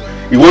ṣíọ̀ṣíọ̀.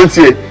 Ìwọ́n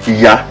ti ẹ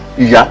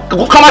ìyá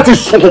ká má ti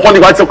sùn kankan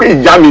nípa ti sọ pé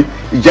ìyá mi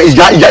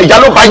ìyá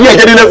ló bá yí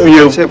ẹ̀jẹ̀ nílẹ̀ fún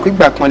yẹn o. Ṣé pé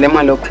ìgbà kan lẹ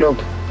máa lọ club.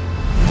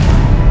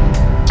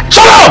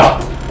 Shut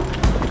up!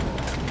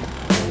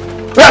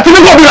 Àti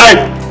nígbà bí láì.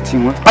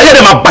 Ayé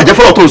rẹ̀ máa bàjẹ́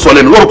fọ́lọ́ tó ń sọ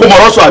lẹ́nu lórí kó mọ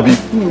ọ̀rọ̀ sọ àbí.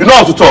 You know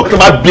how to talk kí n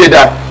máa bí ẹ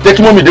dáa jẹ́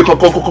kí mọ́mí dé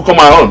kọ́kọ́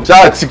máa hàn.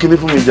 Ṣáà tí kinní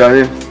fún mi jà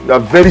yẹn you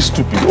are very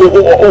stupid o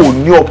ò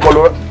ní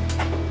ọpọlọ.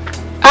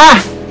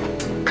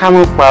 Ká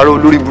mọ̀ pààrọ̀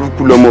olórí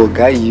burúkú lọmọ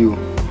ọ̀gá yìí o.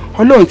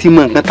 Ọlọ́run ti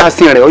mọ nǹkan tá a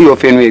sìn rẹ̀ ọyọ̀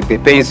fẹnu ẹ̀gbẹ́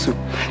pẹ́ńsù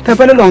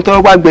tẹ́fẹ́ lọ́lọ́run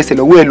tọ́wọ́ wá gbẹ̀sẹ̀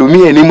lọ́wọ́ ẹlòmíì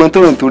ẹ̀ ní mọ́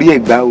tọ́rọ̀ nítorí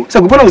ẹ̀gbá o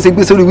sọ̀gbọ́n bọ́lá òun ṣe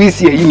gbé sórí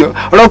wíìsì ẹ̀yìn náà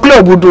ọ̀rọ̀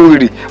kílọ̀bù dùn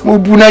wèrè mo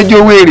bu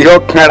nájọ́ wèrè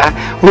ọ̀kanra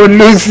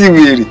olóòsì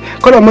wèrè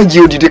kọ́lọ̀ mọ́ jí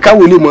òdìdí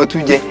káwọ́ lè mọ́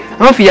tún jẹ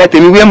àwọn fìyà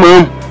tèmi wẹ́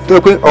mọ́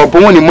tó pé ọ̀bọ̀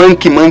wọn ni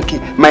monkey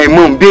my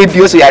mom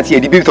baby ó sọ yà tiẹ̀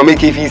di bébí tọ́mọ́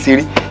kéfì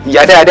ṣeré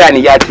ìyá dáadáa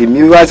nìyá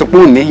tèmi wá sọ pé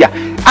òun níyà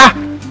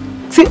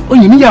ṣé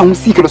oyin níyàwó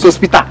sí ìkẹlọsọ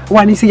hospital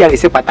wà ní síyà rẹ̀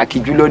ṣe pàtàkì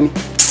jùlọ ni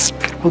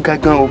ó ga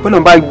gan o bọ́lá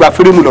bá gba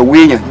fúrémù lọ́wọ́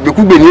èèyàn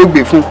ìgbèkúgbè ni ó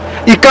gbé fún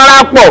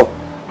ìkanra pọ̀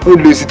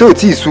olùsí tó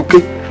tí ì súké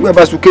nígbà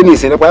bá súké ní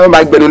ìsìn nípa yóò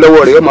máa gbẹnu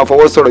lọ́wọ́ rẹ̀ yóò máa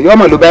fọwọ́ sọ̀rọ̀ yóò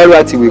máa lo báírò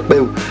àti ìwé pẹ́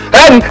o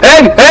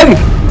ẹnì.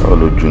 báwo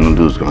lójú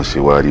noodles kan ṣe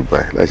wá rí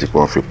báyìí láti pé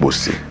wọ́n fi pò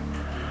sí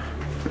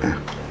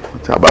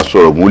tí a bá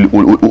sọ̀rọ̀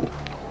mọ́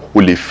o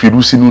lè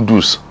firú sí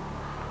noodles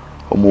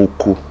ọmọ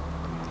oko.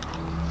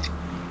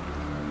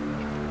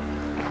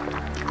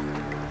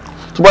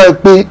 tó bá yẹ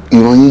pé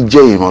ìran yín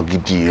jẹ́ ìran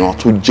gidi ìran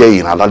tó jẹ́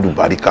ìran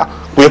alálùbáríkà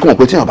kò yẹ kó mọ̀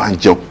pé tí èèyàn bá ń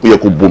jẹun ó yẹ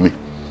kó bomi.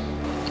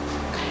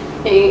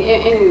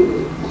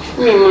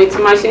 mi mọ ìtì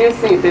máa ṣe ń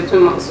sìn ìtẹ́tù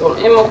máa sọ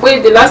ẹ mọ̀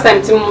pé the last time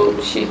tí mo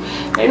ṣe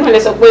ẹ̀yin náà lè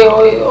sọ pé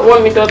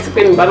ọwọ́ mi dọ̀tí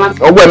pé mi bá má ti.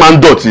 ọwọ́ ẹ máa ń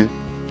dọ̀tí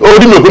ó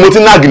rí mi ò pé mo ti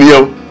ń náàgì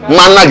nìyẹn o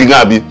máa ń náàgì gan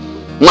àbí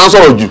máa ń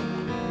sọ̀rọ̀ jù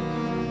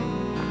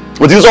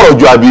mo ti ń sọ̀rọ̀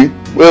jù àbí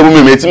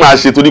mi tí máa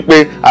ṣe torí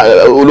pé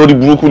olórí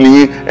burúkú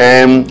nìyí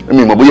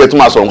mi mọ̀ bóyá ẹ tún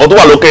máa sọ̀rọ̀ nǹkan tó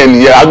wà lọ́kàn ẹ̀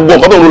nìyẹn agbọ́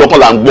nǹkan tó ń lọ́kàn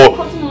là ń gbọ́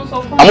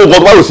àmọ́ nǹkan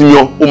tó bá rò sí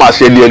yan ó máa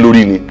ṣe lé ẹ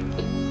lórí ni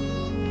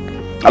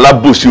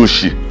Alábòsí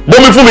òṣì.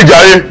 Bomi fún mi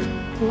jàre.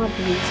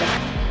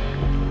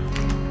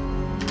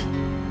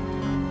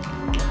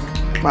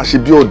 Má ṣe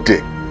bí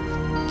ọ̀dẹ̀.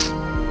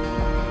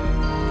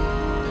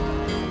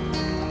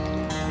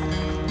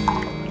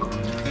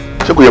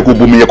 Ṣé kò yẹ kó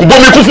bomi yẹ kó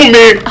bomi kú fún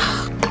mi?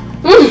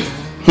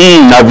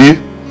 Àbí?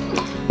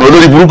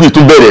 Olórí burúkú yìí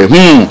tún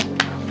bẹ̀rẹ̀.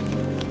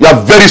 You are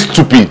very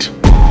stupid.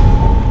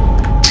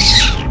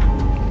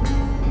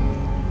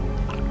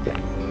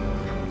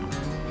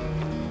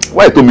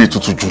 Why tó mi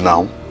tutù jù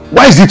now?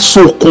 Why is it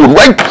so cold?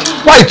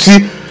 Why ti?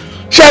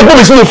 Ṣé ẹgbọ́n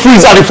mi sínú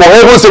freezer ni for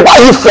heaven's sake? Why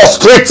are you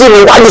frustrating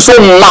me? Why are you so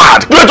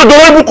mad? Kí ló tó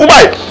dọ̀rọ̀ ibùkún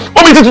báyìí?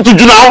 Omi ti tutù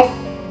jù now.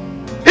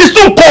 It's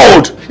too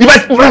cold. If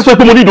I sọ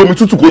pé mo ní ìdòmí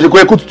tutù kò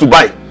yẹ kó tutù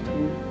báyìí.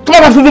 Tó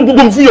bá bá fún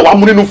gbogbo mi fún yẹ̀wò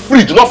amú nínú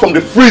fridge not from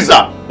the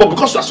freezer but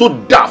because you are so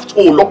daft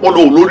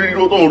lọ́pọ̀lọ́ lórí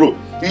ríró tó ń rò.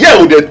 Ìyá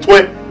ẹ̀ ò dẹ̀ tó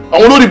ẹ.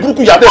 Àwọn olórí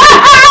burúkú yàtọ̀.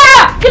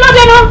 Kí ló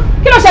dé náà?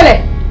 Kí ló ṣẹlẹ̀?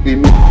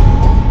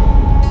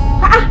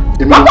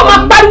 Wọ́n kò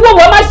máa pariwo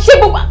wọ́n máa ṣe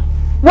gbogbo.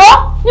 Wọ́n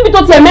níbi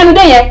tó tiẹ̀ mẹ́nu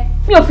dé yẹn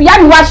mi ò fi yá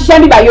mi wá ṣiṣẹ́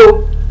níbà yìí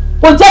o.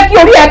 Kò jẹ́ kí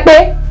orí ẹ pé.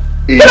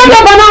 Kí ló dé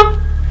gan-an?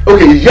 Ok,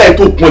 ìyá ẹ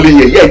tó pọn lé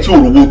yẹn, ìyá ẹ tí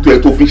òrówó tó ẹ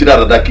tó fi ń ṣe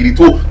dáadáa kiri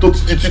tó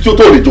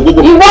lè jogó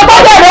gbogbo. Ìwọ tó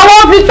bẹ̀rẹ̀ owó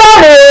fi tọ́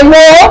rèé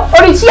wo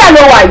orí tíà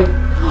ló wà yìí.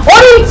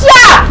 Orí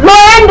tíà ló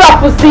end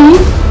up sí.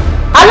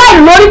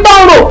 Aláìlú lórí tó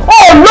ń rò. O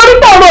ò lórí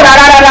tó ń rò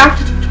rárá.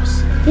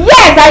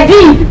 Yes, I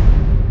did.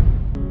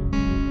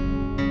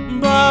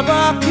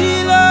 Bàbá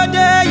kí ló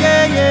dé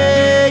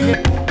yeyeye.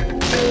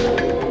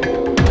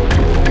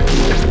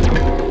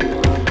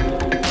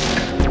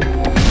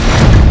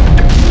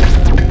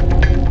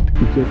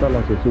 Ìjẹ́ tá la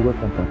ṣe ṣe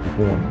welcome party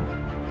fún wọn.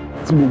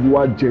 Tí gbogbo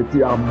wa jẹ tí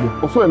a mú.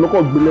 Ọ̀sán ẹ̀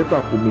lọ́kọ̀ gbé lẹ́tà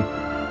fún mi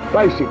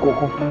láì ṣe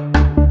kankan.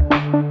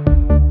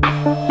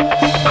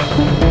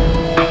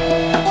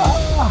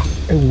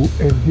 Ẹ wo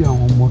ẹbí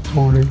àwọn ọmọ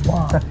tó ń rẹ wá.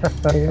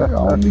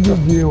 Àwọn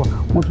méjèèjì rẹ wà,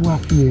 wọ́n tún wá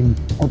fi ẹ̀yìn,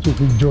 wọ́n tún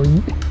fi jọ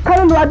yín.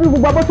 Káyọ̀ ló wá bí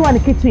gbogbo abọ́ tó wà ní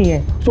kitchen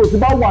yẹn. So tí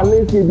bá wà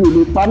lẹ́sìn ebi ò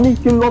lè pa mí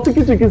kí n lọ sí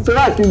kitchen kí n ṣe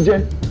ráì kí n jẹ.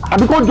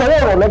 Àbí kó jọwọ́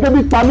ọ̀rọ̀ lẹ́kẹ́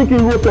bí pa mí kí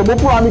n ro tẹ̀mọ́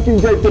fúnra mi kí n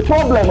jẹ. It's a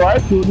problem,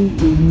 right? Torí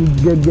èmi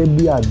gẹ́gẹ́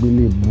bí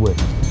àgbélébùú ẹ̀,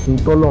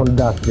 ìtọ́lọ̀ ń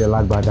dà sí ẹ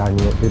lágbádá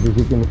ni ẹ ṣe ṣe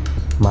kí ni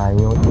màá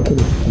yan kí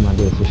ni kí màá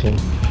bẹ̀rẹ̀ ṣiṣẹ́.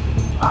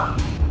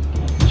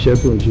 Iṣẹ́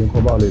tó ń ṣe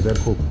nǹkan báwo lè fẹ́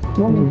kó.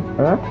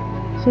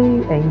 Ṣé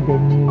ẹ̀yin bẹ̀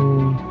ni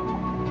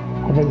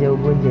ẹ̀fẹ̀jẹ̀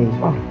ogún jẹ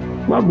yìí?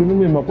 Má bínú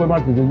mi mọ̀ pé má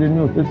ti dédé ní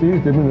òtẹ́tẹ́ yìí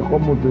tèmi nìkan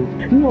mọ̀ tẹ́.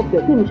 Ní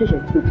ọ̀bẹ̀ tí mi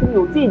ṣẹ̀ṣẹ̀ sí tí mi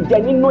ò tí ì jẹ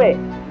nínú ẹ̀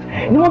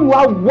ni wọ́n mi wá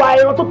wa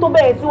ẹran tó tó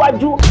bẹ́ẹ̀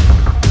síwájú.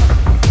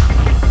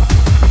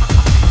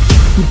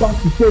 Ìbá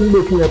ti ṣe ń lé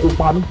fún ẹ tó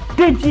pa mí.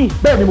 Déjì.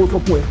 Bẹ́ẹ̀ ni mo sọ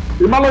fún ẹ.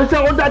 Ìmọ̀lọ́ iṣẹ́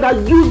wọn dáadáa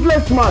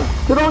useless man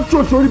tó dán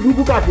ṣòṣò orí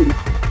burúkú káàkiri.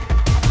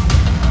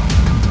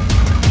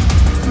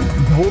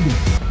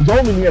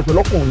 Ìjọwọ́ mi ni ẹ̀pẹ̀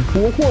lọ́kùnrin.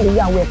 Mo kúrò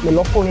níyàwó ẹ̀pẹ̀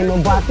lọ́kùnrin lọ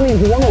bá tó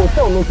ìdíwọ́ náà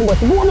tẹ̀ ọ́ lọ túbọ̀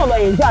tí wọ́n náà lọ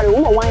ẹ̀ǹjẹ́ ààrẹ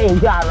òun náà wá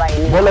ẹ̀ǹjẹ́ ara ẹ̀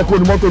ni. Bọ́lẹ̀ kó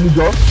ni mọ́tò mi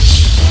jọ.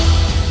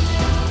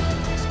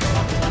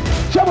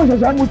 Ṣé mo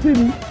ṣẹ̀ṣẹ̀ mú tí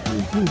mi?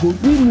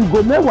 Ìgò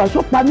mẹ́wàá ṣó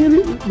pa mí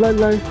rí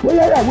lẹ́lẹ́.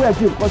 Bóyá ìyàwó ẹ̀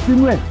fi nǹkan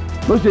sínú ẹ̀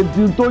ló ṣe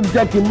di tó ń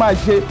jẹ́ kí n máa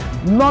ṣe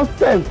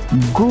nonsense.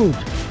 Good.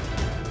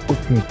 Ó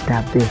ti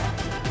dà bẹ́ẹ̀.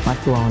 Má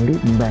ti wà wọn lé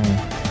ìgbà yẹn.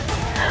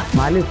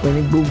 Màá lè pẹ́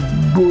ní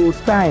gbogbo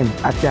time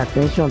àti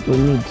attention tó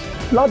need.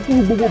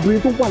 Ládùúgbò gbogbo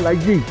obìnrin tó wà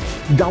láyé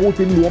ìjáwó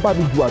tèmi ni wọ́n bá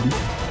mi ju àbí.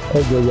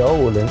 Ẹjọ́ ìyàwó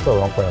wo lẹ́ ń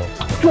sọ̀rọ̀ ń pẹ́ o.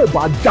 Tí ò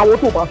bá jáwọ́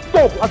tó bá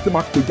stop láti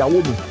máa pè ìjáwó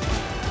mi.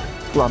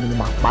 Fúlà mi ni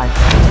màá pa ẹ́.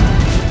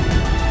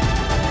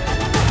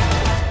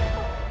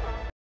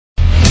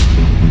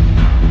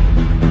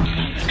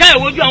 Káyọ̀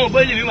wojú àwọn òbó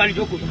ilé mi wà ní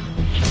ìjókòó.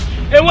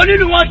 Èwo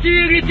nínú wọn ti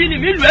rí tí ni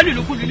mí lù ẹ́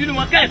nílùkulù nínú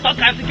wọn káyọ̀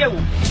tọ́ka sí kẹwò.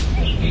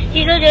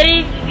 Ìdójúrí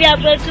bí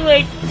apẹ́ tú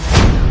ẹ̀.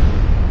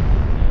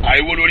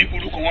 Àìwo lórí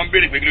burúkú wọn ń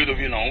béèrè pé kí ló tó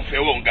fi hàn òun fẹ́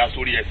wọ̀ ń ga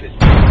sórí ẹsẹ̀.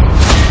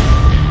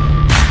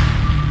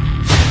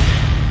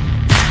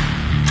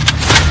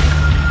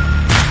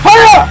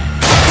 Fire!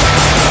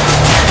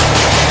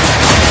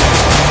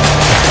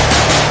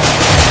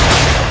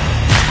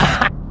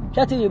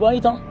 Ṣé ti yìnbọn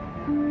yín tán?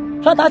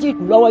 Ṣọ́tà ti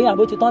kù lọ́wọ́ yín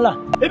àbó ti tán là.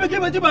 Ibi kí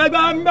mo ti máa gba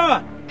ń bá wa,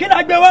 kí la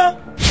gbé wá?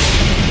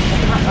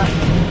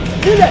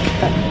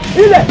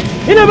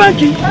 Ilẹ̀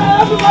báńkì.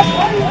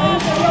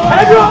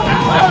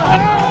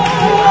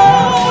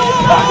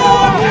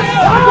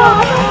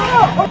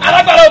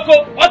 Alágbára oko,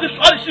 wọ́n ti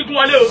ṣígun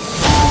wọlé o.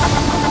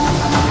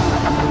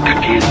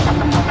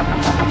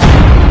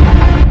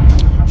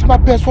 Tí máa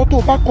bẹ sọ tó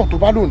o bá kàn tó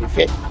bá lónìí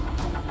fẹ́,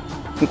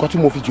 nǹkan tí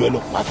mo fi jù ẹ lọ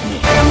máa fi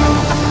yẹn.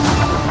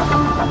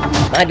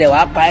 Má dẹ̀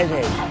wá pa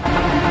ẹsẹ̀ yìí.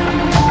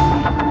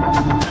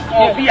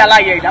 Bí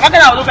aláyẹ̀ ìdá,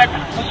 bákẹ́lá àwọn ló fẹ́ tà.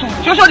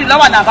 Ṣóṣòdì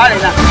lọ́wọ́ nàbà rẹ̀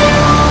náà.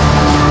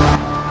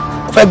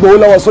 Ó fẹ́ gbowó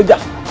lọ́wọ́ sójà.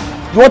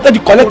 You wanted the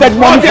collected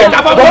money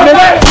from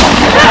government.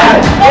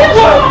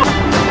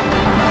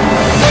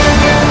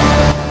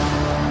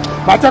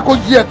 Bàtẹ́ kò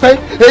yí ẹ pé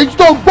èyí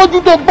tó gbójú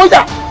tó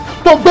gbóyà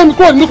tó gbé mi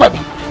kúrò nínú pẹ̀bí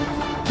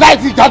láì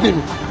tí jáde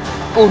mi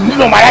ò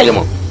nílò máa ráyè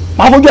mọ́.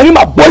 Màá fojú ẹni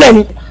máa bọ́lẹ̀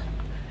ni.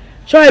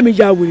 Ṣọ́ọ̀ mi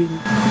ya wèrè ni.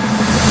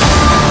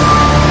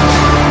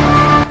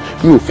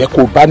 Mi ò fẹ́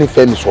kó o bá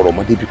nífẹ̀ẹ́ mi sọ̀rọ̀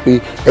mọ́ débi pé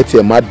ẹ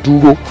tiẹ̀ máa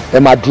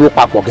dúró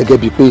papọ̀ gẹ́gẹ́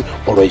bíi pé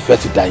ọ̀rọ̀ ìfẹ́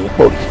ti dà yín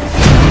pọ̀ rí.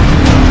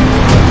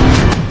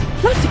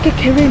 Láti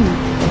kékeré mi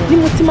ni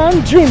mo ti máa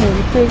ń dream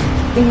wípé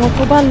èèyàn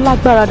tó bá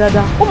lágbára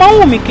dáadáa ó máa ń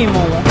wù mí kí n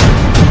mọ̀ wọ́n.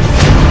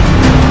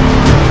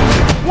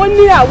 wọ́n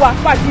ní àwa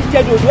pàtí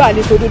jẹ́ dòdò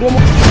àlejò dòdò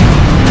mọ́.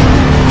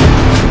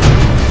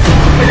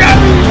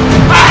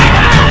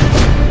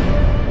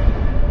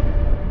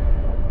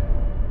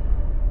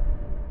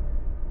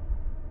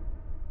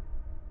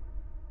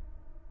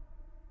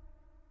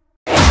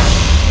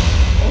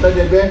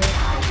 ọ̀rẹ́dẹ̀gbẹ́.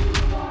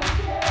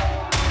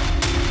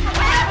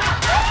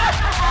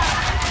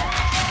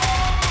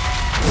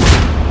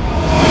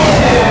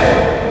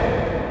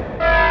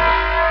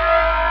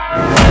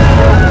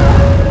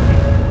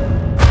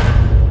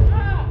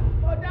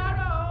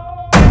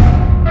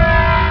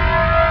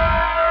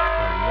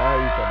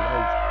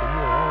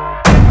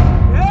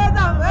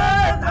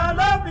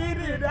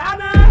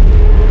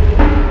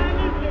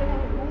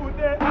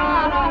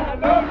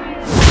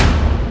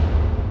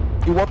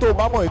 ìwọ tó o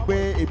bá mọ̀ pé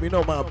èmi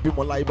náà máa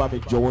bímọ láyé bá mi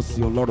jọ̀wọ́ sí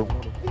Ọlọ́run.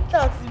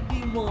 Peter ti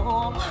bímọ.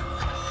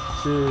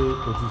 ṣé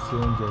o ti ṣe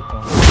oúnjẹ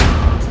tán?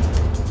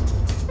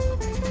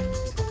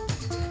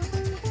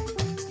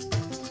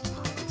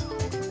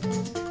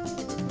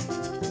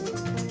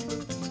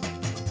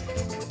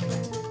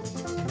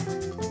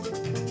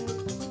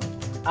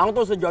 àwọn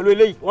tó ṣe jọ̀lú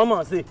eléyìí wọ́n mọ̀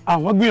ọ́n ṣe.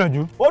 àwọn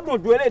gbìyànjú. ó dùn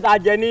ju eléyìí tá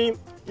a jẹ ní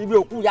ibi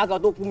òkú ìyá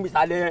kan tó kú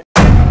mísàlẹ̀.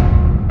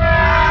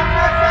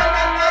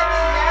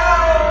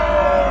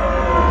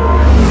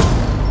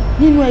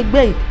 nínú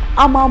ẹgbẹ́ yìí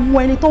a máa mú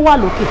ẹni tó wà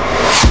lókè.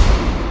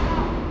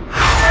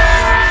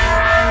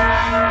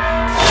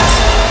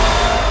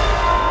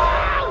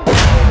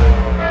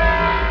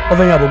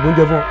 ọfẹ yẹn àbògbó ń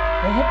jẹ fún ọ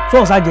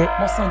sọọsà jẹ.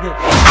 mo san jẹ.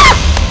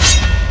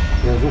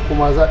 yanzu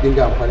kuma za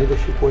dinga amfani da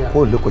shi koya ko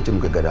lokacin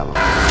ga gada ma.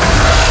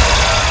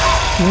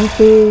 wọ́n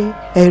pé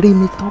ẹ̀rí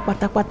mi tán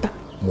pátápátá.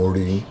 mo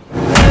rí yín.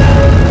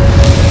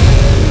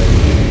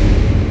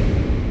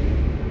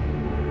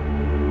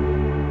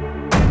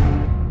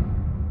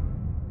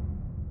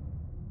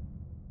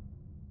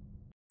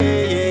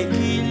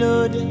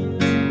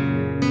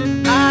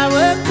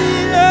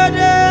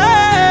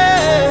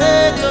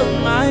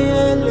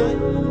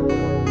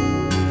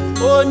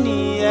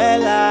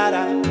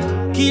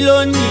 Kí ló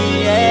ní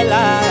ẹ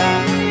lára,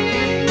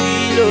 kí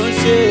ló ń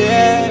ṣe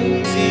ẹ́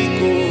tí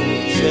kò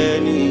ṣe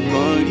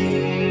nìkan rí.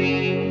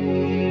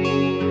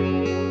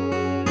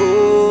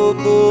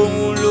 Gbogbo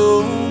ohun ló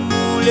ń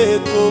múlé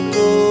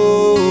kókó,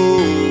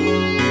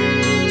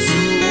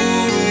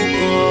 sùúrù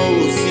kan ò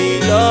sí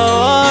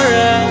lọ́wọ́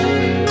rẹ̀.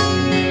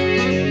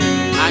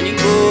 Àní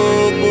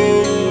gbogbo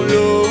ohun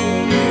ló ń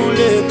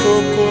múlé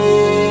kókó,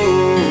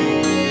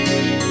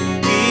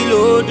 kí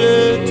ló dé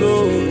tó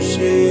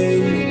ṣe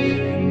mí.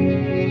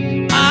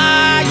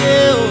 Ayé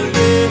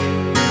òde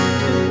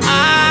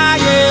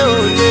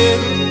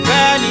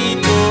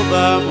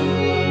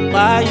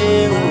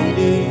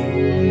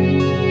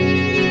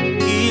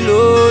kí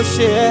ló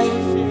ṣe ẹ́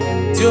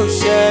tí ó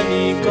ṣe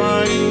nìkan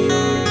rí.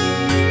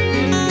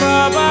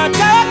 Bàbá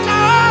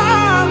jẹ́ká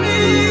mi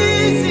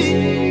sí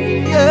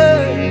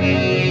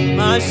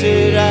má ṣe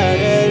ra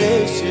rẹ̀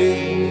léṣe.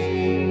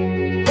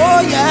 Ó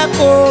yẹ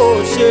kó o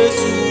ṣe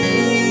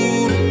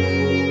sùúrù.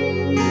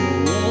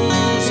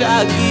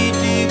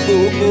 Ṣàgídí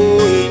gbogbo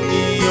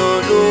ènìyàn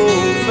ló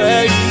fẹ́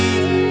rí.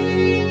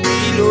 Kí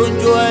ló ń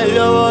jó ẹ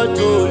lọ́wọ́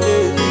tó